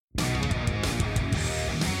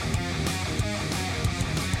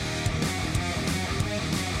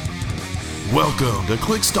Welcome to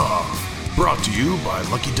Clickstuff, brought to you by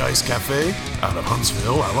Lucky Dice Cafe out of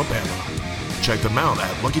Huntsville, Alabama. Check them out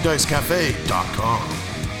at LuckyDiceCafe.com.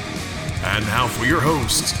 And now for your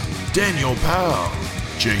hosts, Daniel Powell,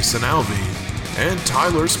 Jason Alvey, and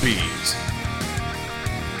Tyler Spees.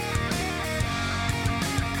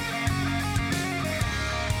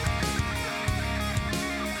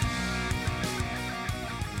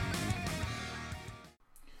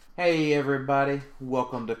 Hey everybody,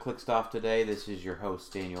 welcome to Clickstuff today. This is your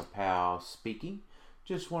host Daniel Powell speaking.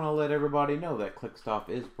 Just want to let everybody know that Clickstuff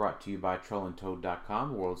is brought to you by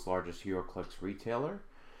TrollandToad.com, the world's largest HeroClix retailer.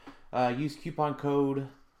 Use coupon code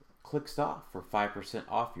Clickstuff for 5%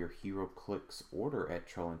 off your HeroClix order at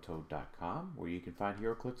TrollandToad.com, where you can find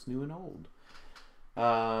HeroClix new and old.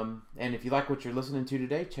 And if you like what you're listening to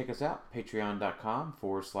today, check us out,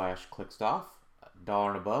 patreon.com/Clickstuff. $1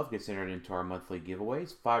 and above gets entered into our monthly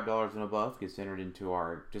giveaways. $5 and above gets entered into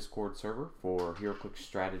our Discord server for HeroClix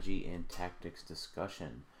strategy and tactics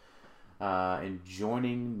discussion. And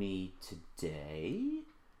joining me today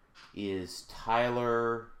is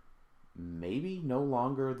Tyler, maybe no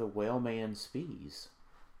longer the Whaleman Spees.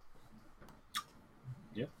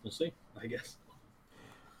 Yeah, we'll see, I guess.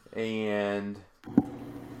 And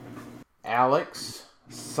Alex,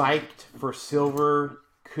 psyched for Silver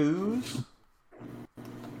Coos.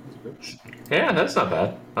 Yeah, that's not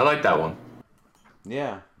bad. I like that one.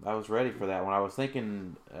 Yeah, I was ready for that one. I was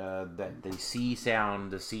thinking that the C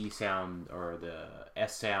sound, or the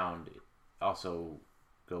S sound also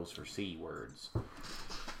goes for C words.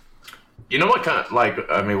 You know what kind of,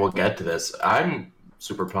 we'll get to this. I'm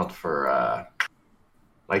super pumped for,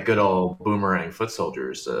 good old Boomerang Foot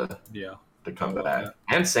Soldiers to come back.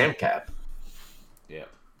 And Sam Cap. Yeah.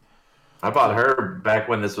 I bought her back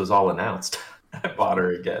when this was all announced. I bought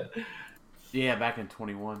her again. Yeah, back in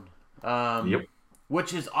 21. Yep.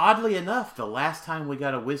 Which is oddly enough the last time we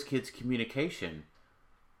got a WizKids communication.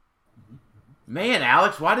 Man,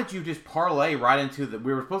 Alex, why did you just parlay right into the?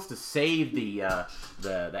 We were supposed to save the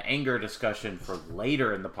anger discussion for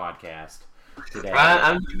later in the podcast today.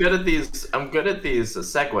 I'm good at these. I'm good at these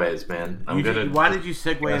segues, man. Why did you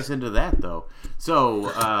segue us into that though?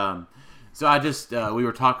 So. So I just, we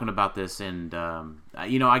were talking about this, and,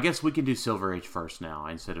 I guess we can do Silver Age first now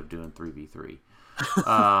instead of doing 3v3.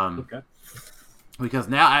 Okay. Because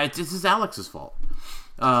now, this is Alex's fault.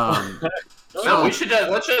 No, we should,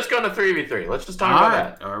 let's just go into 3v3. Let's just talk about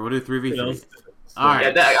that. All right, we'll do 3v3. All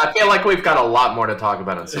right. Yeah, I feel like we've got a lot more to talk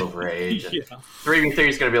about on Silver Age. 3v3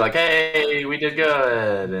 is going to be like, hey, we did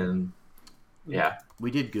good, and yeah. We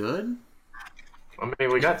did good? I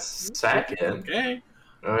mean, we got second. Okay.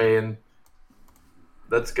 I mean...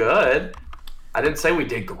 That's good. I didn't say we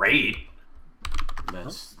did great.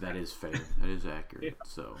 That is fair. That is accurate.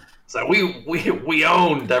 So we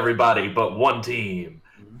owned everybody but one team.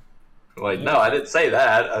 No, I didn't say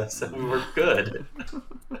that. I said we were good.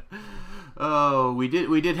 Oh, we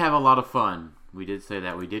did have a lot of fun. We did say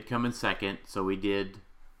that. We did come in second, so we did,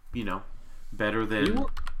 better than.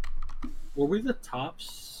 Were we the top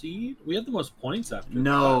seed? We had the most points after.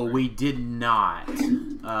 No, we did not.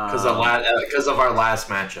 Because of our last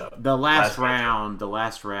matchup. The last round,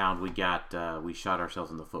 we got we shot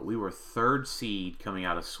ourselves in the foot. We were third seed coming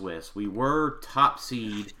out of Swiss. We were top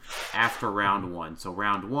seed after round one. So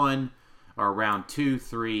round 2,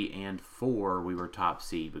 3, and 4, we were top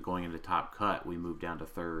seed. But going into top cut, we moved down to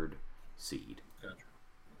third seed. Gotcha.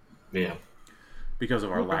 Yeah. Because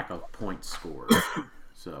of our lack of points scored.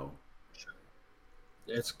 So.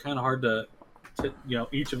 It's kind of hard to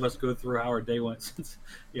each of us go through how our day went since,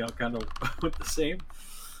 kind of went the same.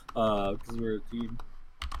 Because we're a team.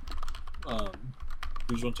 Do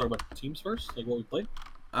you want to talk about the teams first? Like what we played?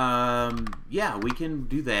 Yeah, we can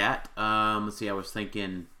do that. Let's see, I was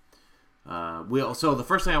thinking... So the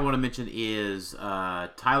first thing I want to mention is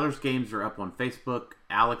Tyler's games are up on Facebook,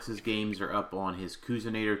 Alex's games are up on his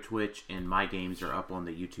Cousinator Twitch, and my games are up on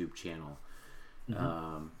the YouTube channel.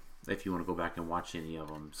 Mm-hmm. If you want to go back and watch any of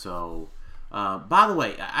them. So, by the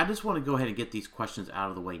way, I just want to go ahead and get these questions out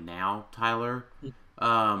of the way now, Tyler.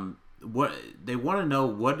 What they want to know,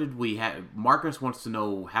 what did we have? Marcus wants to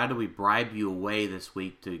know, how do we bribe you away this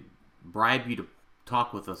week to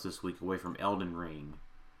talk with us this week away from Elden Ring?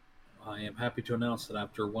 I am happy to announce that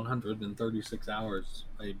after 136 hours,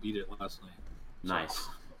 I beat it last night. Nice.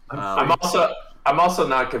 I'm also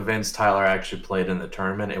not convinced Tyler actually played in the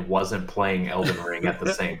tournament. It wasn't playing Elden Ring at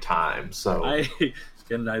the same time, so I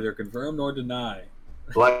can neither confirm nor deny.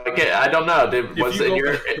 I don't know. Does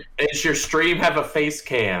your stream have a face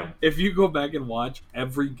cam? If you go back and watch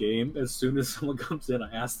every game, as soon as someone comes in,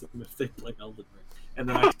 I ask them if they play Elden Ring. and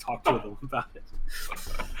then I talk to them about it.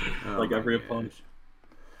 Like every opponent.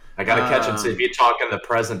 I gotta catch and see if you talk in the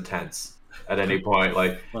present tense at any point.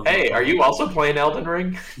 Like, hey, are you also playing Elden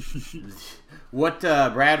Ring? What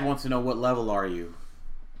Brad wants to know, what level are you?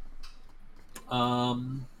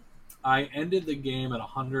 I ended the game at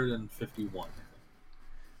 151.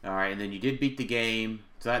 All right, and then you did beat the game,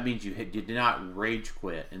 so that means you did not rage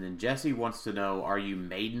quit. And then Jesse wants to know, are you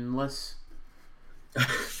maidenless?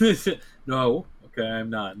 No, okay, I'm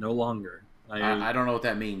not. No longer. I don't know what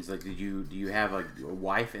that means. Like, do you have a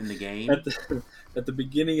wife in the game? At the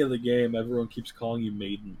beginning of the game, everyone keeps calling you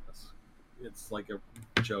maidenless. It's like a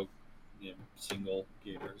joke. Single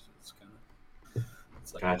gamers. It's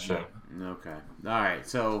like gotcha. Okay. All right.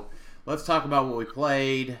 So let's talk about what we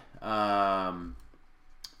played. Alex,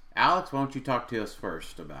 why don't you talk to us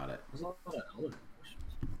first about it?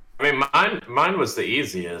 I mean, mine was the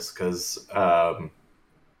easiest because, so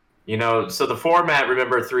the format,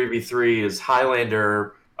 remember, 3v3 is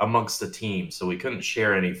Highlander amongst the team, so we couldn't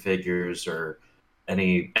share any figures or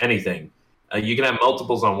anything. You can have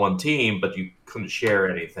multiples on one team, but you couldn't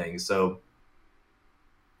share anything. So,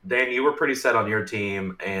 Dan, you were pretty set on your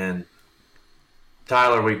team, and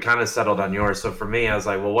Tyler, we kind of settled on yours. So for me, I was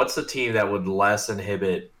like, well, what's the team that would less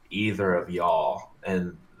inhibit either of y'all?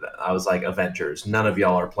 And I was like, Avengers. None of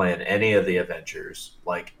y'all are playing any of the Avengers.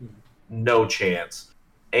 Like, no chance.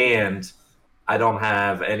 And I don't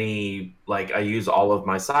have any, I use all of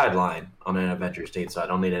my sideline on an Avengers team, so I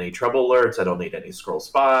don't need any trouble alerts. I don't need any scroll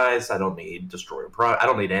spies. I don't need destroyer pro. I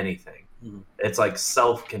don't need anything. Mm-hmm. It's like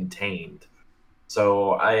self-contained.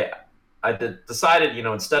 So I decided,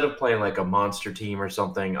 instead of playing like a monster team or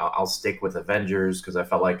something, I'll stick with Avengers because I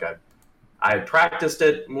felt like I practiced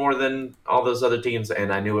it more than all those other teams,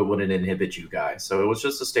 and I knew it wouldn't inhibit you guys. So it was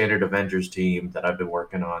just a standard Avengers team that I've been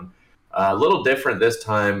working on. A little different this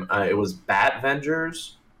time. It was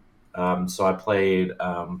Bat-Vengers. So I played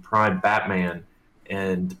Prime Batman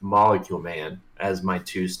and Molecule Man as my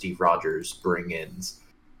two Steve Rogers bring-ins.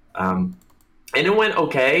 And it went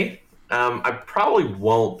okay. I probably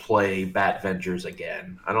won't play Bat-Vengers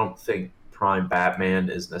again. I don't think Prime Batman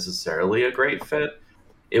is necessarily a great fit.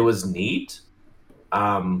 It was neat.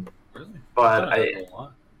 Really? But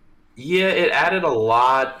it added a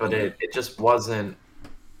lot, but it just wasn't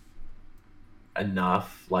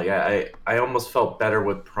enough. Like I almost felt better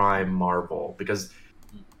with Prime Marvel because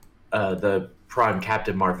the Prime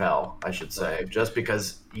Captain Marvel, I should say, just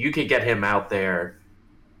because you could get him out there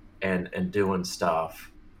and doing stuff.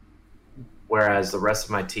 Whereas the rest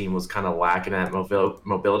of my team was kind of lacking that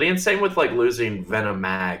mobility. And same with losing Venom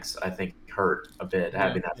Mags, I think hurt a bit,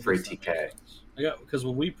 having that free TK. Because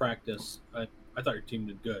when we practice, I thought your team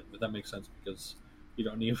did good, but that makes sense because you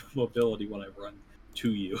don't need mobility when I run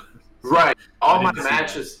to you. Right. All my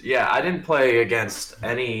matches, I didn't play against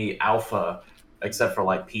any alpha except for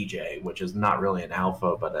PJ, which is not really an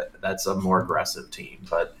alpha, but that's a more aggressive team.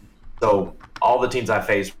 But so all the teams I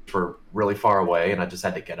faced were really far away, and I just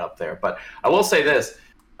had to get up there. But I will say this.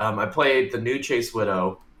 I played the new Chase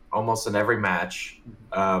Widow almost in every match.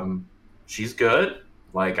 She's good.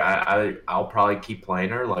 I'll probably keep playing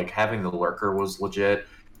her. Having the Lurker was legit.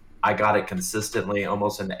 I got it consistently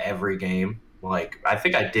almost in every game. I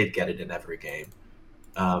think I did get it in every game.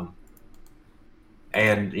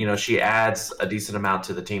 And, she adds a decent amount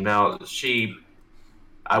to the team. Now,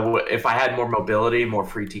 if I had more mobility, more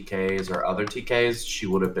free TKs or other TKs, she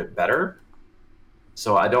would have been better.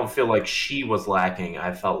 So I don't feel like she was lacking.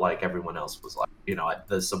 I felt like everyone else was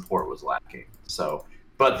the support was lacking. So,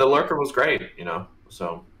 but the Lurker was great,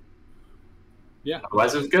 so. Yeah.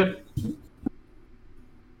 Otherwise, it was good.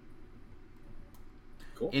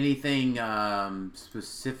 Cool. Anything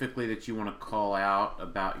specifically that you want to call out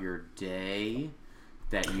about your day?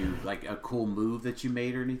 That you a cool move that you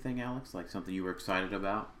made or anything, Alex? Something you were excited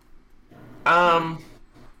about?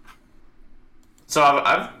 So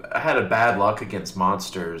I've had a bad luck against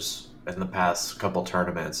monsters in the past couple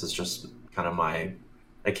tournaments. It's just kind of my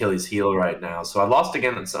Achilles heel right now. So I lost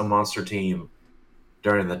against a monster team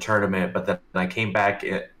during the tournament, but then I came back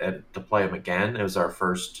to play them again. It was our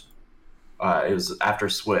first. It was after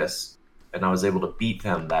Swiss, and I was able to beat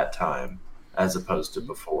them that time as opposed to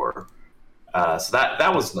before. So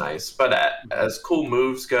that was nice. But as cool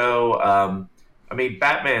moves go,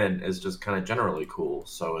 Batman is just kind of generally cool.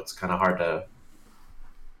 So it's kind of hard to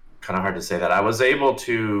say that. I was able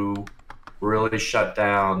to really shut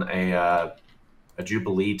down a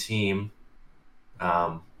Jubilee team.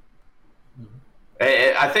 I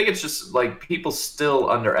think it's just people still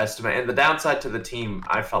underestimate. And the downside to the team,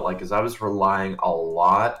 I felt is I was relying a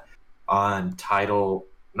lot on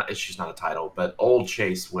she's not a title, but old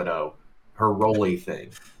Chase Widow. her rolly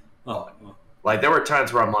thing. Oh. Like there were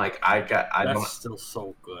times where I'm like, That's still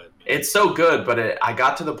so good. It's so good, but I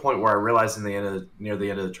got to the point where I realized near the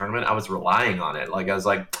end of the tournament, I was relying on it. Like I was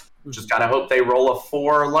like, just gotta hope they roll a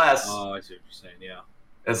 4 or less. Oh, I see what you're saying. Yeah.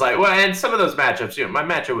 It's like, well, and some of those matchups, my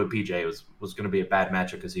matchup with PJ was going to be a bad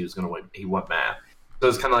matchup because he was going to win. He won math, so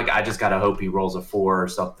it's kind of like I just gotta hope he rolls a 4 or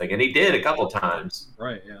something, and he did a couple times.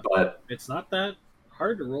 Right. Yeah. But it's not that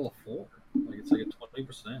hard to roll a 4. Like it's like a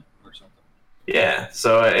 20% or something. Yeah.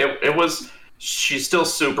 So it was. She's still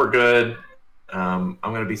super good. I'm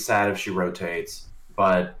going to be sad if she rotates,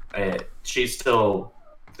 but she's still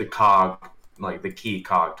the cog, like the key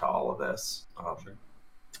cog to all of this. Sure.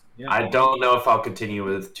 Yeah, I don't know if I'll continue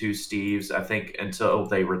with 2 Steves. I think until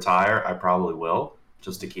they retire, I probably will,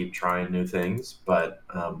 just to keep trying new things. But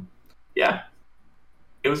yeah,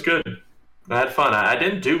 it was good. I had fun. I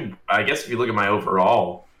didn't do, I guess if you look at my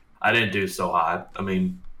overall, I didn't do so hot. I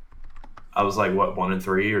mean, I was like, what,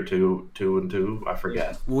 1-3 or 2-2? I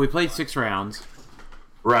forget. Well, we played 6 rounds.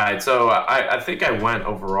 Right. So I think I went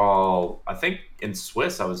overall. I think in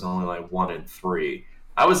Swiss I was only like 1-3.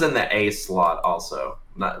 I was in the A slot also,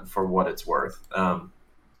 not for what it's worth.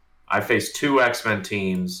 I faced 2 X-Men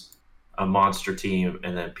teams, a monster team,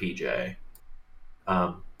 and then PJ.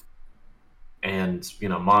 And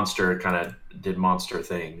Monster kind of did monster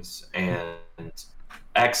things, and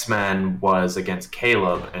X-Men was against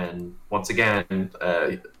Caleb, and once again,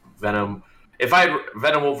 Venom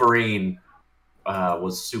Wolverine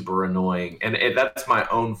was super annoying, and that's my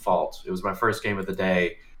own fault. It was my first game of the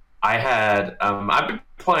day. I had I've been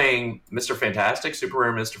playing Mr. Fantastic, Super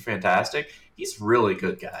Rare Mr. Fantastic. He's really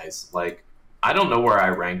good, guys. Like, I don't know where I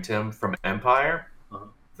ranked him from Empire. Uh-huh.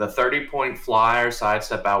 The 30-point flyer,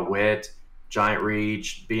 sidestep, outwit, giant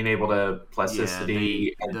reach, being able to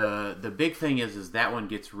plasticity. Yeah, the big thing is that one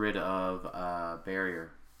gets rid of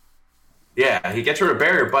barrier. Yeah, he gets rid of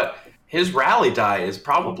barrier, but his rally die is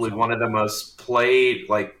probably one of the most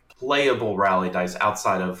playable rally dice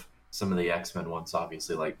outside of some of the X-Men ones,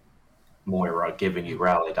 obviously, like Moira giving you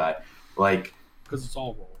rally die. Like, because it's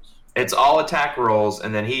all rolls. It's all attack rolls,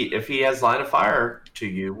 and then if he has line of fire to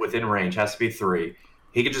you within range, has to be 3.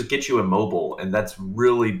 He could just get you immobile, and that's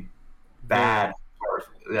really bad.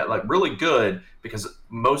 Yeah, like really good, because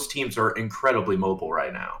most teams are incredibly mobile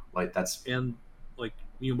right now. Like that's and like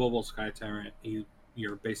you mobile Sky Tyrant,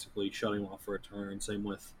 you're basically shutting off for a turn. Same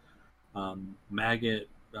with Maggot,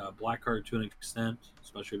 Blackheart to an extent,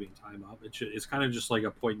 especially being time up. It's kind of just like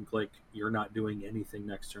a point and click. You're not doing anything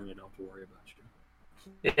next turn. I don't have to worry about you.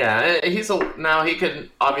 Yeah, now he could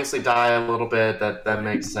obviously die a little bit. That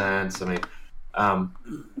makes sense. I mean,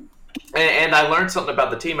 and I learned something about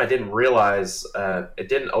the team I didn't realize. It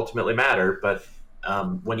didn't ultimately matter, but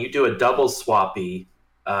when you do a double swappy,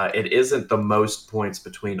 it isn't the most points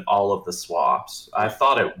between all of the swaps. I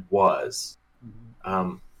thought it was.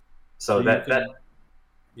 So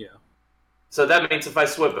that means if I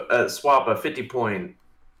swap a 50-point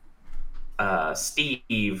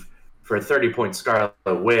Steve for a 30-point Scarlet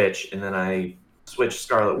Witch, and then I switch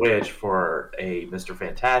Scarlet Witch for a Mr.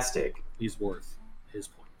 Fantastic, he's worth his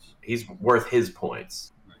points. He's worth his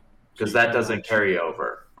points, because that doesn't carry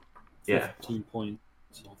over. 15 points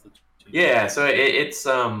off the team. Yeah, so it's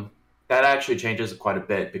that actually changes quite a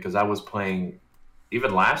bit, because I was playing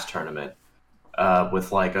even last tournament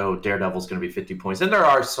with like, Daredevil's going to be 50 points, and there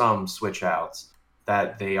are some switch outs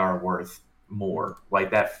that they are worth more,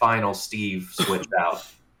 like that final Steve switch out.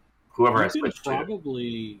 Whoever I switched to. You could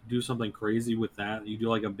probably do something crazy with that. You do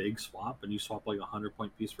like a big swap, and you swap like a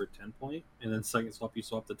 100-point piece for a 10-point, and then second swap you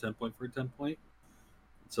swap the 10-point for a 10-point.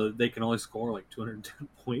 So they can only score like 210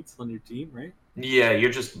 points on your team, right? Yeah,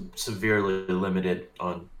 you're just severely limited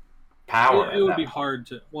on power. It would be hard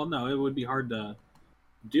to. Well, no, it would be hard to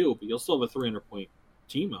do, but you'll still have a 300-point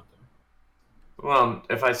team out there. Well,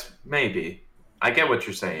 maybe I get what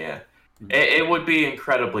you're saying. Yeah. It would be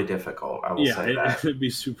incredibly difficult, I will say that. It would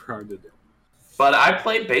be super hard to do. But I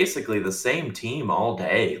played basically the same team all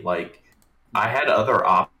day. Like, I had other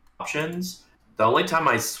options. The only time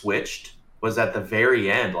I switched was at the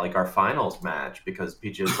very end, like our finals match, because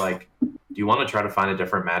Peach was like, do you want to try to find a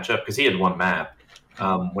different matchup? Because he had one map,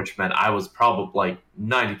 which meant I was probably like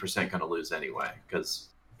 90% going to lose anyway, because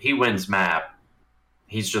he wins map.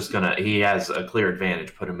 He has a clear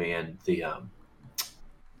advantage putting me in the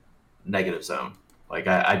negative zone. Like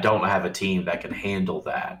I don't have a team that can handle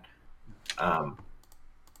that. And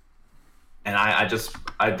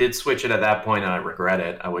I did switch it at that point, and I regret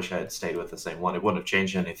it. I wish I had stayed with the same one. It wouldn't have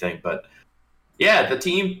changed anything, but yeah, the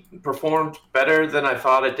team performed better than I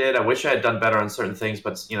thought it did. I wish I had done better on certain things,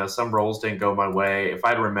 but some rolls didn't go my way. If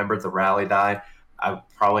I'd remembered the rally die, I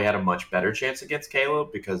probably had a much better chance against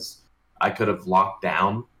Caleb because I could have locked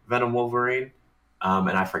down Venom Wolverine.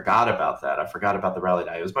 And I forgot about that. I forgot about the rally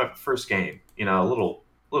die. It was my first game, a little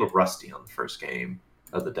rusty on the first game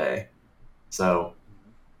of the day. So,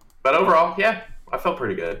 but overall, yeah, I felt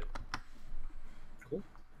pretty good.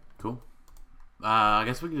 Cool. I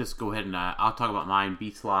guess we can just go ahead and I'll talk about mine,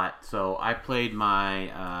 B-Slot. So I played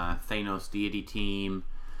my Thanos deity team.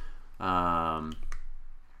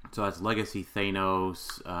 So that's Legacy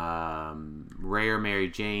Thanos, Rare Mary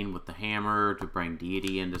Jane with the hammer to bring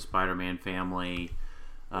deity into Spider-Man family.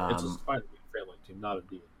 It's a Spider-Man family team, not a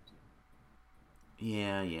deity team.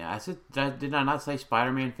 Yeah. I said, did I not say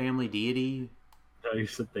Spider-Man family deity? No, you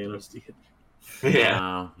said Thanos deity.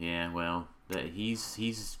 Yeah. Well,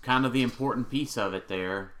 he's kind of the important piece of it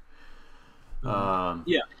there. Yeah.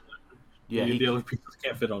 The other pieces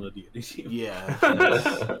can't fit on a deity team.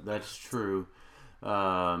 Yeah, that's true.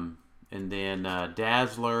 And then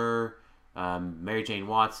Dazzler, Mary Jane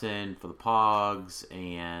Watson for the Pogs,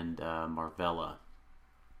 and Marvella.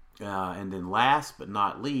 And then last but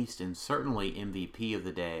not least, and certainly MVP of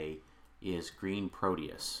the day, is Green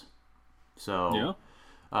Proteus. So,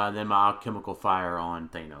 then my Alchemical Fire on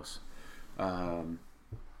Thanos.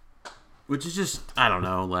 Which is just, I don't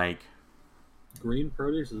know, like... Green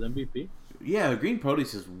Proteus is MVP? Yeah, Green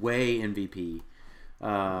Proteus is way MVP.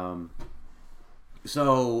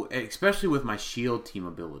 So, especially with my shield team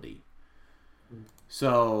ability.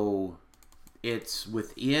 So, it's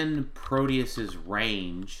within Proteus's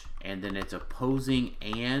range, and then it's opposing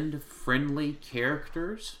and friendly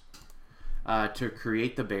characters to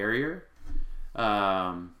create the barrier.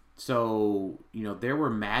 So, there were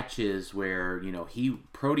matches where,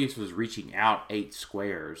 Proteus was reaching out 8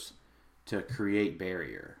 squares to create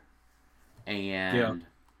barrier. And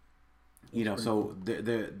so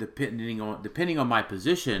depending on my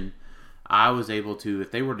position, I was able to,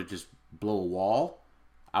 if they were to just blow a wall,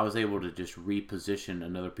 I was able to just reposition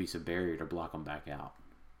another piece of barrier to block them back out.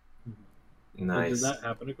 Nice. Did that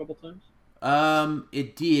happen a couple times?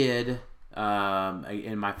 It did.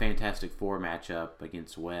 In my Fantastic Four matchup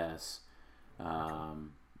against Wes,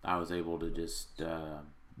 I was able to just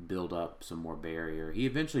build up some more barrier. He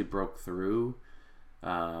eventually broke through.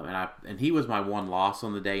 And he was my one loss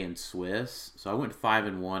on the day in Swiss, so I went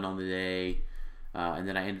 5-1 on the day, and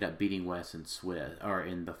then I ended up beating Wes in Swiss or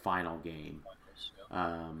in the final game.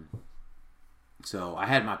 So I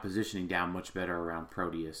had my positioning down much better around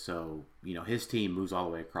Proteus. So his team moves all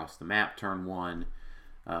the way across the map turn 1,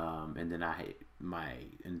 and then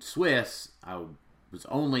in Swiss I was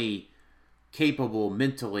only capable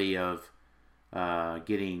mentally of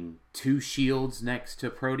getting 2 shields next to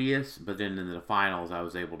Proteus, but then in the finals I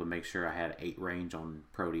was able to make sure I had 8 range on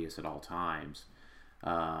Proteus at all times.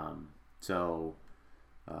 That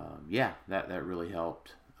really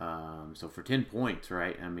helped. So for 10 points,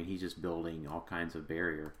 right? I mean, he's just building all kinds of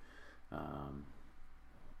barrier,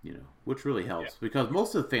 which really helps because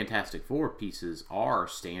most of the Fantastic Four pieces are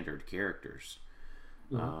standard characters.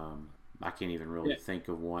 Mm-hmm. I can't even really think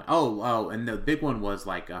of one. Oh, and the big one was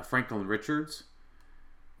like Franklin Richards.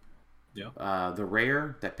 Yeah. The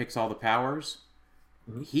rare that picks all the powers.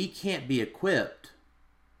 Mm-hmm. He can't be equipped,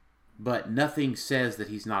 but nothing says that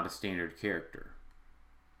he's not a standard character.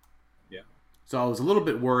 Yeah. So I was a little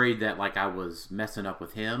bit worried that like I was messing up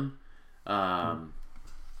with him.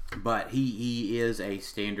 But he is a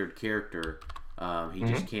standard character. He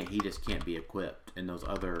just can't be equipped, and those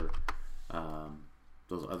other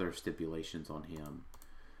stipulations on him.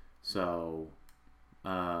 So,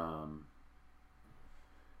 I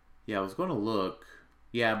was going to look.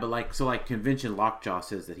 Yeah, but Convention Lockjaw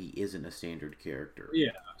says that he isn't a standard character.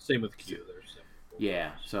 Yeah, same with Q.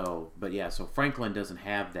 So Franklin doesn't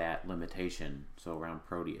have that limitation. So around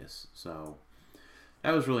Proteus, so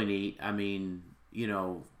that was really neat. I mean,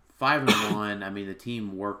 5-1. I mean, the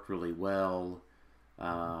team worked really well.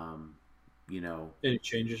 Any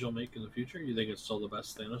changes you'll make in the future? You think it's still the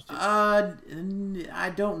best Thanos team? I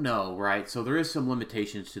don't know, right? So there is some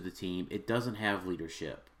limitations to the team. It doesn't have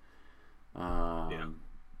leadership.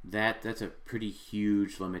 That's a pretty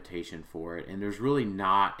huge limitation for it, and there's really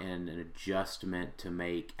not an adjustment to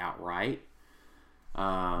make outright,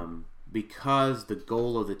 because the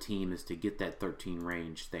goal of the team is to get that 13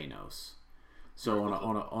 range Thanos. So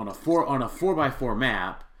on a 4x4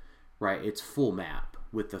 map, right? It's full map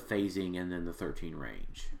with the phasing and then the 13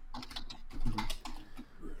 range.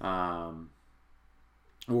 What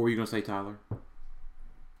were you gonna say, Tyler?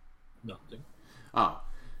 Nothing. Oh,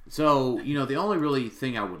 so the only really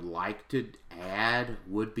thing I would like to add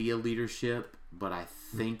would be a leadership, but I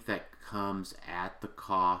think that comes at the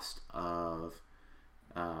cost of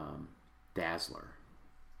Dazzler.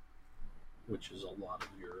 Which is a lot of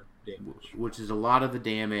your damage. Which is a lot of the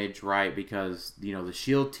damage, right? Because, the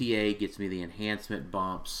shield TA gets me the enhancement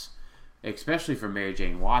bumps, especially for Mary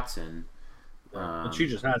Jane Watson. And she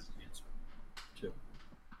just has enhancement, too.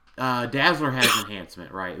 Dazzler has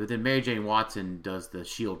enhancement, right? But then Mary Jane Watson does the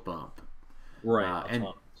shield bump. Right.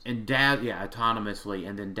 Autonomously.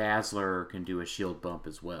 And then Dazzler can do a shield bump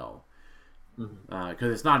as well.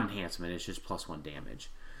 Because it's not enhancement, it's just +1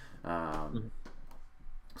 damage.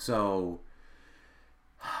 So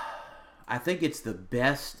I think it's the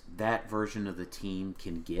best that version of the team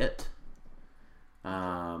can get.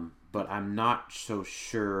 But I'm not so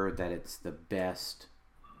sure that it's the best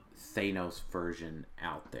Thanos version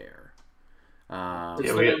out there.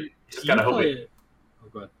 We just gotta hope it. Oh,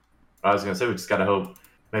 go ahead. I was gonna say we just gotta hope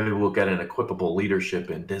maybe we'll get an equipable leadership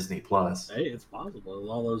in Disney Plus. Hey, it's possible. With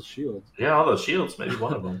all those shields. Yeah, all those shields. Maybe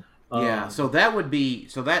one of them. Yeah. So that would be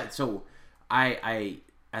I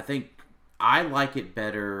think I like it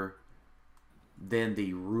better than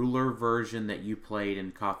the ruler version that you played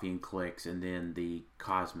in Coffee and Clicks, and then the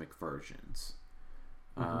cosmic versions.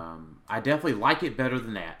 I definitely like it better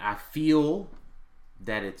than that. I feel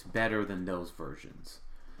that it's better than those versions.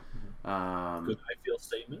 Good I feel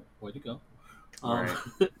statement. Way to go. Right.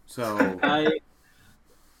 So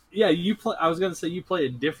you play. I was gonna say you play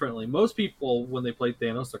it differently. Most people, when they play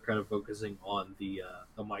Thanos, they're kind of focusing on the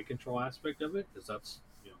mind control aspect of it, because that's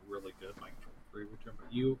really good mind control for every turn.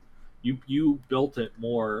 But you built it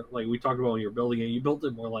more like we talked about when you were building it. You built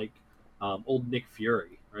it more like old Nick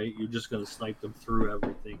Fury, right? You're just gonna snipe them through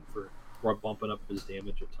everything for bumping up his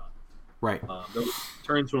damage a ton. Right. There were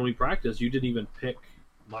turns when we practiced, you didn't even pick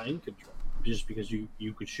mind control just because you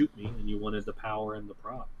could shoot me and you wanted the power and the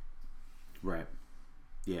prop. Right.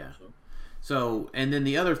 Yeah. So, and then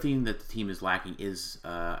the other thing that the team is lacking is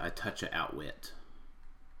a touch of outwit.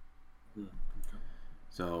 Okay.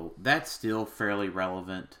 So that's still fairly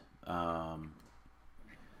relevant. Not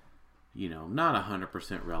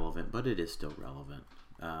 100% relevant, but it is still relevant.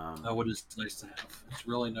 What is nice to have. It's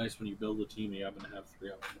really nice when you build a team and you happen to have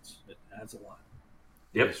 3 outfits. It adds a lot.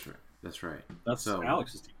 Yep. That's right. That's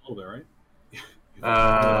Alex's team a little bit, right?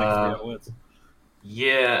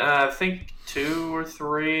 Yeah, I think 2 or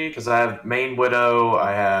 3, because I have Main Widow,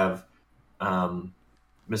 I have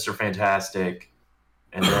Mr. Fantastic,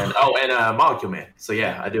 and then Molecule Man. So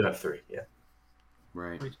yeah, I do have 3. Yeah.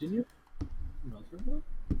 Right. Wait, didn't you?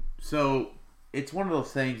 So it's one of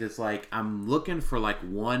those things. It's like I'm looking for like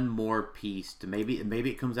one more piece to maybe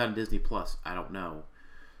it comes out in Disney Plus. I don't know.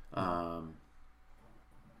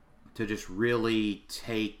 To just really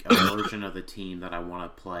take a version of the team that I want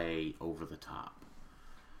to play over the top.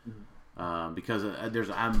 Because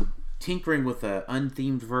I'm tinkering with an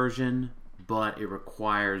unthemed version, but it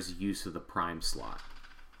requires use of the Prime slot.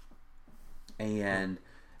 And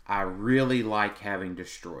I really like having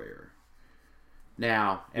Destroyer.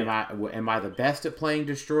 Now, am I the best at playing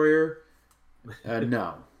Destroyer?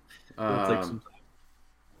 No.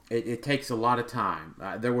 It takes a lot of time.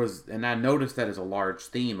 And I noticed that as a large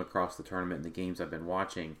theme across the tournament and the games I've been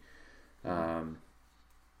watching.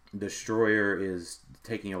 Destroyer is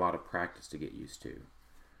taking a lot of practice to get used to.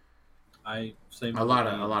 A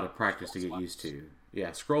lot of practice to get used to.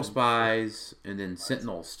 Yeah, Scroll Spies and then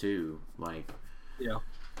Sentinels too. But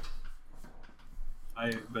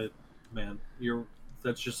man,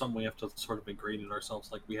 that's just something we have to sort of ingrain in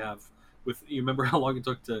ourselves. Like we have with, you remember how long it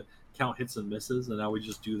took to count hits and misses, and now we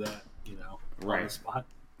just do that, right on the spot.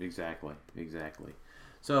 Exactly.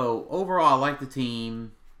 So overall, I like the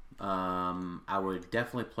team. I would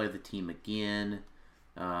definitely play the team again,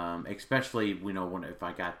 especially if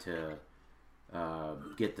I got to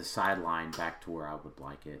get the sideline back to where I would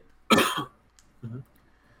like it.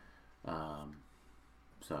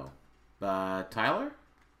 Tyler,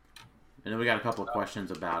 and then we got a couple of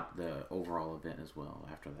questions about the overall event as well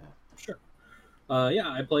after that. Sure.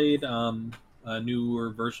 I played a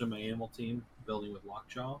newer version of my animal team, building with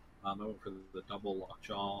Lockjaw. I went for the double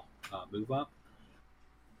Lockjaw move up.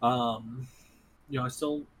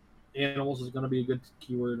 Animals is going to be a good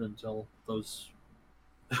keyword until those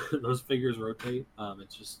those figures rotate.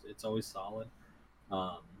 It's always solid.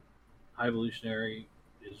 High Evolutionary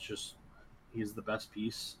is he's the best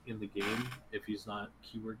piece in the game if he's not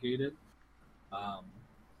keyword gated.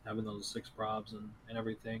 Having those 6 probs and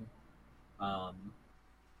everything. For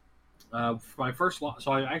my first loss,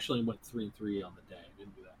 so I actually went 3-3 on the day. I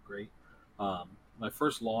didn't do that great. My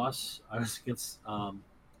first loss, I was against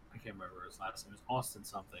I can't remember his last name. It was Austin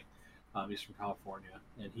something. He's from California,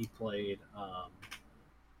 and he played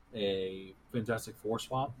a Fantastic Four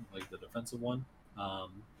swap, like the defensive one.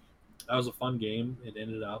 That was a fun game. It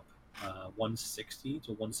ended up 160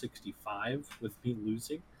 to 165 with me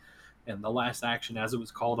losing. And the last action, as it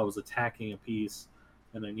was called, I was attacking a piece,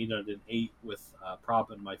 and I needed an 8 with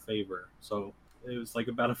prop in my favor. So it was like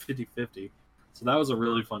about a 50-50. So that was a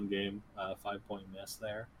really fun game. 5-point miss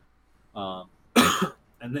there.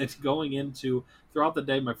 And then going into throughout the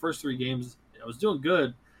day, my first 3 games, I was doing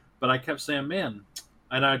good, but I kept saying, man,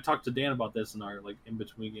 and I talked to Dan about this in our like in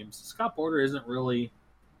between games. Scott Porter isn't really,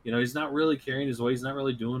 he's not really carrying his weight. He's not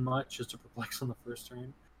really doing much, just to perplex on the first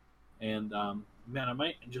turn. And man, I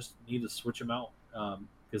might just need to switch him out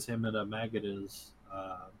because him and Maggot is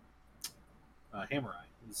Hammer Eye.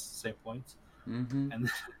 It's the same points. Mm-hmm. And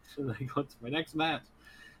then I go to my next match,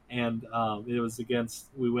 and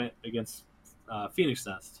we went against Phoenix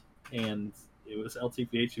Nest, and it was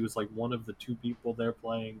LTPH. He was like one of the 2 people there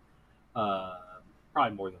playing,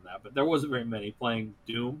 probably more than that, but there wasn't very many playing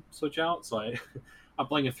Doom switch out. So I'm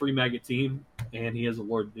playing a 3 Maggot team, and he has a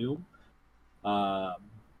Lord Doom,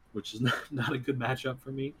 which is not a good matchup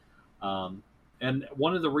for me. And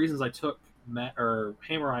one of the reasons I took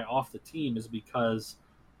Hammer Eye off the team is because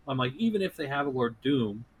I'm like, even if they have a Lord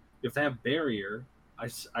Doom, if they have Barrier, I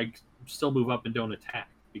still move up and don't attack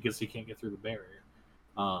because he can't get through the barrier.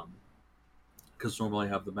 Because normally I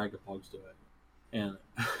have the Megapogs do it. And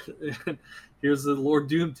here's the Lord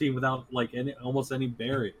Doom team without like almost any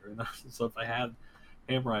barrier. And so if I had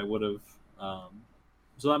Hammer, I would have.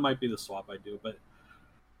 So that might be the swap I do. But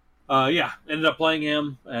yeah, ended up playing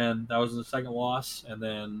him, and that was the second loss. And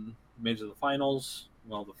then made it to the finals.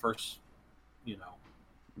 Well, the first,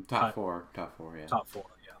 top four, yeah. Top 4,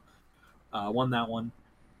 yeah. Won that one.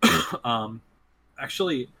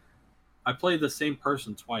 Actually, I played the same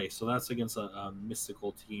person twice, so that's against a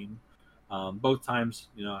mystical team. Both times,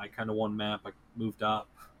 I kind of won map. I moved up,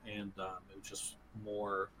 and it was just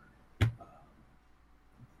more, I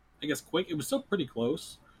guess, quick. It was still pretty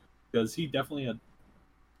close because he definitely had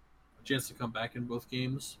a chance to come back in both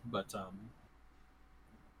games. But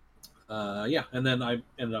yeah, and then I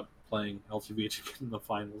ended up playing LTVH in the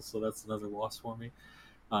finals, so that's another loss for me.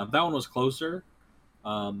 That one was closer.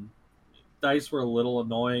 Dice were a little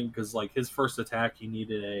annoying because like his first attack, he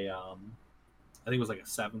needed I think it was like a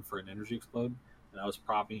 7 for an energy explode, and I was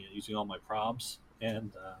propping it using all my props,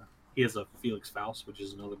 and he has a Felix Faust, which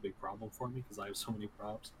is another big problem for me because I have so many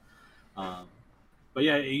props. But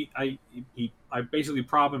yeah, I basically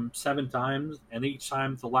prop him 7 times, and each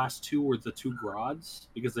time the last 2 were the 2 Grods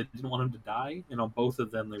because I didn't want him to die, and on both of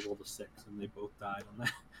them they rolled a 6, and they both died on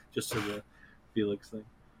that just to the Felix thing.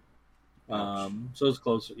 So it was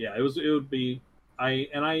closer. Yeah, it would be.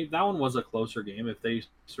 That one was a closer game. If they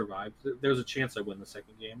survived, there's a chance I win the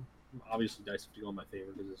second game. Obviously, dice have to go in my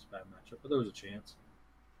favor because it's a bad matchup, but there was a chance.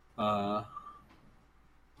 But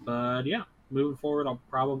yeah, moving forward, I'll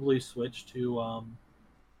probably switch to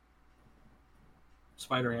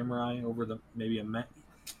Spider Hammer Eye over maybe a Met.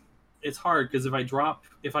 It's hard because if I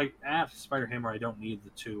add Spider Hammer, I don't need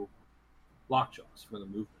the 2 Lockjaws for the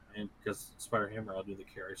movement. And because Spider Hammer, I'll do the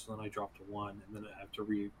carry, so then I drop to 1, and then I have to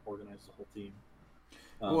reorganize the whole team.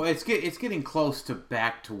 Well, it's getting close to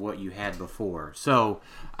back to what you had before. So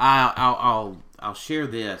I'll share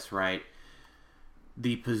this, right.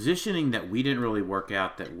 The positioning that we didn't really work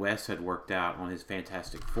out that Wes had worked out on his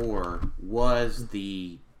Fantastic Four was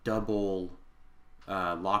the double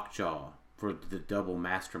Lockjaw for the double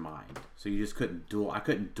Mastermind. So you just I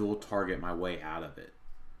couldn't dual target my way out of it.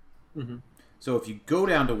 Mm-hmm. So if you go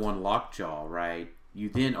down to 1 Lockjaw, right, you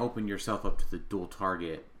then open yourself up to the dual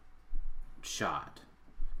target shot.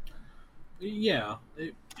 Yeah,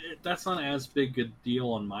 that's not as big a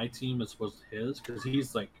deal on my team as was his, because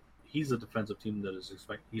he's a defensive team that is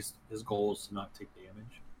his goal is to not take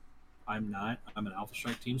damage. I'm not. I'm an Alpha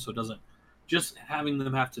Strike team, so it doesn't. Just having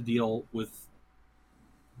them have to deal with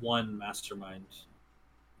 1 Mastermind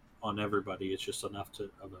on everybody, it's just enough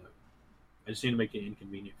I just need to make it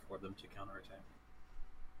inconvenient for them to counterattack.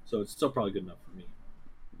 So it's still probably good enough for me.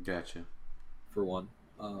 Gotcha. For 1.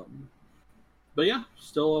 But yeah,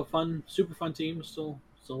 still a super fun team. Still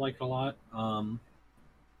like it a lot.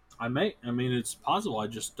 It's possible I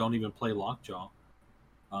just don't even play Lockjaw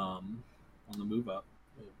on the move up.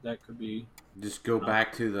 That could be. Just go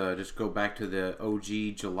back to the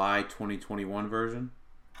OG July 2021 version.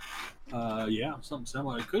 Yeah, something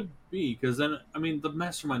similar. It could be because then the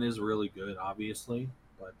Mastermind is really good, obviously,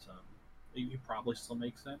 but you probably still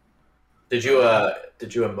make sense. Did you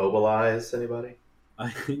immobilize anybody? I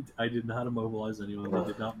did not immobilize anyone. I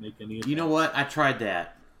did not make any attacks. You know what? I tried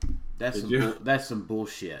that. That's some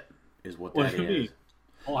bullshit. Is what that is.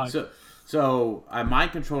 So I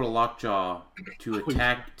mind controlled a Lockjaw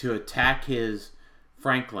to attack his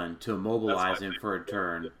Franklin to immobilize him for a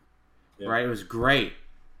turn. Yeah. Right? It was great.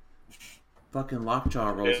 Fucking Lockjaw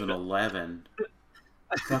rolls an 11.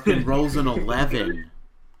 Fucking rolls an 11.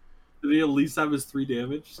 Did he at least have his 3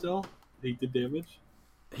 damage still? He did damage?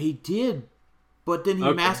 He did, but then he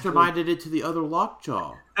masterminded it to the other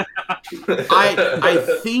Lockjaw.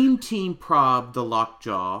 I theme team prob the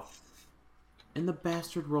Lockjaw, and the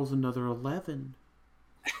bastard rolls another 11.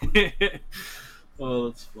 Oh,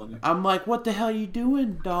 that's funny. I'm like, what the hell are you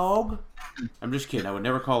doing, dog? I'm just kidding. I would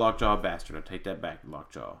never call Lockjaw a bastard. I take that back,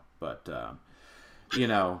 Lockjaw. But,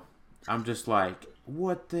 I'm just like,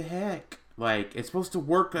 what the heck? Like, it's supposed to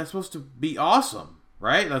work. It's supposed to be awesome,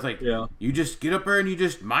 right? I was like, you just get up there and you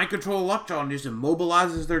just mind control Lockjaw and just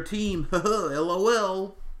immobilizes their team.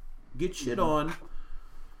 LOL. Get shit on.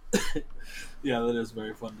 Yeah, that is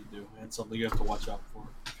very fun to do, and something you have to watch out for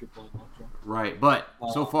if you're playing Lockjaw. Right, but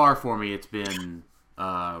so far for me, it's been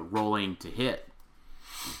rolling to hit.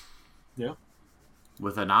 Yeah.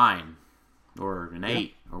 With a 9 or an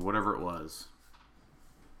 8 or whatever it was.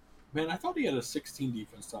 Man, I thought he had a 16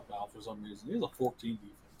 defense top out for some reason. He has a 14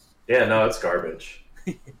 defense. Yeah, no, it's garbage.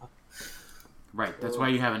 Yeah. Right, that's why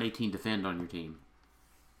you have an 18 defend on your team.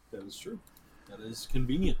 That is true. That is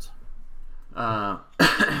convenient.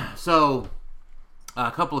 So,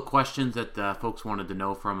 a couple of questions that folks wanted to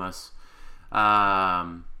know from us.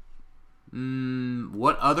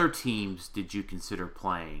 What other teams did you consider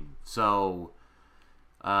playing? So,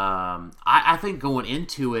 I think going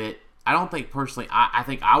into it, I don't think personally. I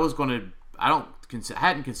think I was going to. I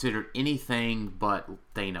hadn't considered anything but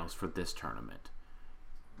Thanos for this tournament.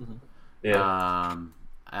 Mm-hmm. Yeah.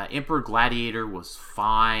 Emperor Gladiator was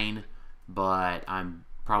fine, but I'm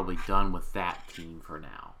probably done with that team for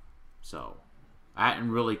now. So I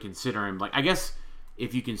didn't really consider him. Like, I guess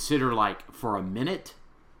if you consider like for a minute,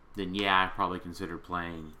 then yeah, I probably consider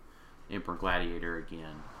playing Emperor Gladiator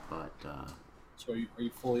again. But so are you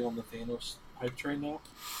fully on the Thanos hype train now?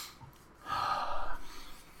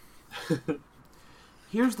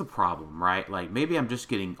 Here's the problem, right? Like, maybe I'm just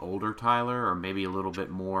getting older, Tyler, or maybe a little bit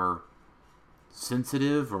more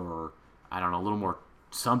sensitive, or I don't know, a little more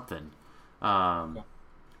something.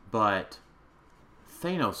 But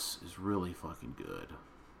Thanos is really fucking good.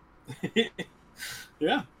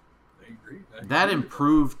 Yeah, I agree. That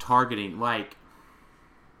improved targeting, like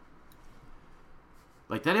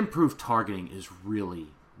that improved targeting is really,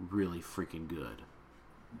 really freaking good.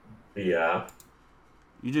 Yeah.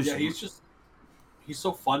 He's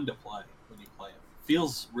so fun to play when you play him.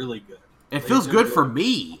 Feels really good. It feels good for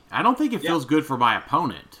me. I don't think it feels good for my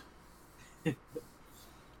opponent.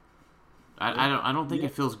 I don't think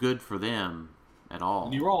it feels good for them at all.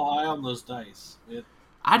 When you roll high on those dice,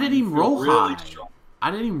 I didn't even roll high.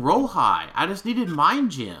 I didn't even roll high. I just needed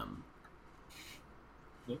Mind Gem.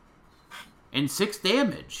 Yep. And 6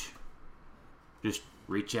 damage. Just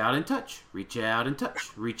reach out and touch. Reach out and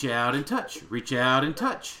touch. Reach out and touch. Reach out and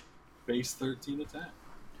touch. Base 13 attack.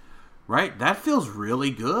 Right? That feels really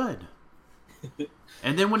good.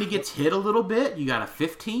 And then when he gets hit a little bit, you got a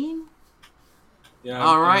 15? Yeah.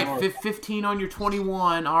 All right, 15 on your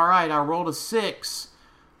 21. All right, I rolled a 6.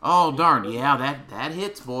 Oh, darn. Yeah, that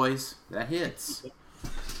hits, boys. That hits.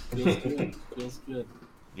 Feels good. Feels good.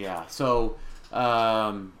 Yeah, so,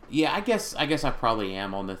 I guess I probably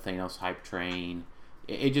am on the Thanos hype train.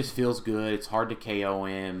 It just feels good. It's hard to KO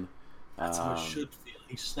him. That's how it should feel.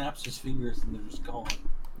 He snaps his fingers and they're just gone.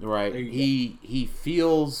 Right. He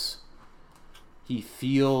feels. He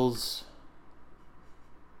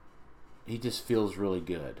just feels really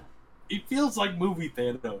good. He feels like movie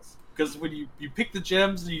Thanos. Because when you pick the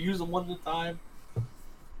gems and you use them one at a time.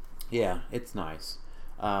 Yeah, it's nice.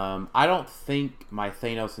 I don't think my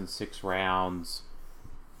Thanos in 6 rounds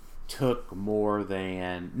took more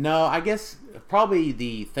than... No, I guess probably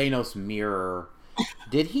the Thanos mirror.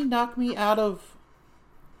 Did he knock me out of...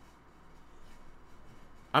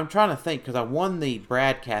 I'm trying to think, because I won the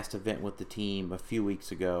broadcast event with the team a few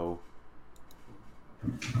weeks ago.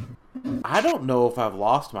 I don't know if I've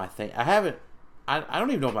lost my Thanos. I don't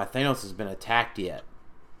even know if my Thanos has been attacked yet.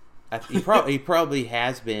 He probably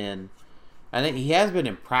has been. I think he has been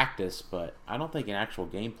in practice, but I don't think in actual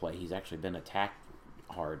gameplay he's actually been attacked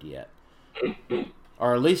hard yet.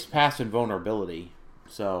 Or at least past invulnerability.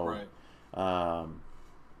 So, right.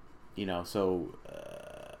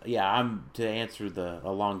 I'm to answer the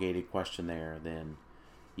elongated question there, then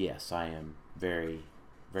yes, I am very,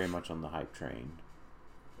 very much on the hype train.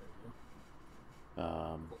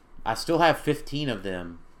 I still have 15 of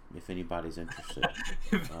them if anybody's interested.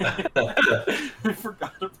 I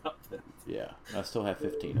forgot about that. Yeah, I still have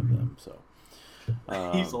 15 of them, so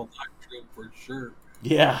he's on hype train for sure.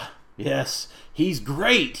 Yeah, yes. He's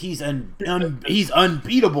great. He's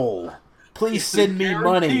unbeatable. Please send me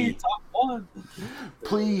money.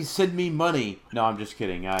 Please send me money. No, I'm just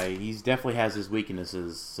kidding. He definitely has his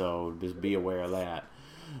weaknesses, so just be aware of that.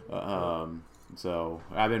 So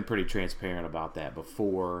I've been pretty transparent about that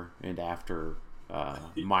before and after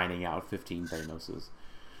mining out 15 Thanoses.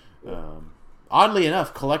 Oddly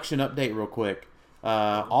enough, collection update real quick.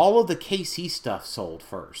 All of the KC stuff sold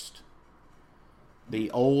first. The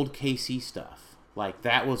old KC stuff, like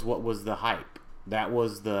that was what was the hype. That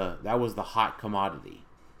was the hot commodity.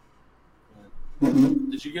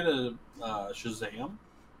 Did you get a Shazam?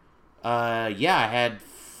 Yeah, I had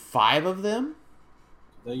 5 of them.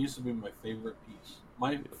 That used to be my favorite piece.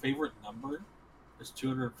 My favorite number is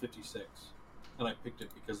 256, and I picked it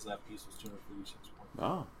because that piece was 256 points.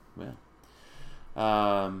 Oh,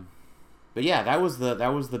 yeah. But yeah, that was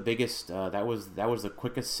the biggest. That was the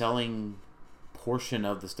quickest selling portion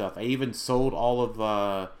of the stuff. I even sold all of.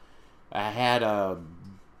 I had a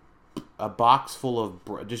box full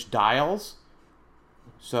of just dials.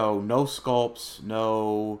 So no sculpts,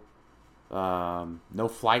 no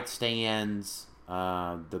flight stands.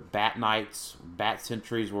 The Bat Knights, Bat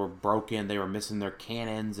Sentries were broken. They were missing their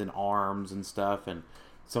cannons and arms and stuff. And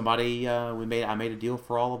somebody I made a deal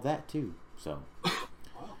for all of that too. So.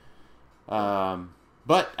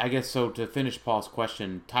 But I guess so. To finish Paul's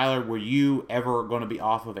question, Tyler, were you ever going to be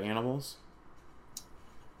off of animals?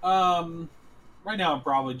 Right now I'm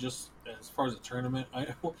probably just, as far as the tournament, I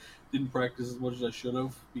didn't practice as much as I should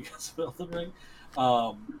have because of Elden Ring.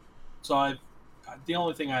 So the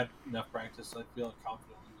only thing I had enough practice, I feel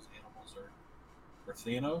confidently, was animals or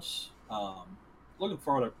Thanos. Looking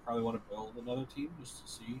forward, I probably want to build another team just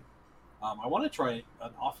to see. I want to try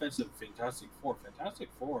an offensive Fantastic Four. Fantastic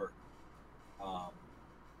Four. I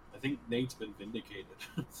think Nate's been vindicated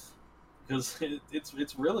because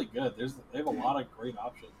it's really good. They have a lot of great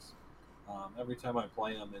options. Every time I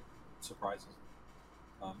play them, it surprises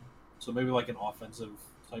me. So maybe like an offensive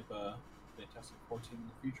type of Fantastic Four team in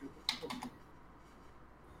the future.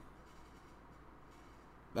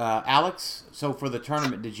 Alex, so for the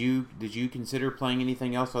tournament, did you consider playing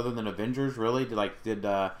anything else other than Avengers? Really,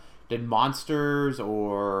 did monsters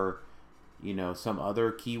or some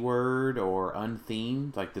other keyword or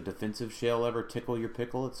unthemed, like the defensive shell, ever tickle your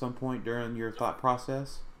pickle at some point during your thought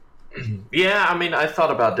process? Yeah, I mean, I thought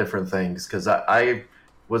about different things because I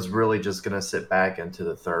was really just going to sit back into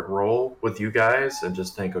the third role with you guys and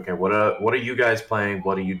just think, okay, what are you guys playing?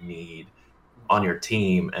 What do you need on your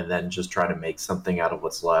team? And then just try to make something out of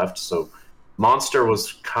what's left. So Monster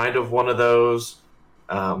was kind of one of those.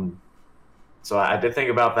 So I did think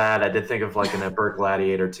about that. I did think of like an Emperor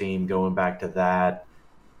Gladiator team, going back to that.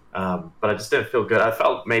 But I just didn't feel good. I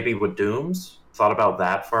felt maybe with Dooms, thought about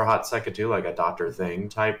that for a hot second too, like a Dr. Thing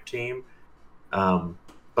type team.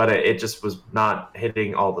 But it just was not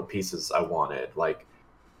hitting all the pieces I wanted.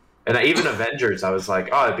 And even Avengers, I was like,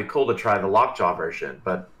 oh, it'd be cool to try the Lockjaw version.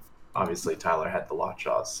 But obviously Tyler had the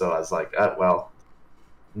Lockjaws. So I was like, well,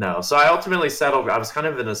 no. So I ultimately settled. I was kind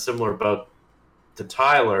of in a similar boat to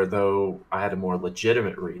Tyler, though I had a more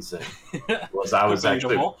legitimate reason.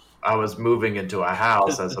 I was moving into a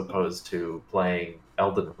house as opposed to playing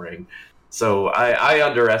Elden Ring. So I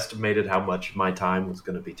underestimated how much my time was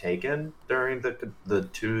going to be taken during the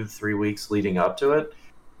 2-3 weeks leading up to it.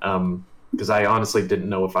 Because I honestly didn't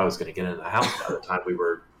know if I was going to get in the house by the time we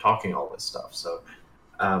were talking all this stuff. So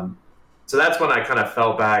that's when I kind of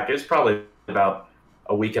fell back. It was probably about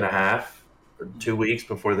a week and a half, 2 weeks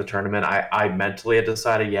before the tournament. I mentally had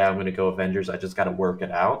decided, I'm going to go Avengers. I just got to work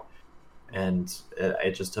it out. And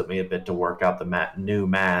it just took me a bit to work out the new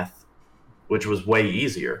math, which was way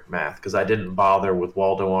easier math because I didn't bother with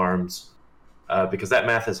Waldo Arms because that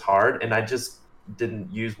math is hard. And I just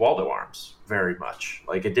didn't use Waldo Arms very much.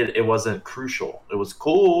 It wasn't crucial. It was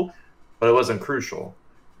cool, but it wasn't crucial.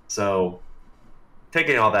 So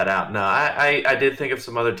taking all that out, no, I did think of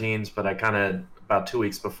some other teams, but I kind of, about 2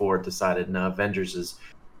 weeks before, decided, no, Avengers is,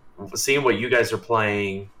 seeing what you guys are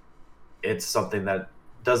playing, it's something that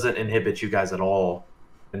doesn't inhibit you guys at all,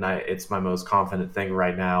 and it's my most confident thing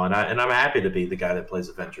right now, and I'm happy to be the guy that plays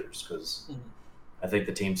Avengers because I think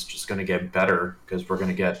the team's just going to get better because we're going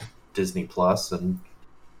to get Disney Plus and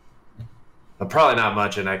probably not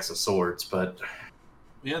much in X of Swords, but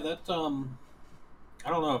yeah, that I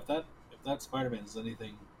don't know if that Spider-Man is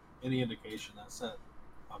any indication. That's that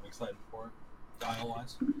I'm excited for it.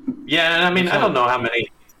 Dial-wise. Yeah, and I mean, I don't know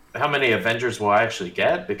how many Avengers will I actually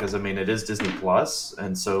get because I mean it is Disney Plus,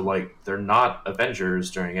 and so they're not Avengers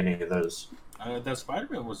during any of those. That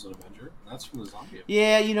Spider-Man was an Avenger. That's from the zombie.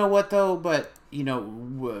 Yeah, you know what though, but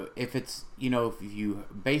if it's if you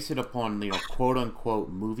base it upon quote unquote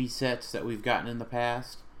movie sets that we've gotten in the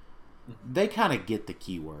past, they kind of get the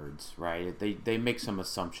keywords, right? They make some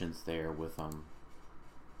assumptions there with them.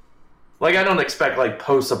 Like, I don't expect, like,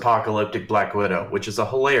 post-apocalyptic Black Widow, which is a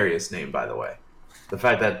hilarious name, by the way. The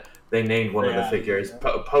fact that they named one of the figures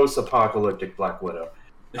post-apocalyptic Black Widow.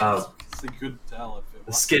 It's a good tell if it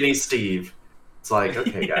was. Skinny Steve. It's like,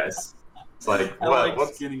 okay, guys. It's like,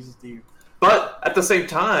 what's Skinny Steve? But at the same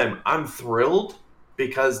time, I'm thrilled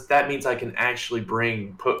because that means I can actually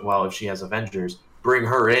if she has Avengers, bring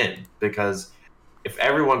her in. Because if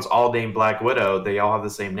everyone's all named Black Widow, they all have the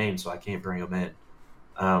same name, so I can't bring them in.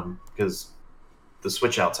 Because the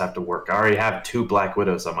switch outs have to work. I already have 2 Black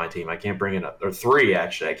Widows on my team. I can't bring in or 3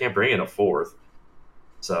 actually. I can't bring in a 4th.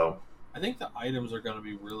 So I think the items are going to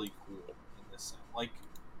be really cool in this set. Like,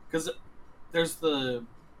 because there's the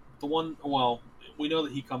one. Well, we know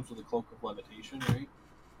that he comes with a cloak of levitation, right?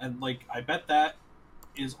 And like, I bet that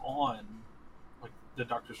is on like the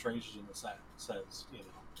Doctor Strange is in the set says,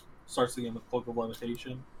 starts the game with cloak of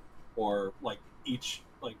levitation, or like each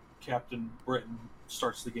like Captain Britain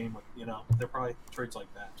starts the game with, they're probably trades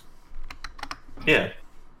like that. Yeah.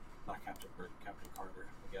 Not Captain Britain, Captain Carter,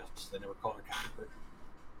 I guess. They never call her Captain Britain.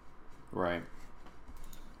 Right.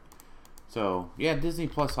 So, yeah, Disney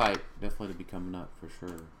Plus hype definitely to be coming up for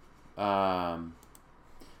sure.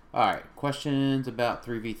 Alright, questions about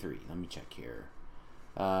 3v3. Let me check here.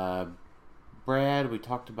 Brad, we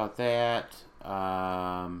talked about that.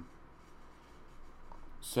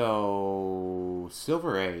 So,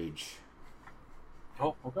 Silver Age.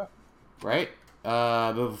 Oh, okay. Right?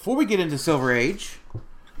 But before we get into Silver Age,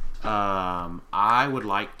 I would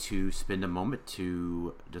like to spend a moment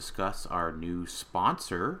to discuss our new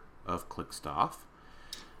sponsor of Clickstuff.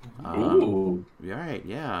 Ooh. Right,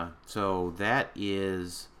 yeah. So that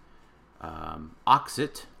is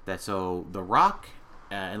Oxit. So The Rock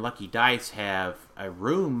and Lucky Dice have a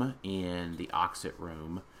room in the Oxit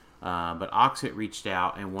room, but Oxit reached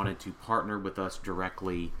out and wanted to partner with us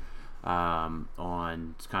directly on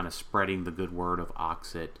kind of spreading the good word of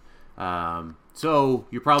Oxit. So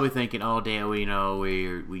you're probably thinking, oh, damn, we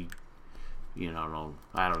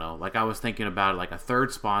I don't know. Like, I was thinking about like a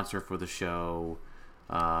third sponsor for the show.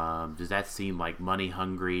 Does that seem like money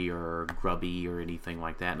hungry or grubby or anything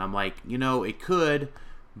like that? And I'm like, it could,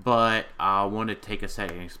 but I want to take a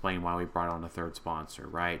second and explain why we brought on a third sponsor,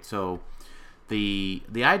 right? So the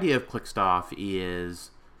idea of Clickstuff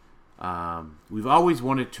is we've always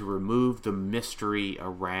wanted to remove the mystery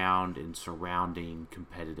around and surrounding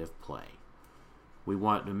competitive play. We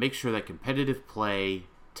want to make sure that competitive play,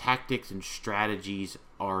 tactics, and strategies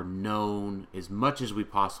are known as much as we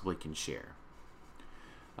possibly can share.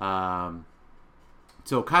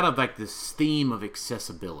 So kind of like this theme of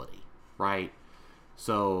accessibility, right?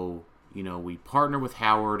 So, we partner with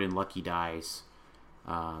Howard and Lucky Dice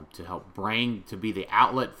to help to be the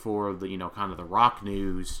outlet for the, kind of the rock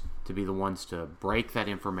news, to be the ones to break that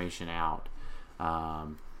information out,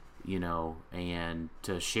 and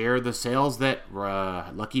to share the sales that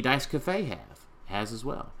Lucky Dice Cafe has as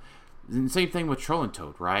well. And the same thing with Troll and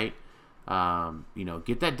Toad, right?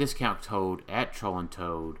 Get that discount code at Troll and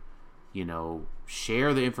Toad,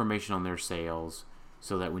 share the information on their sales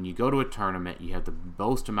so that when you go to a tournament, you have the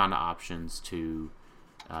most amount of options to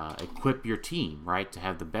equip your team, right? To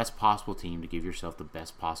have the best possible team to give yourself the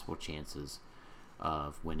best possible chances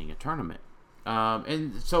of winning a tournament.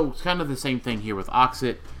 And so it's kind of the same thing here with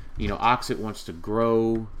Oxit. Oxit wants to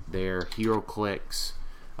grow their HeroClix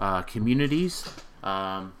communities,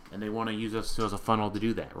 and they want to use us as a funnel to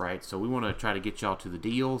do that, right? So we want to try to get y'all to the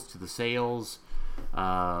deals, to the sales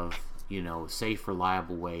of, safe,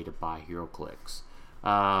 reliable way to buy HeroClix.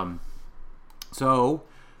 So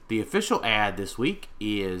the official ad this week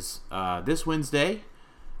is this Wednesday,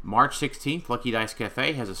 March 16th, Lucky Dice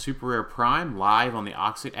Cafe has a Super Rare Prime live on the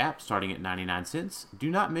Oxit app starting at 99 cents. Do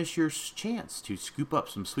not miss your chance to scoop up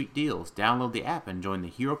some sweet deals. Download the app and join the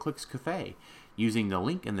HeroClix Cafe using the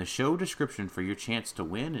link in the show description for your chance to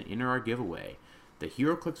win and enter our giveaway. The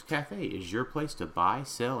HeroClix Cafe is your place to buy,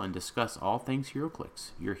 sell, and discuss all things HeroClix.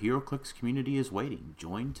 Your HeroClix community is waiting.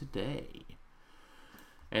 Join today.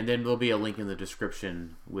 And then there'll be a link in the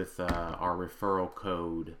description with our referral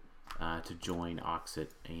code to join Oxit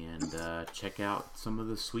and check out some of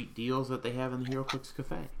the sweet deals that they have in the HeroClix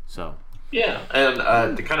Cafe. So yeah,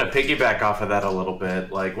 and to kind of piggyback off of that a little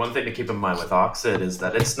bit, like one thing to keep in mind with Oxit is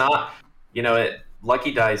that it's not,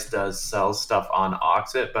 Lucky Dice does sell stuff on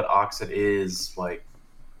Oxit, but Oxit is like,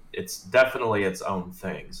 it's definitely its own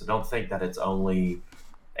thing. So don't think that it's only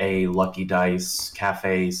a Lucky Dice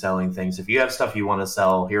Cafe selling things. If you have stuff you want to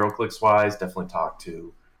sell HeroClix wise, definitely talk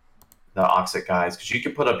to the Oxit guys, because you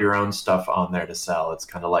can put up your own stuff on there to sell. It's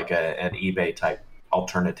kind of like an eBay type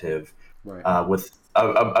alternative right. with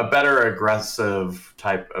a better aggressive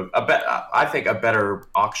type of I think a better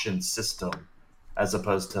auction system as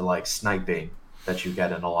opposed to like sniping that you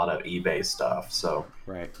get in a lot of eBay stuff. So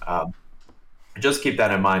Right. Just keep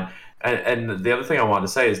that in mind. And the other thing I wanted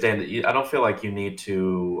to say is, Dan, that I don't feel like you need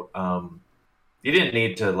to you didn't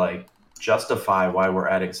need to like justify why we're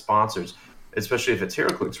adding sponsors, especially if it's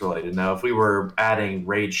HeroClix related. Now, if we were adding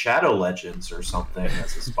Raid Shadow Legends or something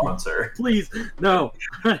as a sponsor, please, no.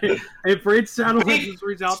 If Raid Shadow Legends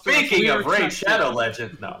reach out to us, speaking of Raid Shadow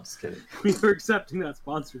Legends, no, I'm just kidding. We are accepting that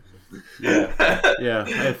sponsorship. Yeah, yeah.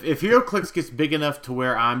 If HeroClix gets big enough to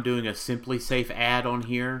where I'm doing a Simply Safe ad on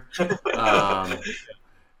here,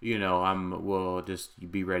 you know, we'll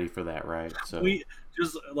just be ready for that, right? So we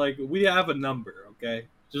have a number, okay?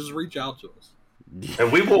 Just reach out to us. And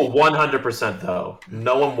we will 100% though.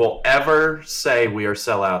 No one will ever say we are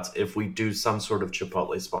sellouts if we do some sort of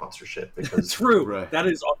Chipotle sponsorship because true. Right. That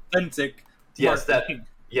is authentic. Yes, marketing.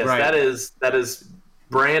 that is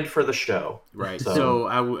brand for the show. Right. So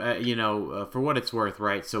I for what it's worth,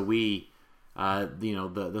 right? So we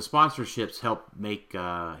the sponsorships help make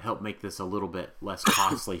this a little bit less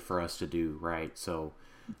costly for us to do, right? So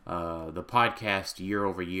the podcast year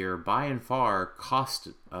over year by and far cost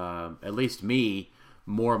at least me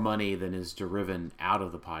more money than is driven out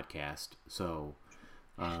of the podcast. So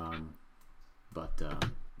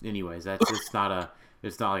anyways, it's not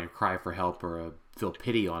like a cry for help or a feel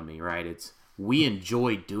pity on me, right? We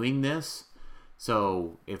enjoy doing this.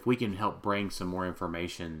 So if we can help bring some more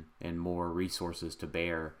information and more resources to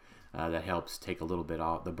bear, that helps take a little bit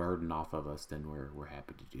off the burden off of us, then we're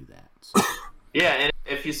happy to do that. So. Yeah, and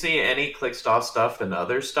if you see any Clickstop stuff and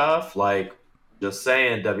other stuff, like just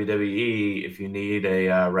saying WWE, if you need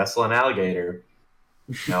a wrestling alligator,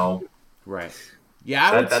 right. Yeah,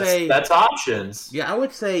 I would say that's options. Yeah, I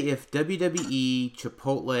would say if WWE,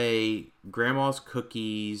 Chipotle, Grandma's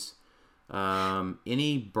Cookies,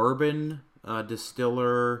 any bourbon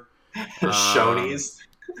distiller, Shoney's,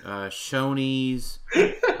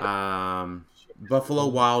 Buffalo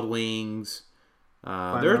Wild Wings.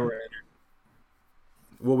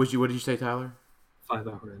 What did you say, Tyler? 5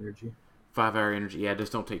 Hour Energy. 5 Hour Energy. Yeah,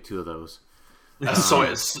 just don't take 2 of those.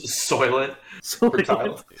 Soylent.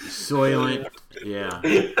 Soylent. Yeah.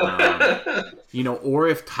 Or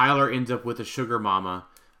if Tyler ends up with a sugar mama,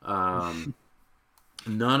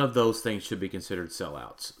 none of those things should be considered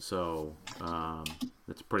sellouts. So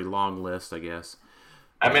that's a pretty long list, I guess.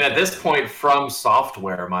 I mean, at this point, From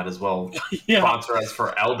Software might as well sponsor us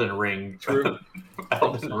for Elden Ring.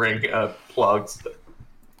 Elden Ring plugs.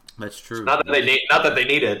 That's true. Not that they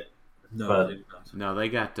need it. No, but they do not. No, they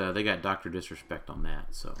got Dr. Disrespect on that.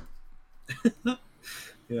 So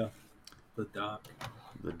yeah, the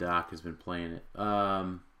Doc has been playing it.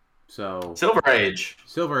 So Silver Age.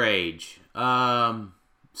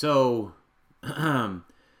 So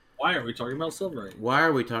why are we talking about Silver Age? Why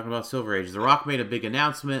are we talking about Silver Age? The Rock made a big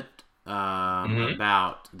announcement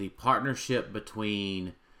about the partnership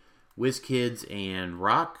between WizKids and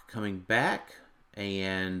Rock coming back.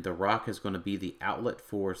 And The Rock is going to be the outlet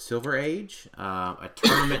for Silver Age. A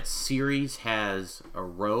tournament series has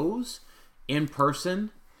arose in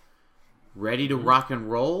person, ready to rock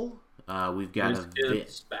and roll. We've got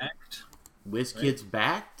WizKids backed. WizKids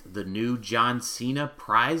backed. The new John Cena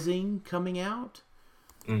prizing coming out.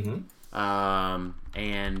 Mm-hmm.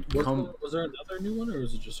 And was there another new one, or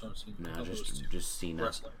was it just John Cena? No, just Cena.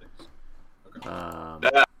 Wrestling things.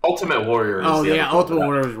 Okay. Ultimate Warrior. Oh yeah,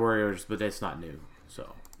 Ultimate Warriors, but that's not new.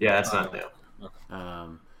 So yeah, that's not new.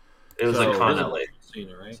 Okay. It was like Connelly.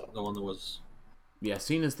 Cena, right? So. The one that was. Yeah,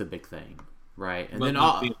 Cena's the big thing, right? And but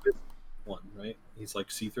then one, right? He's like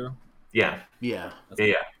see-through. Yeah.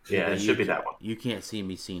 It should be that one. You can't see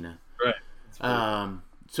me, Cena. Right.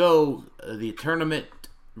 So the tournament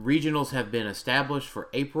regionals have been established for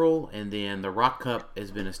April, and then the Rock Cup has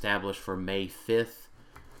been established for May 5th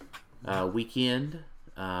weekend.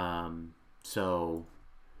 So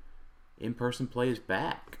in-person play is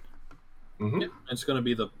back. Mm-hmm. Yeah, it's going to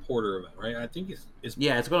be the Porter event, right? I think it's it's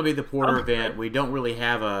going to be the Porter event. We don't really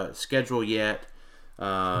have a schedule yet.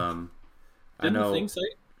 Didn't the thing say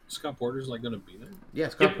Scott Porter's like going to be there? Yeah,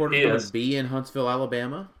 Scott Porter's going to be in Huntsville,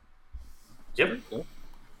 Alabama. Yep. Cool.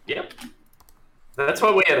 Yep. That's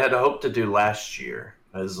what we had hoped to do last year.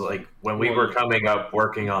 As like when we were coming up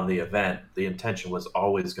working on the event, the intention was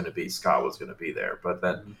always going to be Scott was going to be there, but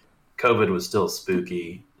then COVID was still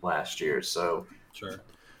spooky last year, so sure.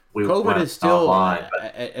 COVID is still online,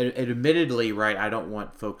 admittedly, right? I don't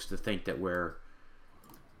want folks to think that we're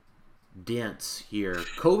dense here.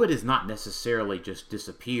 COVID has not necessarily just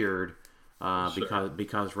disappeared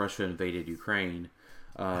because Russia invaded Ukraine.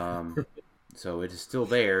 So it is still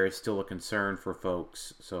there. It's still a concern for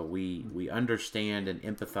folks. So we understand and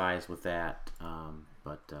empathize with that.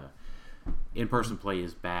 But in-person play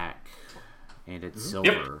is back, and it's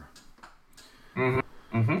silver.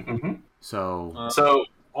 So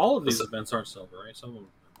all of these events aren't silver, right? Some of them.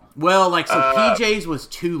 Well, PJ's was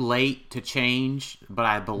too late to change, but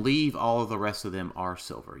I believe all of the rest of them are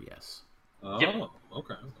silver. Yes. Oh,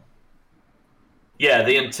 okay. Yeah,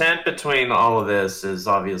 the intent between all of this is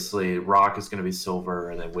obviously Rock is going to be silver,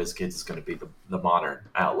 and then WizKids is going to be the modern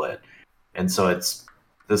outlet. And so it's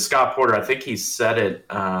the Scott Porter. I think he said it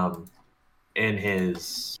in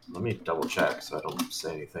his. Let me double check so I don't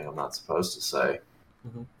say anything I'm not supposed to say,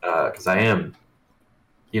 because I am.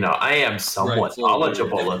 I am somewhat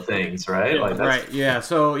knowledgeable of things, right? Right. Yeah.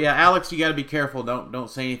 So, Alex, you got to be careful. Don't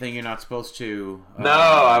say anything you're not supposed to. No,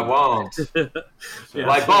 I won't.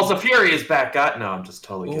 Balls of Fury is back. No, I'm just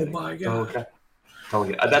totally kidding. Oh my god. Okay.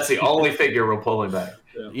 Totally. That's the only figure we're pulling back.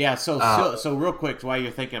 Yeah. So real quick, while you're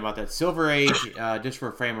thinking about that, Silver Age, just for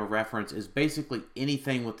a frame of reference, is basically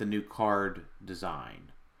anything with the new card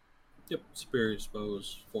design. Yep. Superior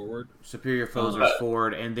Foes forward. Superior Foes are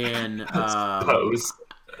forward, and then Foes.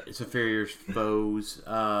 Superior Foes.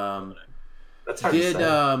 That's hard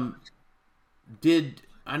to say.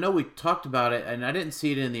 I know we talked about it, and I didn't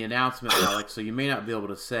see it in the announcement, Alex, so you may not be able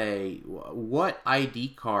to say what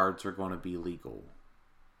ID cards are going to be legal.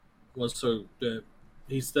 Well, so they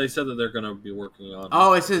said that they're going to be working on.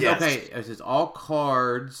 Oh, it says okay. It says all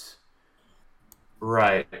cards.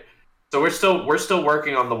 Right. So we're still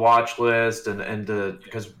working on the watch list, and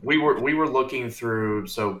because we were looking through.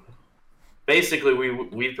 So basically,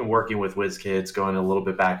 we've been working with WizKids, going a little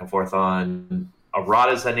bit back and forth on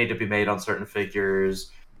erratas that need to be made on certain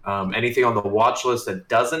figures, anything on the watch list that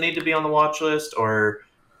doesn't need to be on the watch list or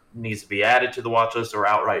needs to be added to the watch list or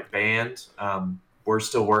outright banned. We're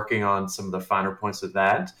still working on some of the finer points of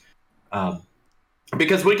that,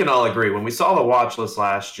 because we can all agree when we saw the watch list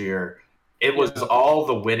last year, it was all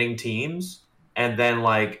the winning teams, and then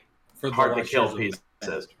for the hard to kill pieces.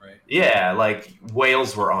 Right? Yeah,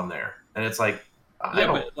 Wales were on there, and it's but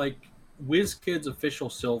WizKids official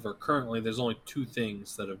silver. Currently, there's only 2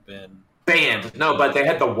 things that have been banned. No, but they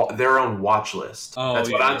had their own watch list. Oh,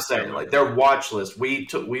 that's what I'm saying. Their watch list. We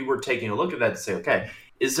were taking a look at that to say, okay,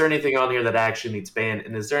 is there anything on here that actually needs banned,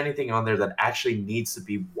 and is there anything on there that actually needs to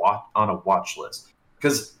be on a watch list?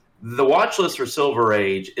 Because the watch list for Silver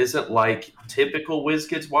Age isn't like typical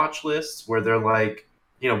WizKids watch lists where they're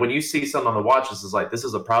when you see something on the watch list, it's this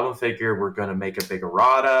is a problem figure, we're going to make a big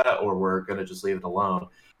errata, or we're going to just leave it alone.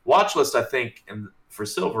 Watch list, I think, for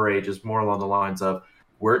Silver Age is more along the lines of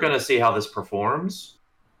we're going to see how this performs,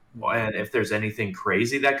 and if there's anything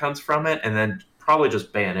crazy that comes from it, and then probably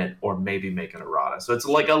just ban it or maybe make an errata. So it's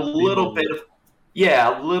a little bit of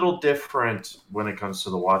a little different when it comes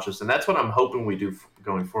to the watch list, and that's what I'm hoping we do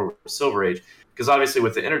going forward with Silver Age, because obviously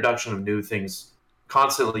with the introduction of new things,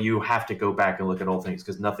 constantly you have to go back and look at old things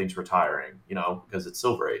because nothing's retiring, because it's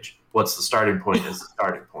Silver Age. What's the starting point is the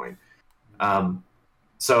starting point.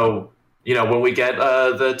 So, when we get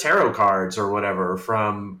the tarot cards or whatever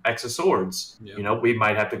from X of Swords, we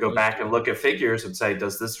might have to go back and look at figures and say,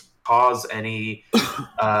 does this cause any,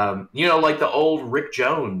 the old Rick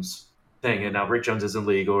Jones thing? And now Rick Jones isn't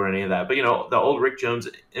legal or any of that, but, the old Rick Jones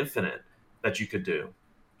Infinite that you could do.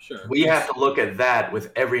 Sure. We have to look at that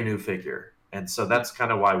with every new figure. And so that's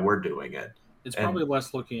kind of why we're doing it. It's probably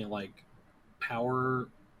less looking at power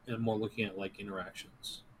and more looking at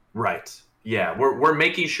interactions. Right. Yeah, we're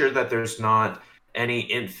making sure that there's not any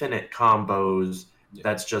infinite combos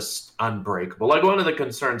that's just unbreakable. One of the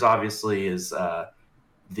concerns, obviously, is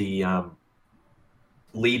the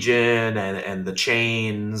Legion and the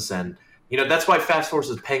chains, and that's why Fast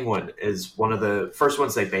Forces Penguin is one of the first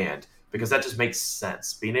ones they banned, because that just makes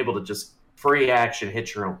sense. Being able to just free action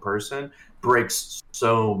hit your own person breaks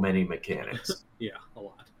so many mechanics. Yeah, a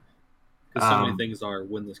lot. Because so many things are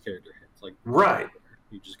when this character hits. Right.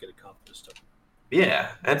 You just get a confidence stuff.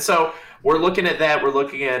 Yeah, and so we're looking at that. We're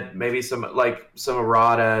looking at maybe some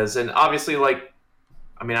erratas, and obviously, I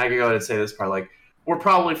can go ahead and say this part. We're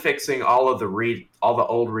probably fixing all of the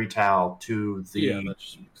old retail to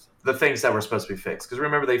the things that were supposed to be fixed. Because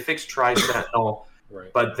remember, they fixed Tri-Sentinel,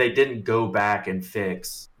 right, but they didn't go back and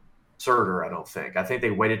fix Surtur. I don't think. I think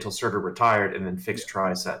they waited till Surtur retired and then fixed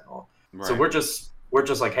Tri-Sentinel. Right. So we're just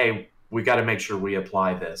hey, we got to make sure we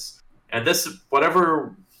apply this. And this,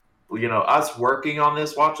 whatever, us working on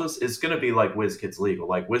this watch list is going to be WizKids legal.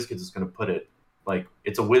 WizKids is going to put it,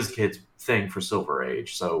 it's a WizKids thing for Silver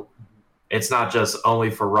Age. So it's not just only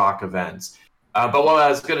for Rock events. But what I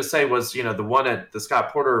was going to say was, the one at the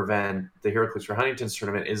Scott Porter event, the HeroClix for Huntington's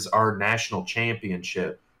tournament, is our national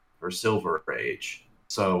championship for Silver Age.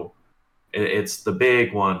 So it's the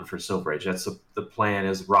big one for Silver Age. That's the plan.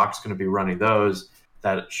 Is Rock's going to be running those.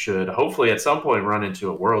 That should hopefully at some point run into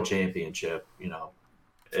a world championship.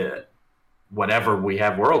 Whenever we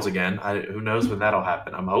have worlds again, who knows when that'll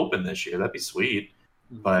happen? I'm hoping this year. That'd be sweet.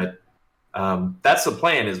 But that's the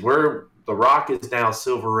plan. Is the Rock is now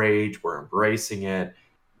Silver Age. We're embracing it.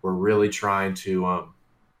 We're really trying to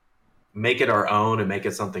make it our own and make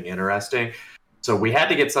it something interesting. So we had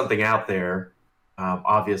to get something out there,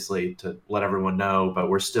 obviously, to let everyone know. But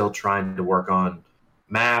we're still trying to work on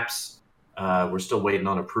maps. We're still waiting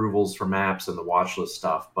on approvals for maps and the watch list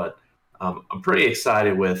stuff. But I'm pretty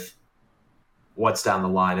excited with what's down the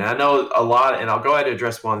line. And I know a lot, and I'll go ahead and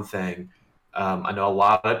address one thing. I know a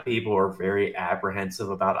lot of people are very apprehensive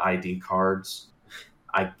about ID cards.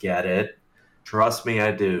 I get it. Trust me,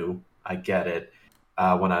 I do. I get it.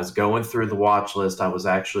 When I was going through the watch list, I was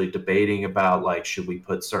actually debating about, should we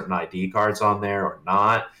put certain ID cards on there or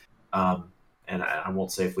not? And I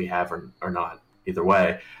won't say if we have or not, either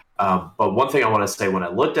way. But one thing I want to say, when I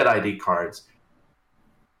looked at ID cards,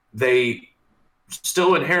 they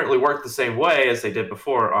still inherently work the same way as they did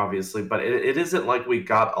before, obviously, but it isn't like we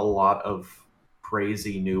got a lot of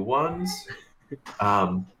crazy new ones.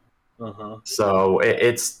 So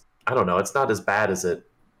it's, I don't know, it's not as bad as it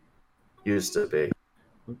used to be.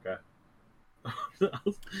 Okay.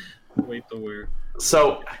 Wait till we're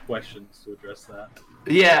questions to address that.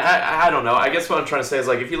 Yeah, I don't know. I guess what I'm trying to say is,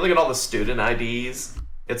 if you look at all the student IDs,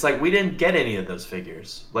 it's we didn't get any of those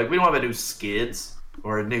figures. We don't have a new Skids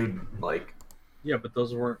or a new, Yeah, but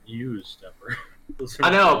those weren't used ever. I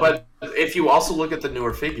know, but if you also look at the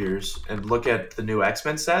newer figures and look at the new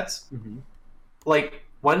X-Men sets,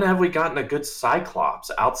 when have we gotten a good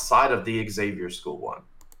Cyclops outside of the Xavier School one?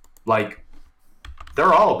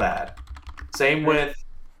 They're all bad. Same with,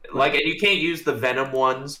 and you can't use the Venom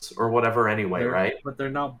ones or whatever anyway, right? But they're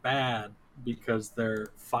not bad because they're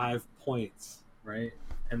 5 points, right?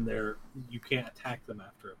 And you can't attack them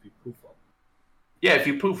after if you poof them. Yeah, if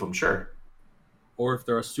you poof them, sure. Or if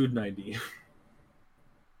they're a student ID.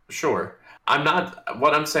 Sure.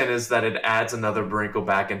 What I'm saying is that it adds another wrinkle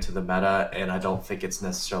back into the meta, and I don't think it's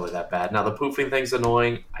necessarily that bad. Now, the poofing thing's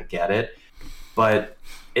annoying. I get it. But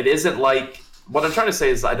it isn't what I'm trying to say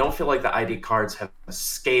is I don't feel like the ID cards have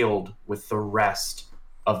scaled with the rest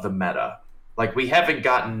of the meta. We haven't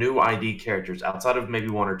gotten new ID characters outside of maybe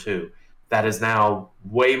one or two that is now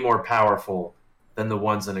way more powerful than the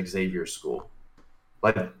ones in Xavier School.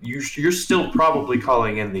 You're still probably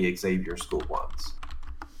calling in the Xavier School ones.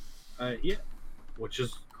 Yeah, which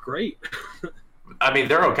is great. I mean,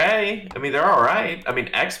 they're okay. I mean, they're all right. I mean,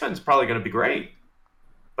 X-Men's probably going to be great.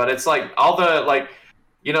 But it's all the,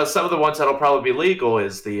 some of the ones that'll probably be legal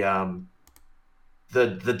is the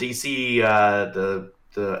DC,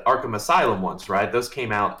 the Arkham Asylum ones, right? Those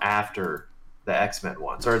came out after the X-Men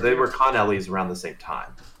ones. Or they were Connelly's around the same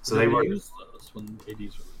time. So they were... used those when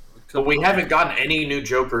ADs were... But we haven't gotten any new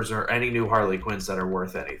Jokers or any new Harley Quinns that are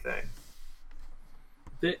worth anything.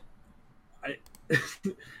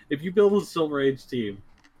 If you build a Silver Age team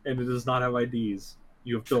and it does not have IDs,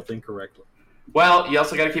 you have built incorrectly. Well, you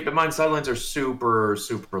also got to keep in mind sidelines are super,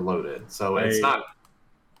 super loaded. So it's not...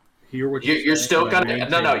 Hear what you're still gonna...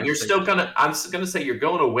 No, you're still gonna... I'm gonna say you're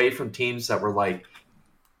going away from teams that were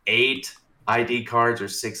 8 ID cards or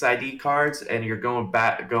 6 ID cards, and you're going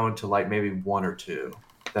to maybe 1 or 2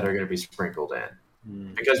 that are going to be sprinkled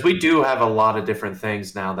in. Because we do have a lot of different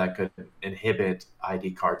things now that could inhibit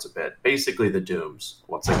ID cards a bit. Basically the Dooms,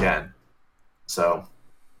 once again. So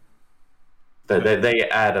they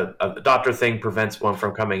add a Doctor Thing prevents one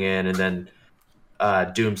from coming in, and then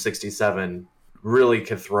Doom 67 really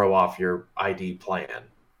could throw off your ID plan.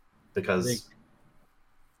 Because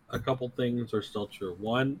a couple things are still true.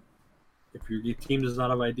 One, if your team does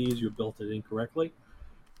not have IDs, you built it incorrectly.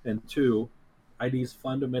 And 2, IDs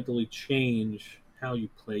fundamentally change how you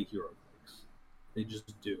play HeroClix. They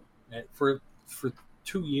just do. For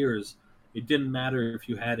 2 years, it didn't matter if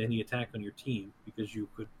you had any attack on your team because you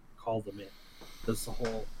could call them in. That's the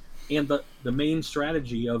whole... And the main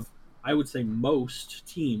strategy of, I would say, most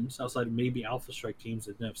teams, outside of maybe Alpha Strike teams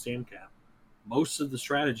that didn't have SAMCAP, most of the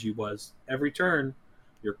strategy was every turn,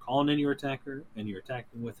 you're calling in your attacker and you're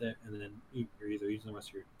attacking with it, and then you're either using the rest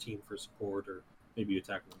of your team for support or maybe you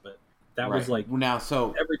attack them. But that was now.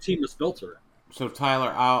 So every team was built around. So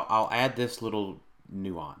Tyler, I'll add this little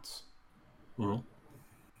nuance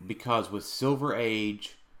because with Silver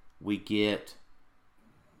Age, we get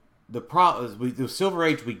the Silver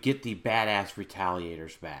Age we get the badass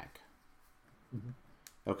retaliators back.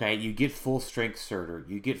 Okay, you get full strength Surtur.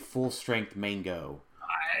 You get full strength Mango.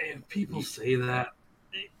 People say that.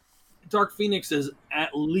 Dark Phoenix is at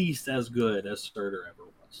least as good as Surtur ever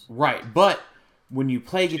was. Right, but when you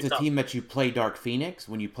play against a team that you play Dark Phoenix,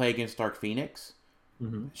 when you play against Dark Phoenix,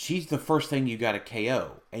 she's the first thing you got to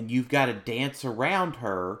KO. And you've got to dance around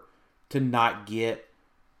her to not get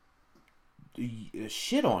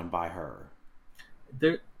shit on by her.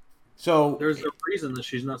 There's a reason that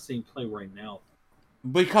she's not seeing play right now.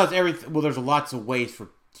 Because there's lots of ways for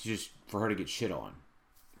her to get shit on.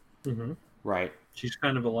 Right. She's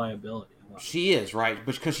kind of a liability. She is, right?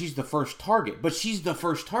 Because she's the first target.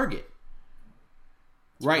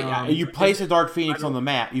 Right. You place a Dark Phoenix on the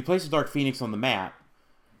map.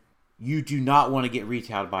 You do not want to get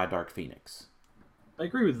retailed by a Dark Phoenix. I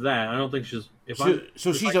agree with that. I don't think she's a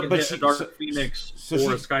Dark Phoenix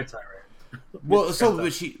or a Sky Tyrant. Well,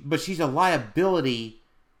 but she's a liability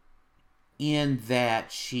in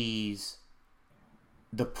that she's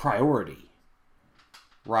the priority,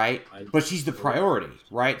 right? But she's the priority,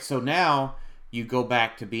 right? So now you go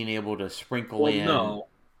back to being able to sprinkle in. No,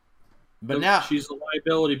 but now she's a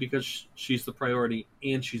liability because she's the priority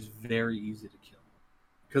and she's very easy to kill.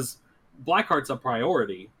 Because Blackheart's a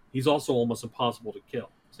priority. He's also almost impossible to kill.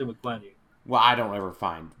 Same with Gladiator. Well, I don't ever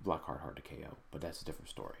find Blackheart hard to KO, but that's a different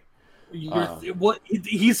story.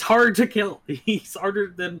 He's hard to kill. He's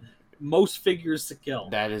harder than most figures to kill.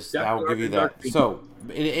 I will give you that. So,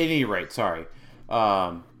 at any rate, sorry.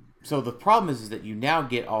 So the problem is that you now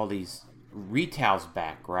get all these retails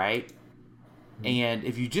back, right? And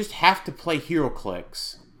if you just have to play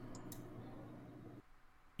HeroClix,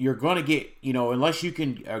 you're going to get, unless you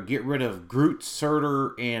can get rid of Groot,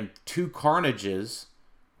 Surtur, and 2 Carnages,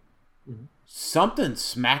 something's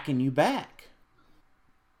smacking you back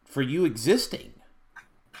for you existing.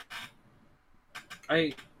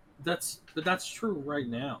 That's true right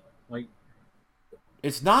now. Like,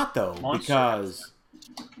 it's not though, because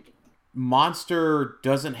Modern Monster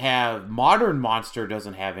doesn't have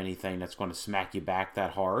anything that's going to smack you back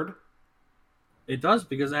that hard. It does,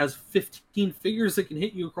 because it has 15 figures that can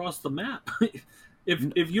hit you across the map.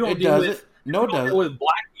 if you don't deal with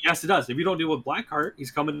Black, yes, it does. If you don't deal with Blackheart,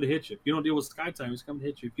 he's coming to hit you. If you don't deal with Skytime, he's coming to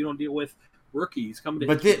hit you. If you don't deal with Rookie, he's coming to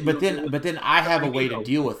hit you. But then I have a way to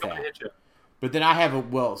deal with that. But then I have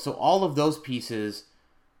so all of those pieces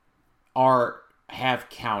have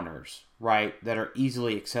counters, right, that are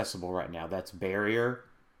easily accessible right now. That's Barrier,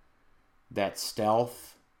 that's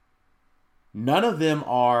Stealth. None of them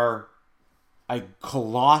are a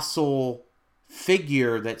colossal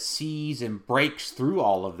figure that sees and breaks through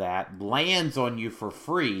all of that, lands on you for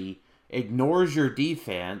free, ignores your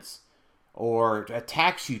defense, or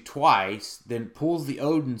attacks you twice, then pulls the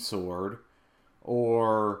Odin Sword,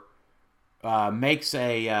 or makes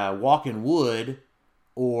a Walking Wood,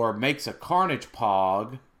 or makes a Carnage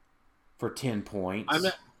Pog for 10 points.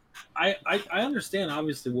 I understand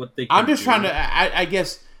obviously what they. I'm just trying to. I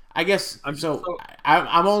guess.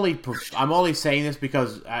 I'm only saying this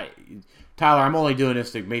because Tyler, I'm only doing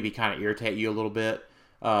this to maybe kind of irritate you a little bit,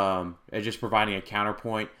 and just providing a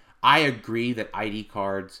counterpoint. I agree that ID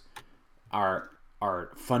cards are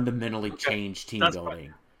fundamentally changed team building.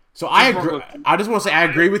 Fine. So I agree. I just want to say I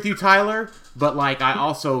agree with you, Tyler, but I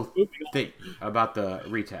also think about the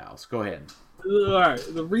retails. Go ahead. All right,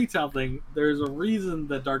 the retail thing. There's a reason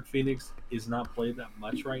that Dark Phoenix is not played that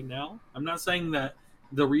much right now. I'm not saying that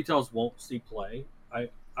the retails won't see play.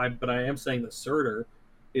 But I am saying that Surtur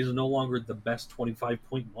is no longer the best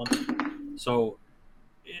 25-point monster. So,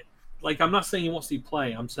 I'm not saying you won't see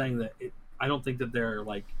play. I'm saying that I don't think that they're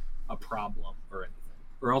a problem or anything.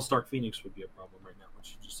 Or else Dark Phoenix would be a problem right now.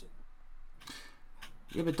 Which you just said.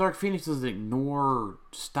 Yeah, but Dark Phoenix doesn't ignore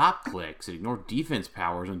stop clicks, it ignores defense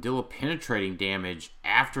powers, and deal a penetrating damage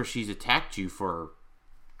after she's attacked you for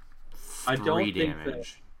 3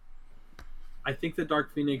 damage. I think that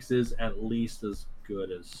Dark Phoenix is at least as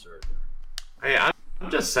good as Surtur. Hey,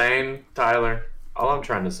 I'm just saying, Tyler, all I'm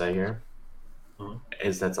trying to say here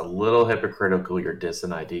is that's a little hypocritical you're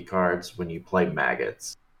dissing ID cards when you play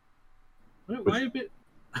Maggots. Why a bit?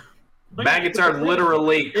 Maggots are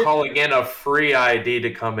literally calling in a free ID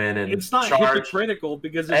to come in and it's not charge. Hypocritical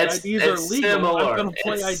because if IDs are legal, similar. I'm going to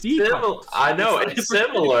play ID cards. I know, it's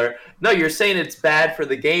similar. No, you're saying it's bad for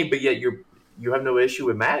the game, but yet you have no issue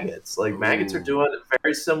with Maggots. Maggots are doing a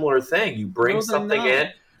very similar thing. You bring something in.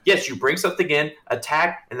 Yes, you bring something in,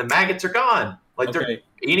 attack, and the Maggots are gone. They're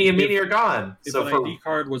eeny and meeny are gone. If an ID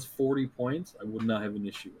card was 40 points, I would not have an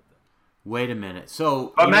issue with that. Wait a minute.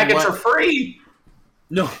 So, but Maggots are free.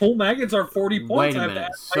 No, maggots are 40 points. Wait a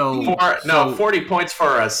minute. 40 points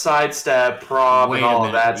for a sidestep, prob, and all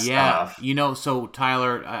of that stuff. You know, so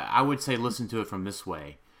Tyler, I would say listen to it from this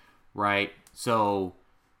way, right? So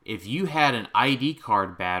if you had an ID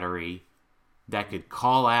card battery that could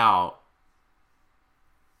call out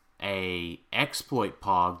a exploit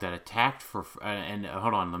pog that attacked for... and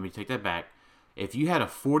hold on, let me take that back. If you had a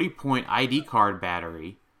 40-point ID card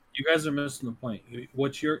battery... You guys are missing the point.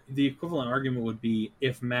 The equivalent argument would be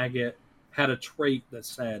if Maggot had a trait that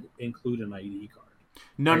said include an ID card.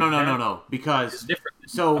 No. Because it's different.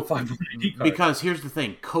 So a 5-point ID card. Because here's the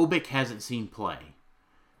thing, Kobik hasn't seen play.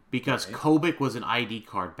 Because Kobik was an ID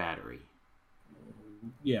card battery.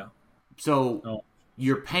 Yeah. So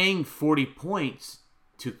you're paying 40 points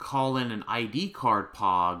to call in an ID card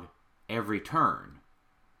pog every turn.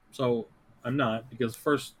 So I'm not, because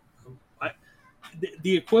first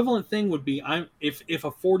the equivalent thing would be if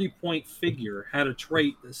a 40-point figure had a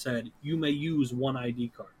trait that said you may use one ID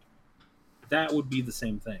card. That would be the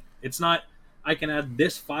same thing. It's not I can add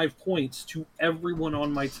this 5 points to everyone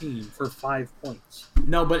on my team for 5 points.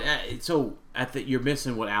 No, but you're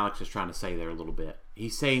missing what Alex is trying to say there a little bit.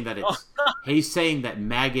 He's saying that he's saying that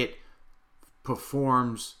Maggot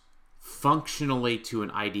performs functionally to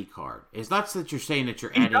an ID card. It's not that you're saying that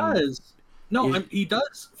you're adding. He does. No, he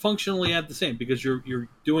does functionally add the same because you're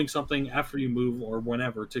doing something after you move or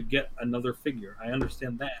whenever to get another figure. I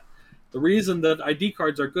understand that. The reason that ID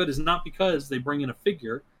cards are good is not because they bring in a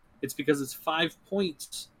figure. It's because it's 5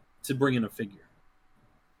 points to bring in a figure.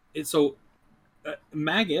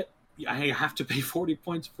 Maggot, I have to pay 40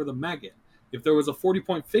 points for the Maggot. If there was a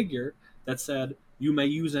 40-point figure that said you may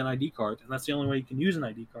use an ID card, and that's the only way you can use an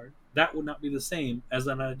ID card, that would not be the same as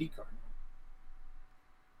an ID card.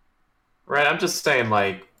 Right, I'm just saying,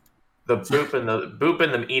 like, the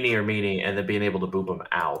booping them eeny or meeny, and then being able to boop them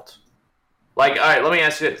out. Like, all right, let me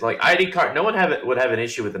ask you this: like, ID card, no one would have an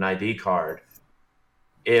issue with an ID card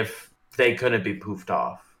if they couldn't be poofed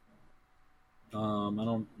off. I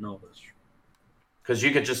don't know if that's true. Because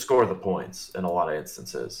you could just score the points in a lot of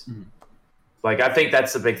instances. Mm-hmm. Like, I think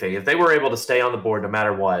that's the big thing. If they were able to stay on the board no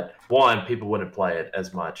matter what, one, people wouldn't play it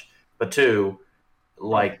as much. But two,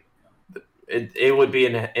 like, it would be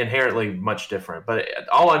inherently much different. But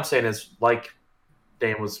all I'm saying is, like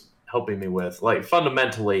Dan was helping me with, like,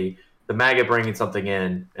 fundamentally, the Maggot bringing something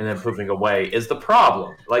in and then poofing away is the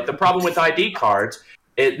problem. Like, the problem with ID cards...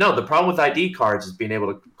 the problem with ID cards is being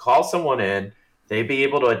able to call someone in, they'd be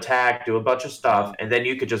able to attack, do a bunch of stuff, and then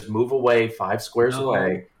you could just move away 5 squares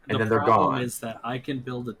away, and then they're gone. The problem is that I can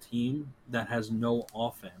build a team that has no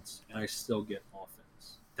offense, and I still get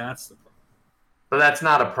offense. That's the problem. But that's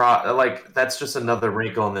not a like, that's just another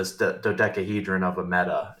wrinkle in this dodecahedron of a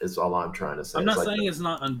meta, is all I'm trying to say. I'm not saying it's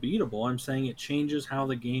not unbeatable. I'm saying it changes how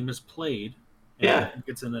the game is played, and I think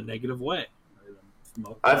it's in a negative way.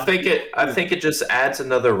 I think it just adds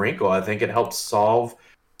another wrinkle. I think it helps solve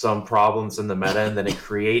some problems in the meta, and then it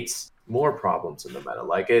creates more problems in the meta.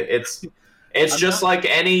 Like, it's just like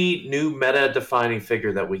any new meta-defining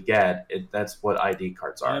figure that we get. That's what ID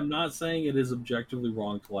cards are. I'm not saying it is objectively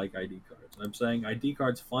wrong to like ID cards. I'm saying ID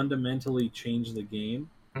cards fundamentally change the game,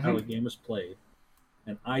 how the game is played,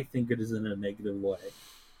 and I think it is in a negative way.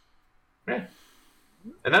 Yeah.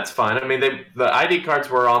 And that's fine. I mean, the ID cards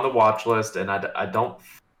were on the watch list, and I don't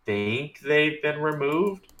think they've been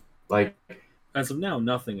removed. Like, as of now,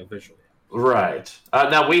 nothing officially. Right.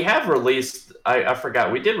 Now we have released. I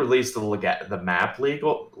forgot. We did release the map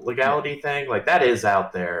legality thing. Like, that is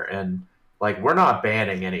out there, and like, we're not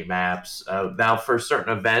banning any maps now. For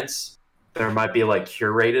certain events, there might be like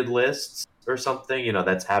curated lists or something. You know,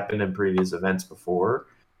 that's happened in previous events before.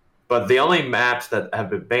 But the only maps that have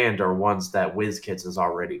been banned are ones that WizKids has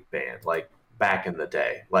already banned, like back in the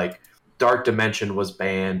day. Like, Dark Dimension was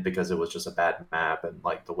banned because it was just a bad map and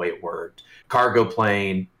like the way it worked. Cargo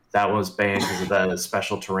Plane, that was banned because of the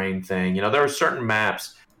special terrain thing. You know, there were certain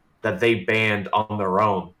maps that they banned on their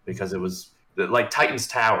own because it was like Titan's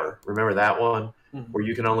Tower. Remember that one? Mm-hmm. Where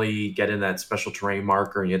you can only get in that special terrain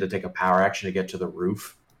marker and you had to take a power action to get to the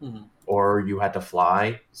roof. Mm-hmm. Or you had to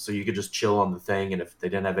fly, so you could just chill on the thing, and if they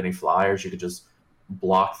didn't have any flyers, you could just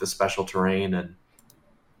block the special terrain, and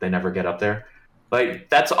they never get up there. Like,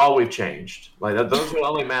 that's all we've changed. Like, those are the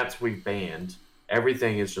only maps we've banned.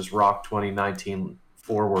 Everything is just Rock 2019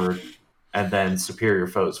 forward, and then Superior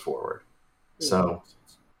Foes forward. So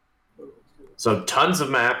tons of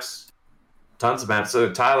maps.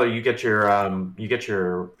 So Tyler, you get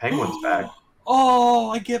your penguins back.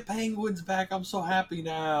 Oh, I get penguins back. I'm so happy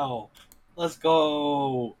now. Let's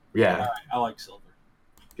go. Yeah. Right, I like silver.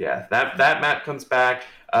 Yeah, that map comes back.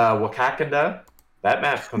 Wakakanda, that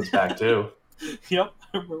map comes back too. Yep.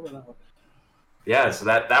 remember that one. Yeah, so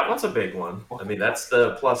that one's a big one. I mean, that's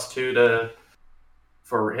the +2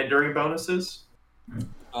 for hindering bonuses.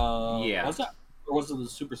 Yeah. Was that, or was it the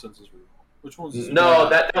Super Senses reroll? Which one was the Super No,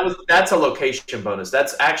 that's a location bonus.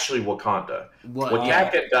 That's actually Wakanda. What?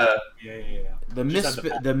 Wakanda. Yeah.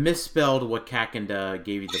 The misspelled Wakakanda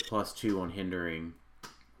gave you the +2 on hindering.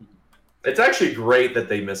 It's actually great that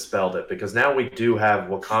they misspelled it because now we do have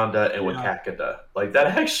Wakanda and Wakakanda. Like that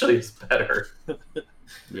actually is better.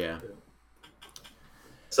 Yeah.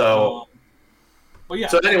 So. But yeah.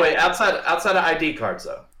 So anyway, outside of ID cards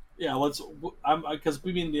though. Yeah, because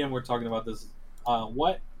we in the end we're talking about this. Are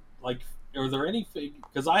there any?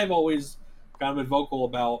 Because I've always kind of been vocal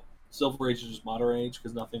about Silver Age and just Modern Age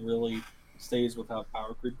because nothing really stays with how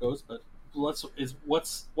power creep goes. But what's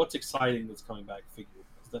exciting that's coming back figure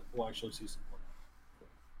that we'll actually see some more.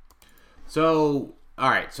 So all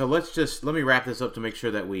right, so let me wrap this up to make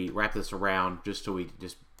sure that we wrap this around just so we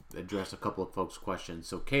just address a couple of folks' questions.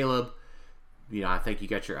 So Caleb, I think you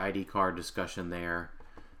got your ID card discussion there.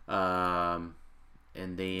 And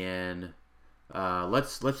then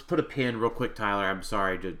let's put a pin real quick, Tyler. I'm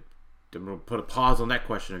sorry I'm gonna put a pause on that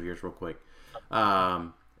question of yours real quick.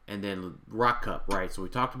 And then Rock Cup, right? So we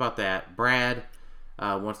talked about that. Brad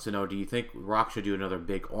wants to know: do you think Rock should do another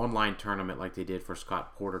big online tournament like they did for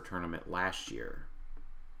Scott Porter tournament last year?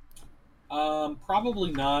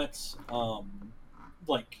 Probably not.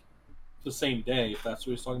 Like the same day, if that's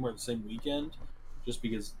what he's talking about, the same weekend, just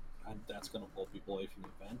because. That's going to pull people away from the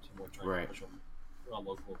event, and we're trying to push a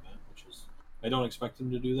local event, which is I don't expect them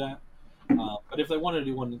to do that. But if they want to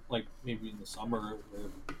do one, like maybe in the summer, or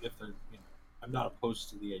if they're, I'm not opposed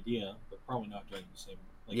to the idea, but probably not doing the same.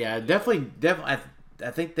 Definitely.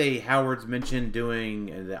 I think Howard's mentioned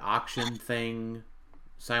doing the auction thing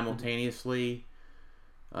simultaneously.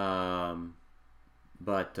 But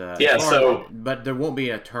there won't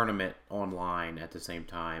be a tournament online at the same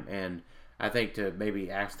time, and I think to maybe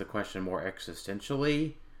ask the question more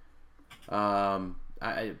existentially,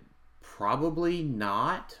 I probably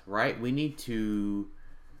not, right? We need to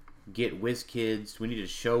get WizKids. We need to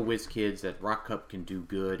show WizKids that Rock Cup can do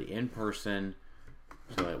good in person,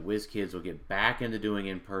 so that WizKids will get back into doing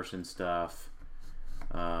in-person stuff,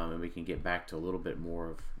 and we can get back to a little bit more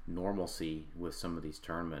of normalcy with some of these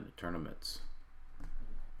tournaments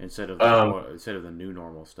instead of the new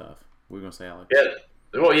normal stuff. What were you gonna say, Alex? Yeah.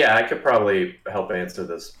 Well, yeah, I could probably help answer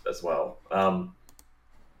this as well.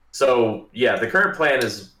 The current plan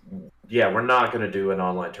is, we're not going to do an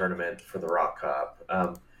online tournament for the Rock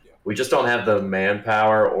Cup. We just don't have the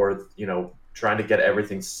manpower or, trying to get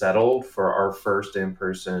everything settled for our first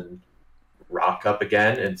in-person Rock Cup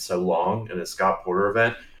again in so long in a Scott Porter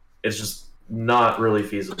event. It's just not really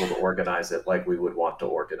feasible to organize it like we would want to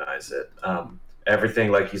organize it.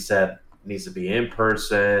 Everything, like you said, needs to be in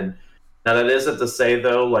person. Now, that isn't to say,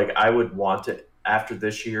 though, like I would want to, after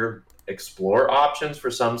this year, explore options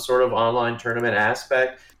for some sort of online tournament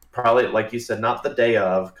aspect. Probably, like you said, not the day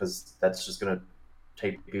of, because that's just going to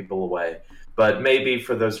take people away. But maybe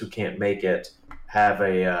for those who can't make it, have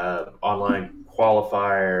a online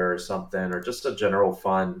qualifier or something, or just a general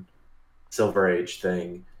fun Silver Age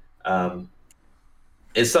thing.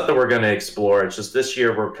 It's something we're going to explore. It's just this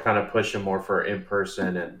year we're kind of pushing more for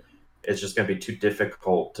in-person, and it's just going to be too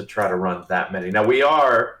difficult to try to run that many. Now, we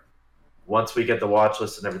are, once we get the watch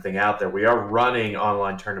list and everything out there, we are running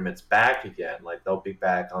online tournaments back again. Like, they'll be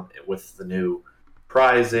back on with the new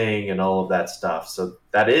prizing and all of that stuff. So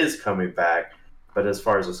that is coming back. But as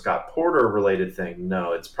far as a Scott Porter related thing,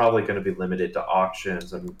 no, it's probably going to be limited to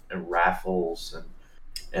auctions and raffles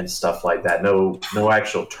and stuff like that. No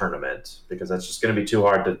actual tournament, because that's just going to be too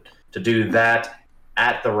hard to do that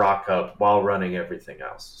at the Rock Cup while running everything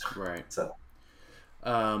else. Right. So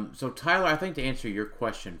Tyler, I think to answer your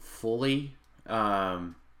question fully,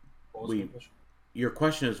 your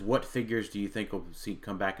question is what figures do you think will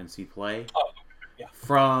come back and see play?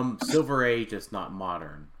 From Silver Age, it's not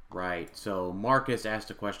modern, right? So Marcus asked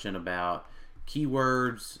a question about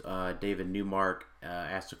keywords. David Newmark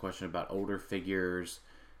asked a question about older figures.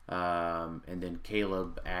 And then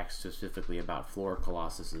Caleb asked specifically about Floor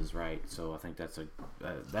Colossuses, right? So I think that's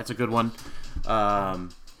a good one.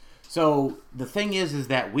 So the thing is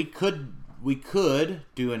that we could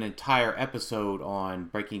do an entire episode on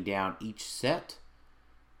breaking down each set.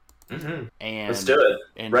 Mm-hmm. And let's do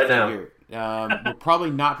it right now. We're probably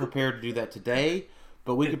not prepared to do that today,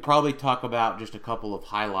 but we could probably talk about just a couple of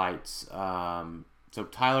highlights. So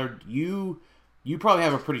Tyler, you probably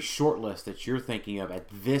have a pretty short list that you're thinking of at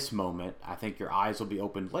this moment. I think your eyes will be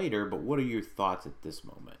opened later, but what are your thoughts at this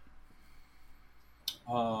moment?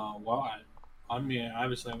 Well, I mean,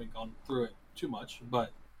 obviously I haven't gone through it too much,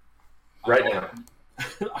 but right now,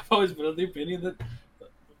 I've always been of the opinion that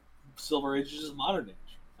Silver Age is just modern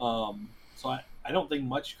age. So I don't think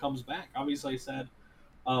much comes back. Obviously, I said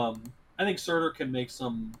I think Surtur can make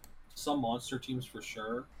some monster teams for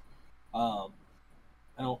sure. I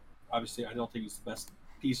don't think he's the best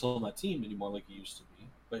piece on that team anymore like he used to be,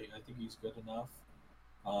 but I think he's good enough.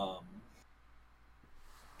 I'm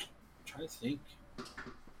trying to think.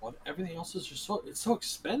 What everything else is just so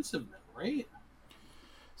expensive now, right?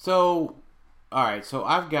 So, all right. So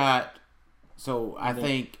I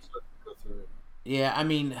think, yeah. I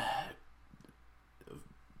mean,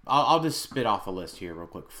 I'll just spit off a list here real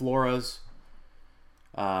quick. Floras,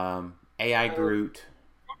 AI Groot.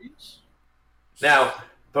 Now,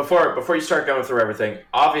 before you start going through everything,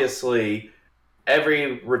 obviously,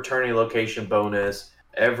 every returning location bonus,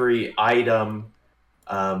 every item,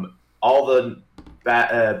 all the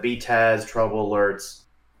BTAS trouble alerts,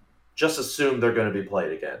 just assume they're going to be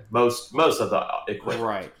played again. Most of the equipment,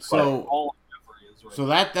 right? So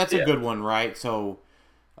that's a good one, right? So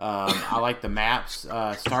I like the maps,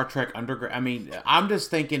 Star Trek Underground. I mean, I'm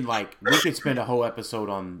just thinking like we could spend a whole episode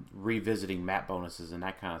on revisiting map bonuses and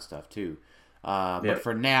that kind of stuff too. But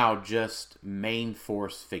for now, just main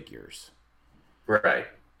force figures. Right.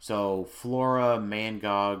 So Flora,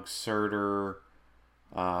 Mangog, Surtur,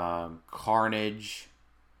 Carnage.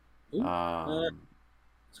 I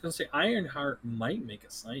was going to say Ironheart might make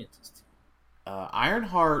a scientist team.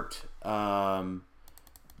 Ironheart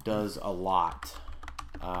does a lot.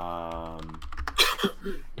 I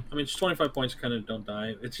mean, just 25 points kind of don't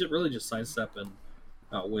die. It's really just sidestep and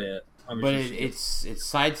outwit. But it's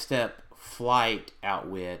sidestep, flight,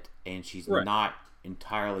 outwit, and she's not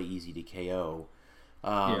entirely easy to KO.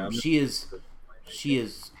 She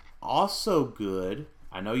is also good.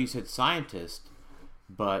 I know you said scientist,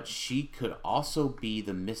 but she could also be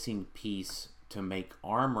the missing piece to make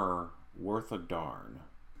armor worth a darn.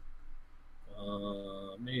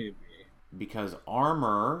 Maybe. Because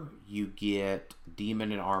armor, you get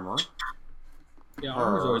demon and armor. Yeah,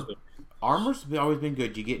 armor's always been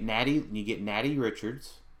good. You get Natty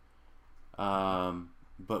Richards.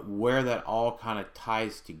 But where that all kind of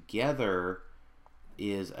ties together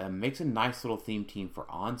is makes a nice little theme team for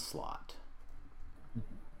Onslaught.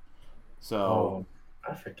 So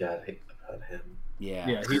I forgot about him.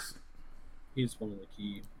 Yeah, he's one of the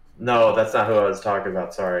key. No, that's not who I was talking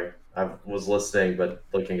about. Sorry, I was listening but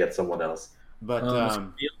looking at someone else. But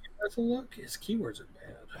that's a look. His keywords are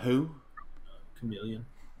bad. Who? Chameleon.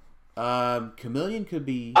 Chameleon could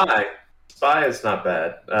be. Spy is not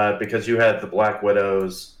bad because you had the Black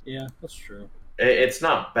Widows. Yeah, that's true. It's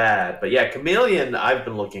not bad, but yeah, Chameleon I've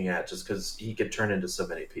been looking at just because he could turn into so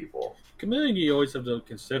many people. Chameleon you always have to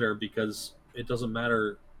consider because it doesn't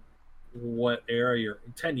matter what era you're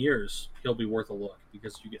in. 10 years, he'll be worth a look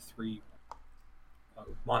because you get 3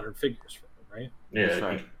 modern figures from him, right? Yeah, that's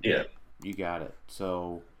right. Yeah. You got it.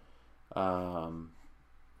 So, I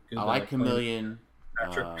like Chameleon.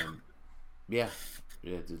 Yeah.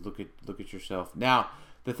 Look at yourself. Now,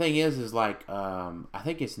 the thing is like I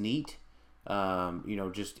think it's neat.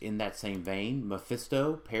 Just in that same vein,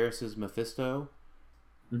 Mephisto, Paris's Mephisto,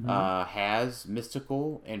 has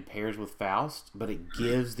mystical and pairs with Faust, but it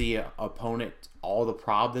gives the opponent all the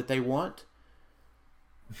prob that they want,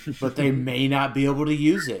 but they may not be able to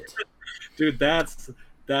use it. Dude, that's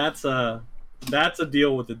a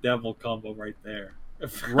deal with the devil combo right there.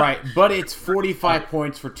 Right, but it's 45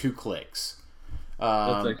 points for 2 clicks.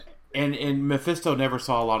 And Mephisto never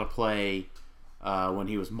saw a lot of play when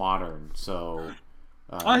he was modern, so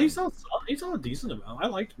he saw a decent amount. I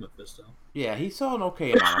liked Mephisto. Yeah, he saw an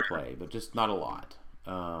okay amount of play, but just not a lot.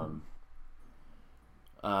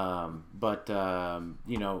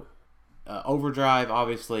 Overdrive,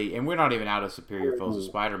 obviously, and we're not even out of Superior Foes of